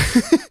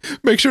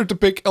 Make sure to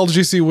pick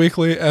LGC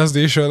Weekly as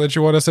the show that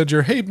you want to send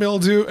your hate mail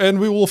to, and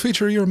we will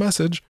feature your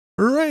message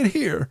right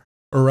here,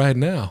 right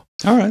now.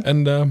 All right.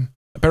 And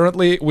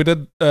apparently we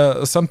did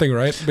something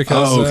right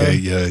because. Oh, okay.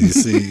 Yeah.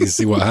 You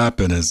see what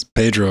happened is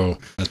Pedro,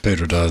 as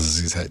Pedro does,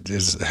 he's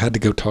had to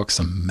go talk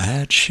some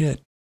mad shit.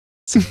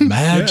 Some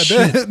mad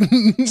shit.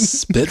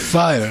 Spit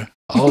fire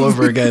all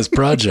over a guy's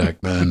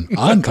project, man.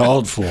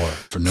 Uncalled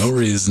for no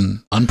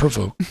reason,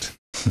 unprovoked.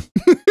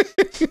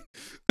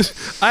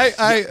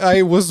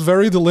 I was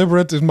very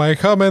deliberate in my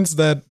comments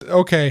that,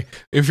 okay,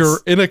 if you're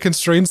in a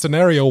constrained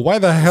scenario, why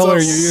the hell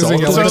are you using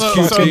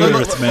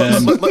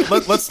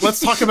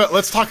LXQT?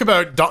 Let's talk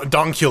about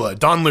Doncula,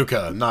 Don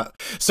Luca, not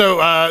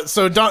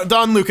so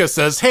Don Luca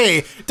says,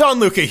 "Hey, Don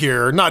Luca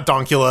here, not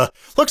Doncula.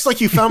 Looks like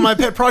you found my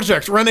pet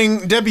project running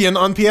Debian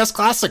on PS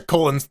Classic :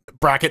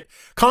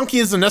 Conky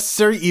is a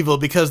necessary evil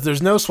because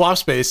there's no swap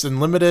space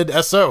and limited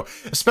SO,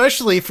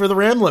 especially for the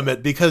RAM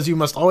limit, because you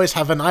must always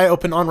have an eye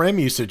open on RAM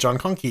usage on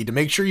Conky to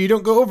make sure you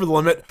don't go over the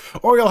limit,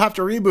 or you'll have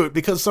to reboot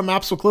because some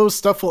apps will close,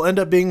 stuff will end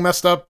up being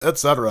messed up,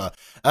 etc.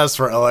 As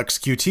for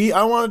LXQT,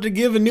 I wanted to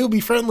give a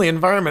newbie-friendly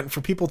environment for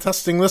people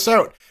testing this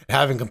out.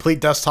 Having complete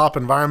desktop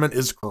environment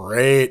is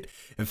great.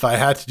 If I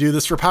had to do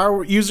this for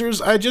power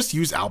users, I just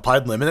use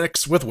Alpine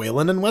Linux with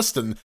Wayland and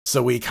Weston,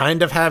 so we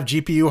kind of have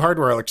GPU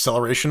hardware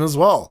acceleration as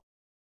well.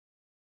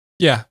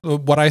 Yeah,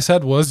 what I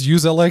said was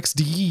use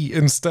LXDE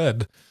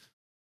instead,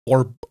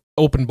 or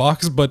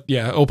OpenBox, but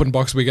yeah,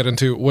 OpenBox we get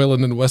into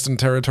Wayland and Weston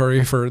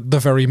territory for the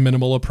very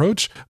minimal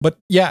approach. But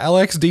yeah,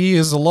 LXDE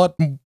is a lot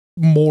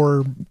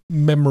more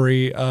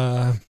memory,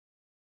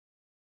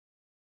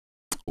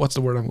 what's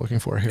the word I'm looking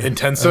for here?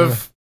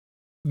 Intensive?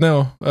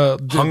 No,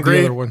 hungry?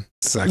 The other one.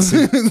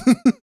 Sexy.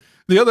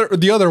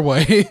 the other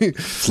way.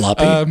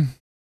 Floppy?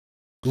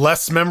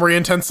 Less memory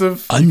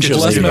intensive?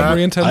 Undulating. Less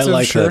memory intensive, I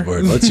like sure. that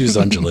word. Let's use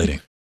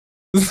undulating.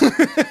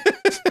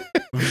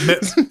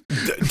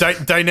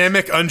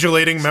 Dynamic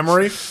undulating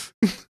memory?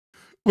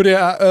 But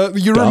yeah,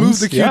 you remove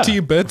the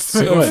QT bits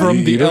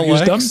from the don't use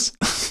LX. dumbs?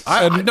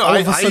 I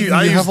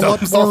use a lot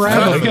dumbs more all the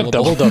RAM. time. I got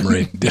double dumb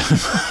rate.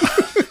 That's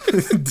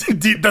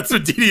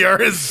what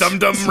DDR is,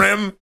 dum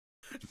RAM.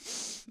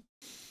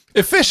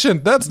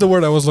 Efficient. That's the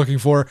word I was looking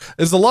for.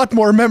 Is a lot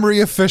more memory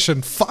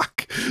efficient.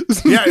 Fuck.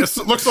 Yeah, it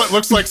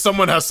looks like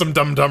someone has some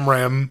dum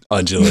RAM.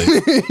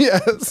 Undulate.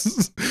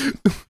 Yes.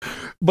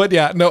 But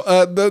yeah, no.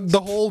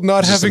 The whole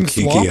not Just having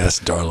some swap. kinky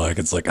ass Darlac.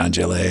 It's like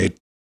undulate.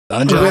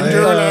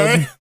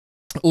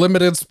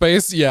 Limited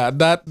space. Yeah,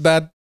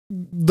 that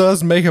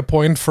does make a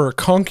point for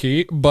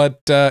conky, but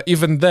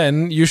even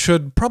then, you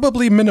should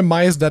probably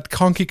minimize that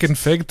conky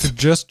config to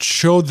just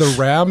show the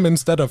RAM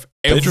instead of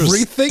Pedro's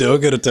everything. still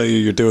gonna tell you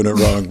you're doing it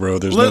wrong, bro.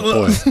 There's no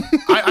point.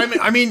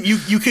 I mean,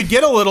 you could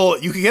get a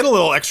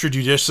little extra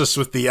judicious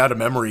with the out of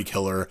memory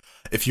killer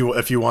if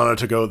you wanted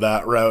to go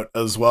that route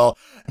as well.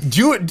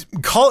 Doing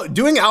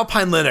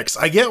Alpine Linux.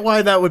 I get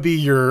why that would be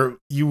you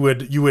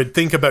would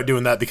think about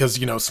doing that because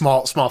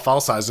small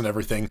file size and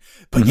everything.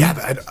 But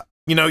yeah.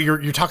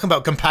 You're talking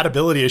about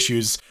compatibility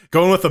issues.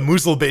 Going with a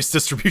Moozle based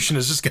distribution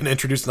is just going to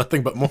introduce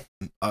nothing but more.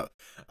 I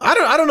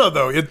don't know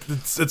though.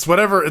 It's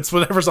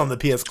whatever's on the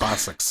PS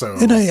Classic. So,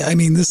 and I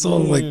mean, this all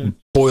like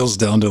boils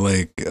down to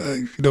like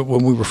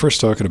when we were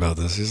first talking about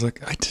this, he's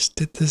like, I just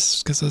did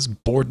this because I was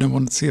bored and I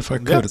wanted to see if I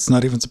could. Yep. It's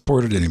not even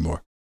supported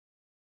anymore.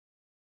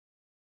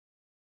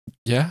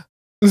 Yeah.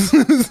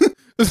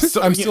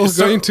 So I'm still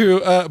going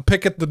to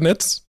pick at the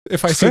nits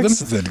if I see them.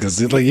 Because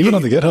like even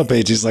on the GitHub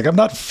page, he's like, I'm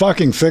not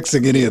fucking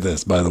fixing any of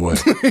this, by the way.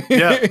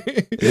 Yeah.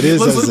 It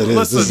is as it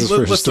is. This is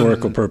for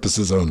historical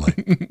purposes only.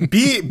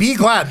 Be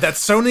glad that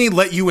Sony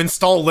let you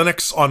install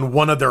Linux on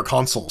one of their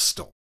consoles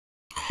still.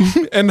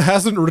 And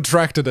hasn't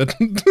retracted it.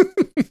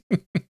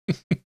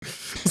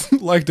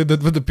 Like they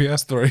did with the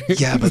PS3.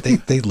 Yeah, but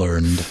they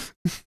learned.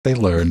 They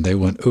learned. They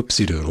went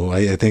oopsie doodle.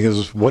 I think it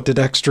was, what did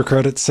extra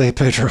credits say,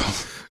 Pedro?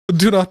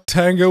 Do not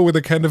tango with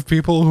the kind of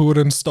people who would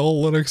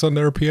install Linux on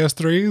their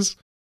PS3s.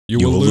 You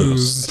will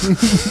lose.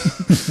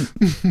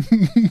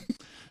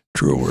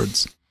 True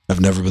words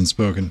have never been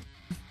spoken.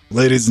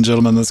 Ladies and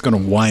gentlemen, that's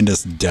going to wind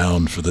us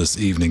down for this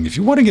evening. If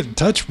you want to get in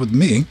touch with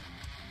me,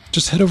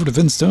 just head over to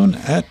Vinstone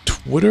at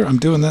Twitter. I'm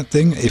doing that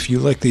thing. If you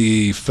like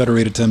the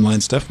federated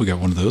timeline stuff, we got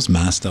one of those,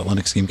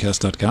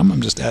 mass.linuxgamecast.com.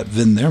 I'm just at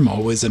Vin there. I'm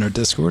always in our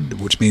Discord,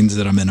 which means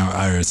that I'm in our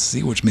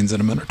IRC, which means that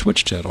I'm in our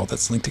Twitch chat. All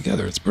that's linked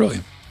together. It's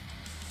brilliant.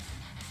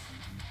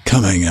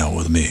 Come hang out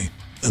with me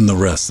and the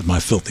rest of my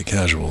filthy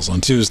casuals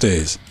on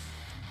Tuesdays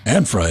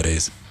and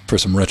Fridays for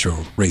some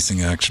retro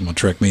racing action on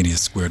Trackmania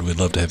Squared. We'd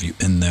love to have you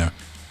in there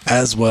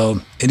as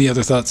well. Any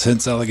other thoughts,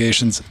 hints,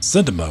 allegations,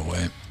 send them my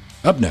way.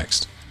 Up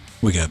next,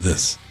 we got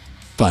this.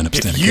 Fine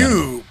upstanding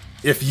cannibal.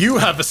 If you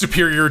have a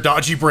superior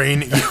dodgy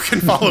brain, you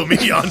can follow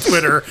me on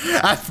Twitter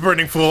at The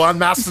Burning Fool, on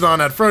Mastodon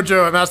at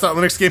Frojo, at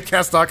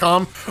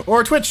mass.linuxgamecast.com,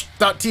 or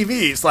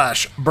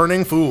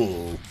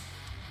twitch.tv/burningfool.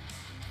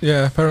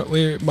 Yeah,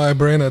 apparently my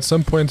brain at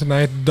some point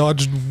tonight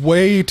dodged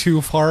way too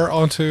far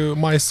onto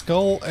my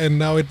skull, and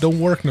now it don't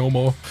work no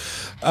more.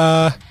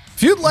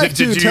 If you'd like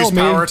to tell me... Did you use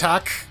power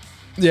attack?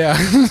 Yeah.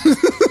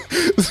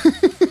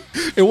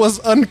 It was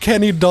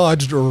uncanny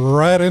dodged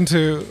right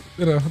into,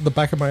 the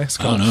back of my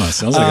skull. Oh no, it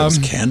sounds like it was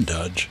can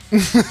dodge.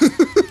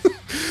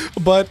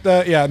 But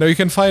yeah, no, you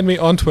can find me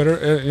on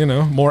Twitter,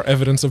 more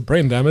evidence of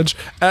brain damage,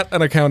 at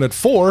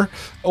unaccounted4,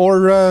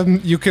 or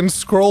you can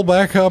scroll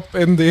back up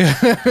in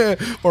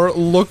the, or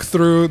look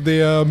through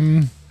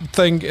the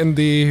thing in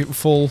the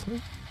full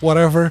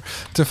whatever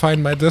to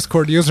find my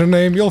Discord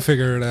username. You'll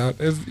figure it out.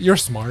 You're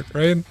smart,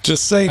 right?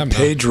 Just say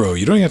Pedro.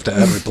 You don't even have to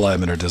add reply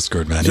him in our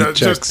Discord, man. He checks.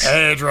 Just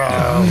Pedro.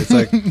 It's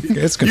like,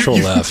 it's Control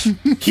F.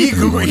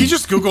 He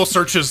just Google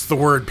searches the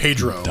word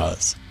Pedro. He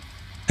does.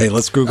 Hey,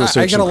 let's Google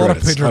search. I get a lot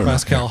credits. of Pedro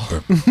Pascal.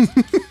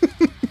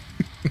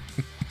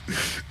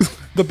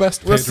 The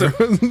best Pedro.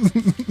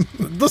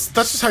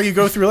 That's just how you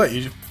go through it.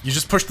 You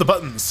just push the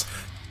buttons.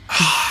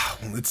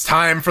 It's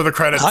time for the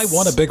credits. I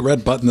want a big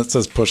red button that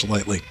says push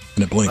lightly,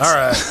 and it blinks. All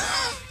right.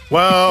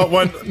 Well,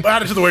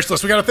 added to the wish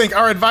list. We got to thank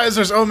our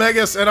advisors,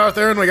 Omegas and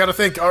Arthur, and we got to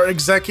thank our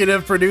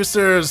executive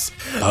producers.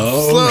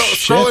 Oh,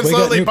 Scrolling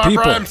slowly, Bob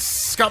Rhymes,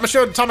 Scott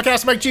Michaud,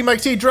 Tomacast, Mike G,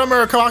 Mike T,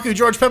 Drummer, Kawaku,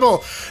 George Pibble,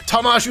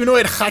 Tomasz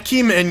Unoid,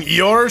 Hakim, and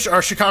George,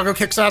 our Chicago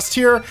Kicks Ass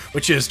tier,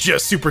 which is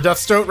just super death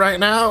stoat right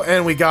now.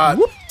 And we got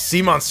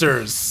Sea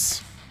Monsters.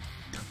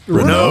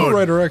 Renault,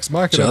 Rider X,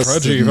 Machina,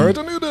 Trudgy,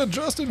 Verdanuda,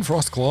 Justin,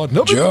 Frostclaw,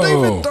 Nubbin,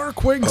 David,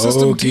 Darkwing,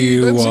 System T,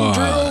 Benzine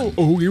Drill,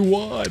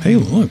 Ogie1. Hey,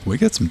 look, we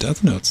get some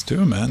death notes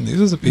too, man.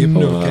 These are the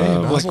people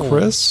like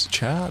Chris,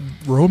 Chad,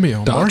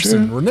 Romeo, Doctor,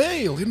 Marson,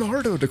 Renee,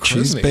 Leonardo, DeCrisney,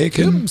 Cheese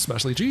Bacon, Kim,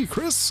 Smashley G,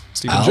 Chris,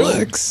 Stephen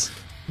Alex, Jones,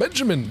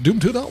 Benjamin,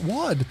 Doom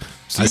 2.wad.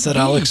 I said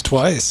Alex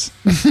twice.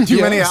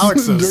 Too many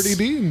Alexes. Dirty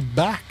Dean,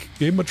 Back,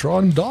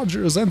 Gameatron,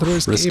 Dodgers,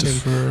 Anthros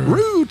Gaming,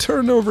 Rue,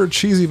 Turnover,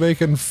 Cheesy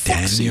Bacon,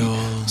 Foxy, Daniel,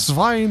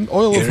 Svine,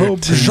 Oil of Hope,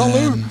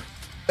 Jalou,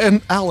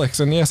 and Alex.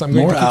 And yes, I'm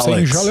going to keep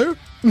saying Jalou.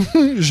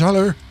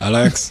 Jalou.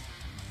 Alex.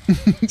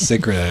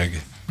 Sacred Egg.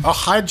 Oh,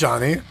 hi,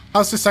 Johnny.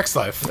 How's your sex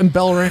life? And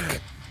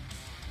Belric.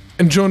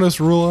 And Jonas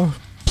Rula.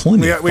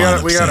 plenty. We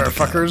got our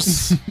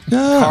fuckers.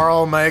 Yeah.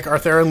 Carl, Mike,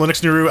 Arthur,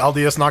 Linux Nuru,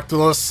 Aldius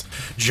Noctilus,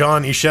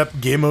 John, Ishep,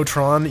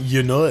 Gamotron,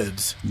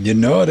 Unod. You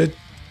know it.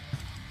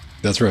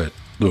 That's right.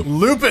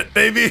 Loop it,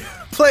 baby.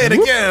 Play it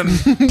again.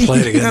 Play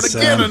it again, and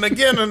Sam. again and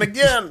again and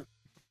again.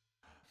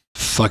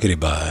 Fuckity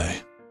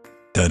bye.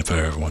 Dead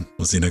fire, everyone.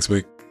 We'll see you next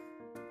week.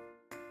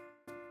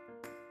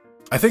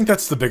 I think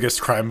that's the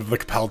biggest crime of the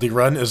Capaldi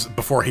run is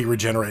before he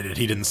regenerated,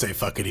 he didn't say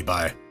fuckity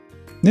bye.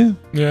 Yeah.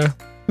 Yeah.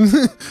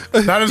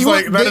 That is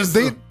like that is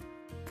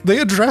they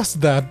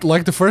addressed that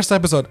like the first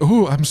episode.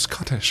 Ooh, I'm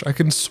Scottish. I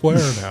can swear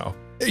now.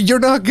 You're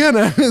not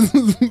gonna.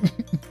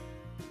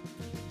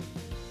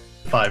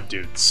 5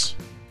 dudes.